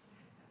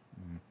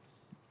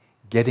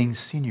 Getting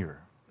senior.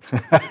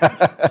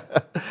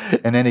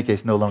 In any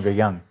case, no longer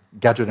young.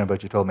 Gatra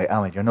Rinpoche told me,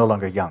 Alan, you're no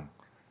longer young.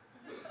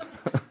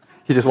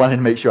 He just wanted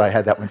to make sure I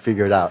had that one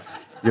figured out.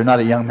 You're not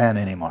a young man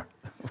anymore.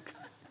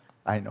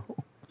 I know.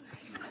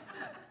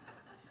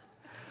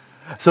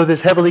 So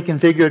this heavily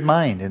configured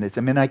mind,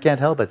 and I can't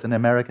help it, it's an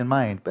American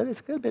mind, but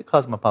it's a bit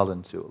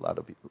cosmopolitan too, a lot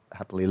of people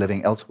happily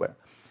living elsewhere.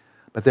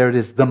 But there it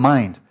is, the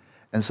mind.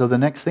 And so the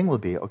next thing will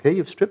be, okay,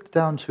 you've stripped it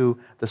down to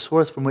the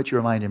source from which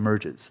your mind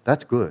emerges.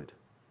 That's good,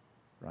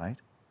 right?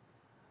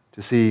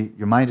 To see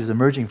your mind is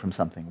emerging from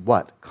something.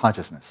 What?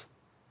 Consciousness.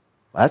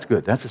 Well, that's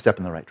good. That's a step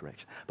in the right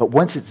direction. But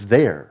once it's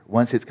there,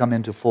 once it's come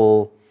into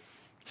full,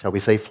 shall we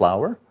say,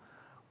 flower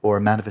or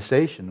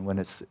manifestation, when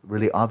it's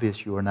really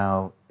obvious you are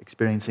now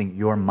experiencing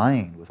your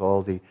mind with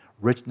all the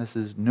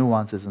richnesses,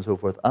 nuances, and so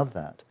forth of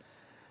that,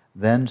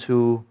 then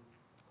to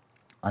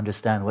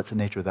understand what's the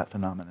nature of that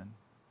phenomenon.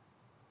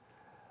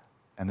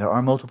 And there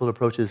are multiple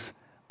approaches,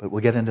 but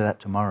we'll get into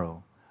that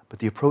tomorrow. But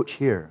the approach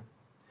here,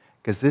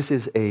 because this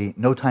is a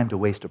no time to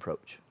waste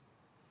approach.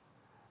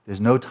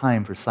 There's no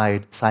time for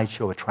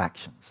sideshow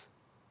attractions.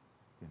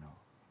 You know,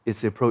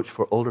 it's the approach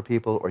for older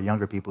people or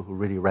younger people who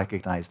really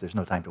recognize there's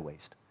no time to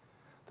waste.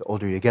 The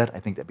older you get, I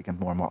think that becomes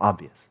more and more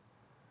obvious.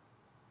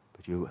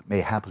 But you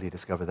may happily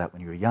discover that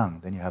when you're young,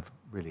 then you have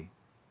really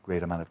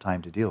great amount of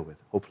time to deal with,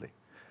 hopefully.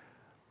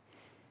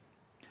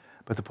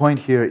 But the point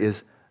here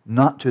is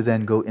not to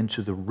then go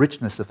into the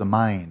richness of the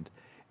mind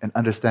and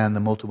understand the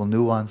multiple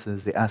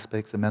nuances, the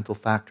aspects, the mental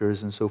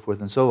factors, and so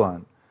forth and so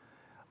on,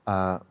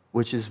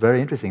 which is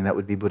very interesting. That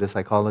would be Buddhist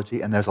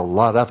psychology, and there's a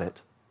lot of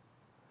it.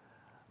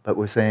 But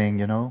we're saying,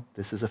 you know,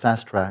 this is a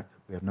fast track.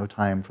 We have no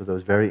time for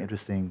those very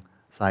interesting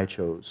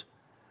sideshows.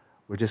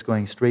 We're just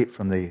going straight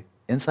from the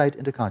insight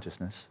into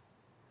consciousness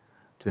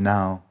to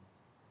now,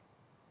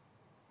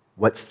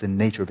 what's the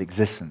nature of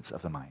existence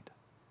of the mind?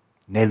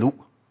 Nelu,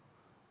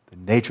 the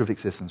nature of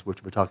existence,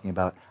 which we're talking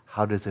about,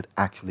 how does it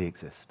actually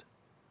exist?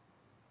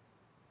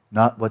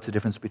 Not what's the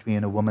difference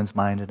between a woman's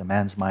mind and a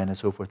man's mind and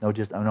so forth. No,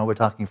 we're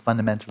talking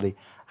fundamentally,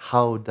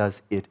 how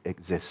does it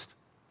exist?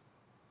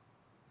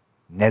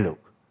 Neluk,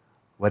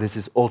 what is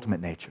its ultimate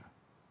nature?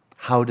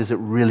 How does it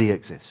really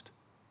exist?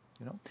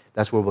 You know,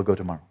 that's where we'll go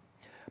tomorrow.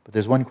 But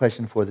there's one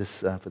question for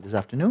this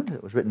afternoon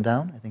that was written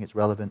down. I think it's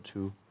relevant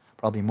to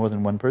probably more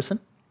than one person.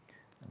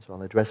 And so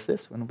I'll address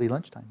this when it'll be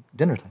lunchtime,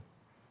 dinner time.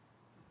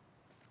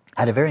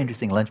 I had a very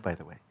interesting lunch, by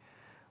the way,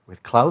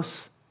 with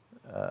Klaus,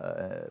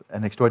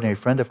 an extraordinary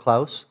friend of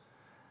Klaus,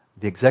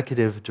 the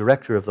executive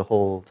director of the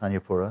whole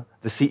Tanyapura,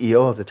 the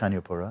CEO of the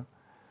Tanyapura,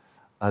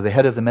 the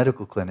head of the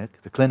medical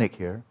clinic, the clinic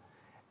here,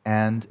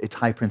 and a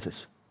Thai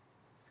princess.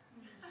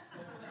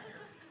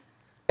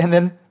 And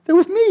then there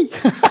was me.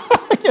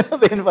 You know,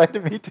 they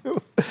invited me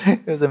too.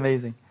 It was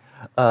amazing.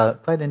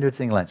 Quite an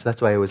interesting lunch.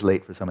 That's why I was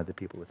late for some of the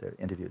people with their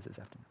interviews this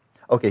afternoon.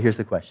 Okay, here's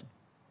the question.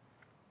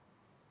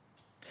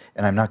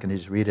 And I'm not going to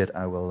just read it.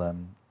 I will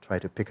try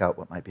to pick out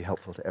what might be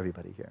helpful to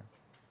everybody here.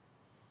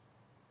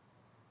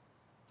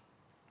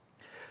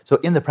 So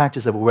in the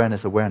practice of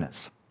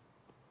awareness,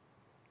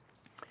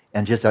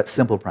 and just that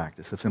simple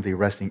practice of simply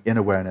resting in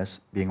awareness,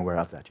 being aware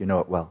of that, you know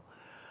it well,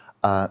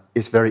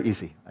 it's very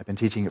easy. I've been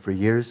teaching it for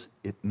years.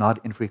 It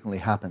not infrequently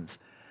happens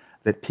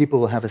that people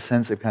will have a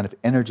sense of kind of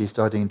energy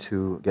starting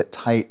to get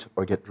tight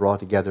or get drawn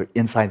together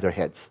inside their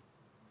heads.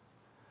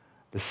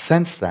 The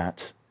sense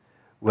that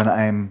when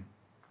I'm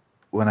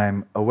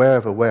aware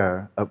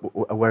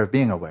of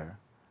being aware,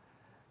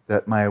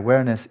 that my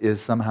awareness is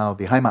somehow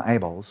behind my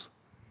eyeballs,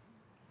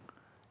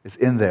 it's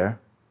in there,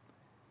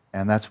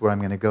 and that's where I'm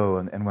going to go.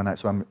 And when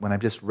I'm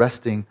just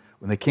resting,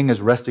 when the king is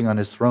resting on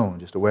his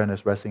throne, just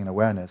awareness resting in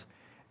awareness,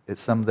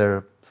 it's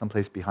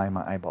someplace behind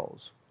my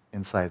eyeballs,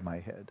 inside my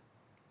head.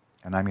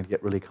 And I'm going to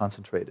get really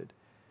concentrated.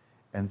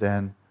 And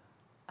then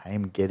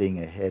I'm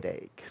getting a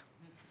headache.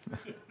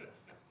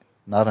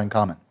 Not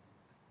uncommon.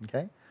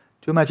 Okay?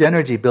 Too much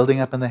energy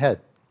building up in the head.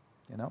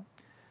 You know?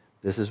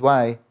 This is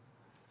why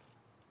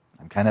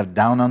I'm kind of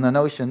down on the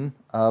notion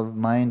of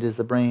mind is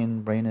the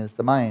brain, brain is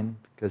the mind,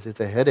 because it's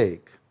a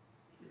headache.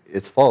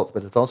 It's false,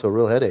 but it's also a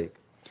real headache.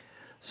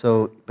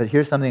 So, but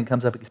here's something that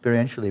comes up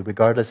experientially,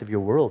 regardless of your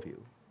worldview.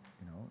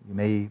 You know, you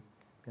may,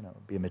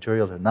 be a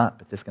material or not,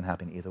 but this can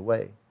happen either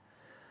way.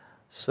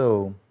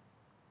 So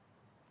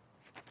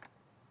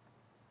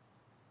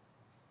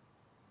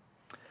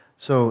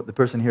So the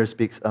person here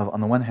speaks of,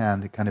 on the one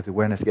hand, kind of the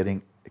awareness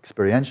getting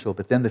experiential,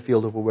 but then the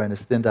field of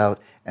awareness thinned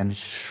out and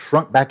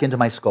shrunk back into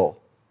my skull.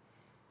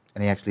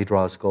 And he actually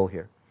draws a skull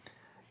here.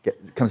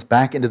 It comes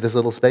back into this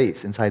little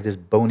space inside this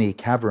bony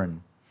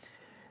cavern.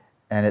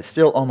 And it's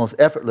still almost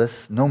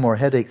effortless, no more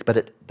headaches, but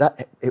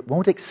it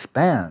won't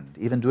expand.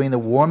 Even doing the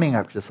warming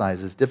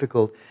exercise is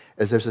difficult,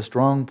 as there's a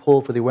strong pull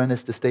for the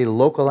awareness to stay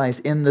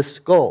localized in the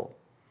skull.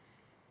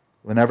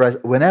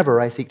 Whenever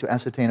I seek to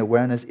ascertain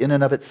awareness in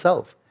and of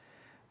itself,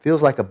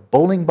 feels like a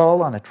bowling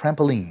ball on a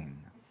trampoline.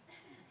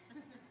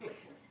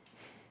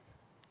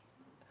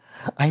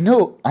 I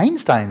know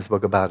Einstein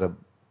spoke about a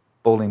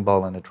bowling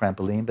ball on a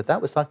trampoline, but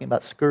that was talking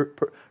about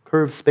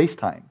curved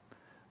space-time.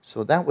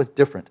 So that was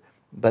different.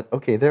 But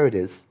okay, there it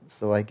is.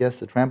 So I guess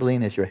the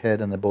trampoline is your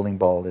head and the bowling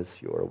ball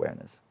is your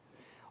awareness.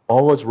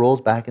 Always rolls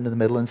back into the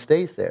middle and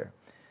stays there.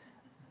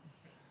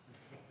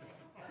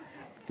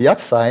 The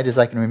upside is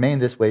I can remain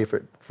this way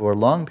for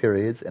long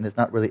periods, and it's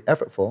not really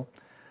effortful.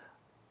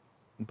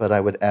 But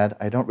I would add,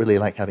 I don't really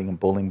like having a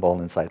bowling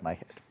ball inside my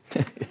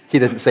head. He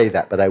didn't say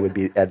that, but I would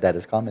add that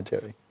as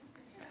commentary.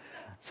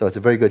 So it's a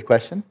very good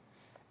question,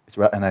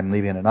 and I'm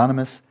leaving it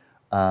anonymous.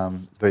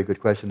 Very good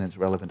question, and it's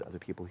relevant to other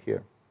people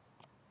here.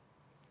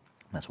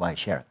 That's why I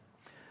share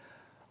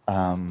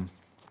it.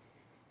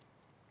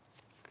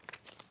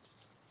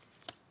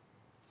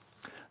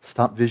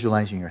 Stop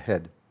visualizing your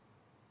head.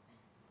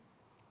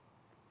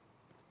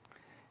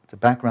 It's a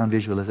background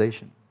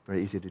visualization,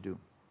 very easy to do.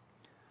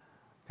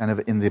 Kind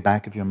of in the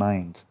back of your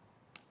mind,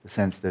 the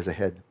sense there's a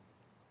head.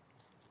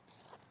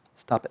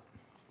 Stop it.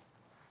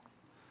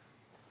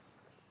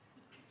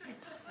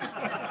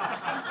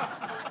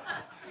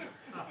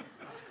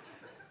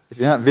 If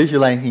you're not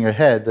visualizing your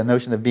head, the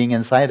notion of being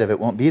inside of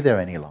it won't be there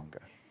any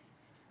longer.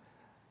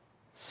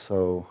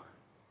 So,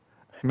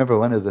 I remember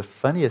one of the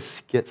funniest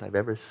skits I've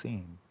ever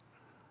seen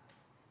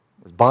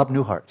was Bob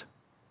Newhart.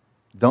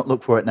 Don't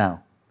look for it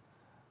now.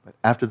 But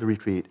after the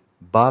retreat,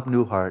 Bob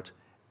Newhart,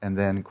 and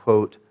then,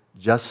 quote,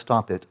 "Just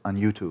stop it" on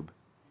YouTube.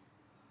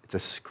 It's a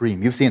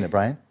scream. You've seen it,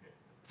 Brian?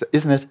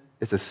 Isn't it?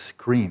 It's a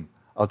scream.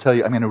 I'll tell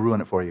you, I'm going to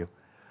ruin it for you.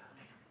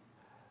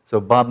 So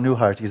Bob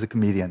Newhart, he's a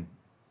comedian,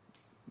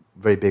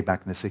 very big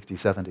back in the 60s,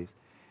 70s.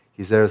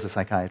 He's there as a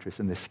psychiatrist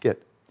in this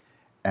skit,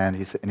 and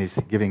he's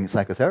giving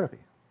psychotherapy.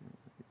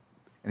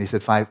 And he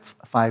said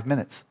 5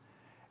 minutes,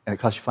 and it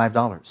costs you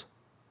 $5.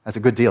 That's a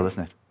good deal,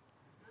 isn't it?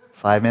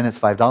 5 minutes,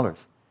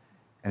 $5.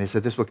 And he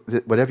said,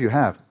 whatever you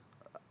have,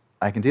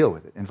 I can deal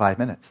with it in 5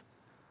 minutes.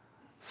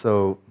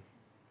 So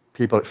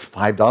people,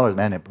 $5,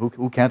 man,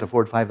 who can't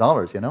afford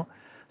 $5, you know?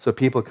 So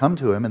people come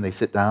to him, and they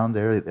sit down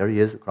there he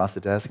is across the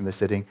desk, and they're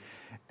sitting,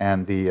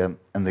 and the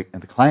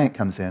client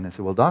comes in and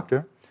says, "Well,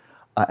 doctor,"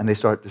 and they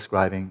start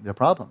describing their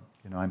problem.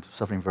 You know, I'm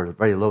suffering from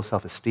very low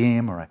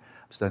self-esteem, or I'm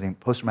studying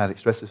post-traumatic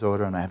stress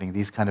disorder, and I'm having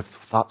these kind of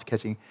thoughts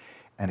catching.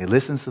 And he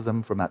listens to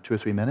them for about 2 or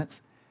 3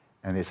 minutes,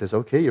 and he says,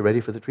 "Okay, you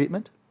ready for the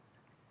treatment?"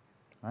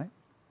 Right?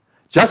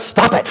 "Just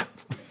stop it!"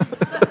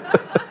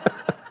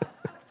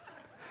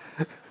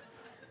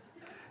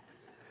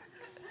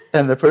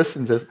 And the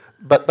person says,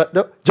 but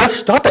no, just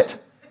stop it.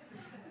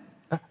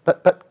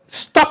 But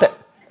stop it.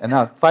 And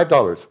now,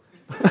 $5.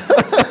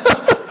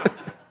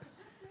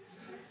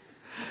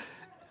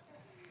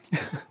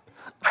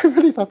 I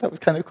really thought that was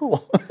kind of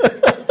cool.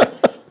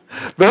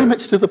 Very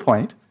much to the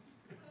point.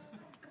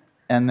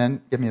 And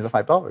then give me the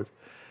 $5.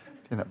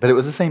 You know, but it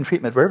was the same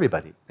treatment for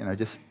everybody. You know,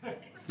 just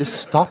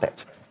stop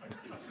it.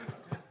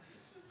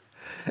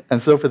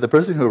 And so for the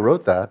person who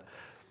wrote that,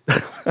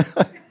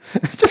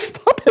 just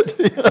stop it,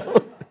 you know.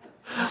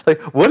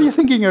 Like, what are you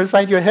thinking you're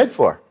inside your head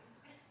for?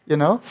 You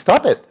know,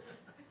 stop it.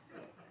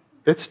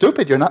 It's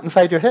stupid. You're not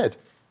inside your head.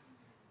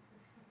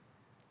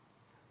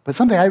 But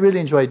something I really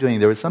enjoy doing,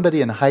 there was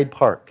somebody in Hyde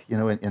Park, you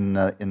know,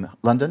 in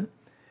London,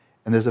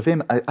 and there's a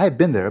famous, I've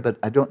been there, but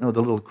I don't know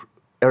the little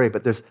area,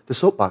 but there's the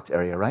soapbox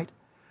area, right?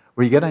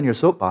 Where you get on your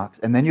soapbox,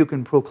 and then you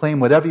can proclaim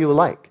whatever you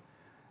like.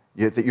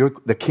 That you're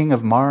the king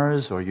of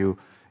Mars, or you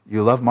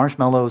love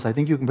marshmallows. I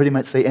think you can pretty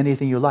much say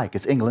anything you like.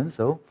 It's England,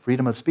 so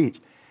freedom of speech.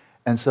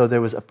 And so there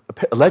was,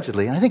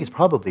 allegedly, and I think it's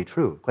probably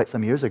true, quite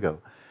some years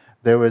ago,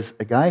 there was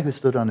a guy who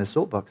stood on his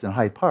soapbox in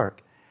Hyde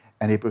Park,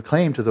 and he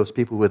proclaimed to those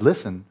people who would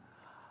listen,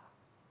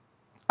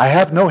 "I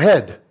have no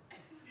head.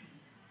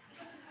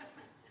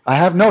 I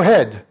have no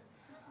head.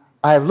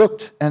 I have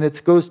looked, and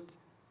it goes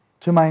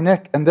to my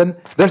neck, and then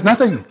there's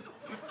nothing.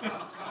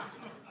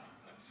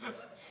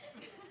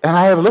 And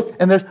I have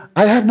looked, and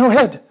I have no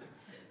head.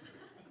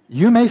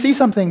 You may see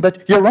something,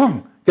 but you're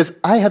wrong, because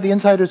I have the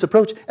insider's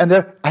approach, and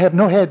I have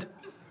no head."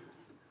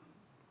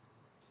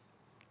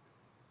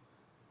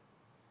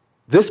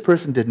 This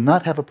person did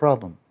not have a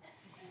problem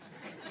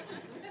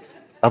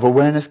of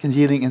awareness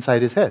congealing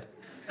inside his head,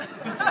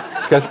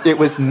 because it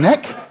was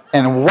neck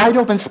and wide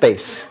open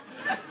space.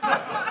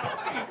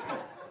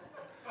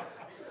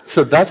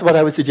 So that's what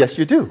I would suggest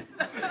you do.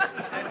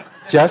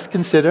 Just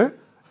consider,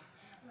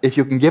 if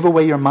you can give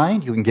away your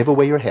mind, you can give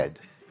away your head.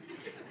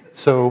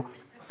 So,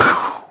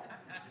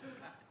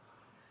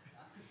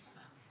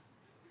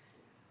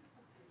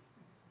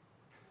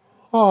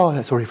 Oh,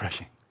 that's so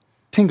refreshing.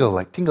 Tingle,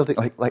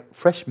 like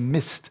fresh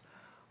mist.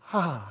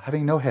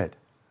 Having no head.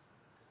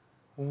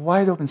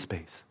 Wide open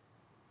space.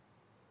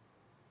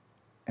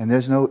 And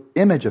there's no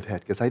image of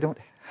head because I don't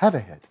have a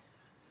head.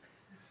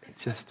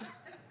 It's just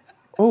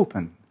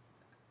open,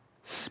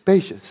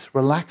 spacious,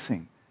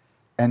 relaxing,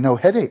 and no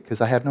headache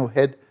because I have no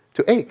head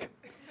to ache.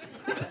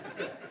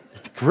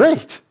 It's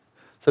great.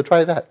 So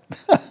try that.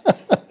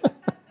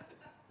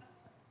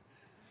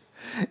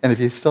 And if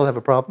you still have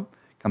a problem,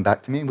 come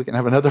back to me and we can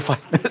have another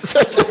 5-minute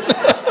session.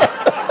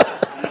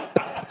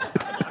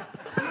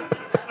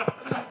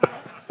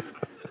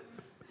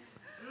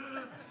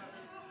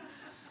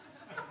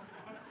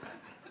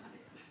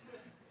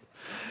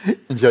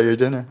 Enjoy your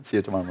dinner. See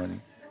you tomorrow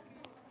morning.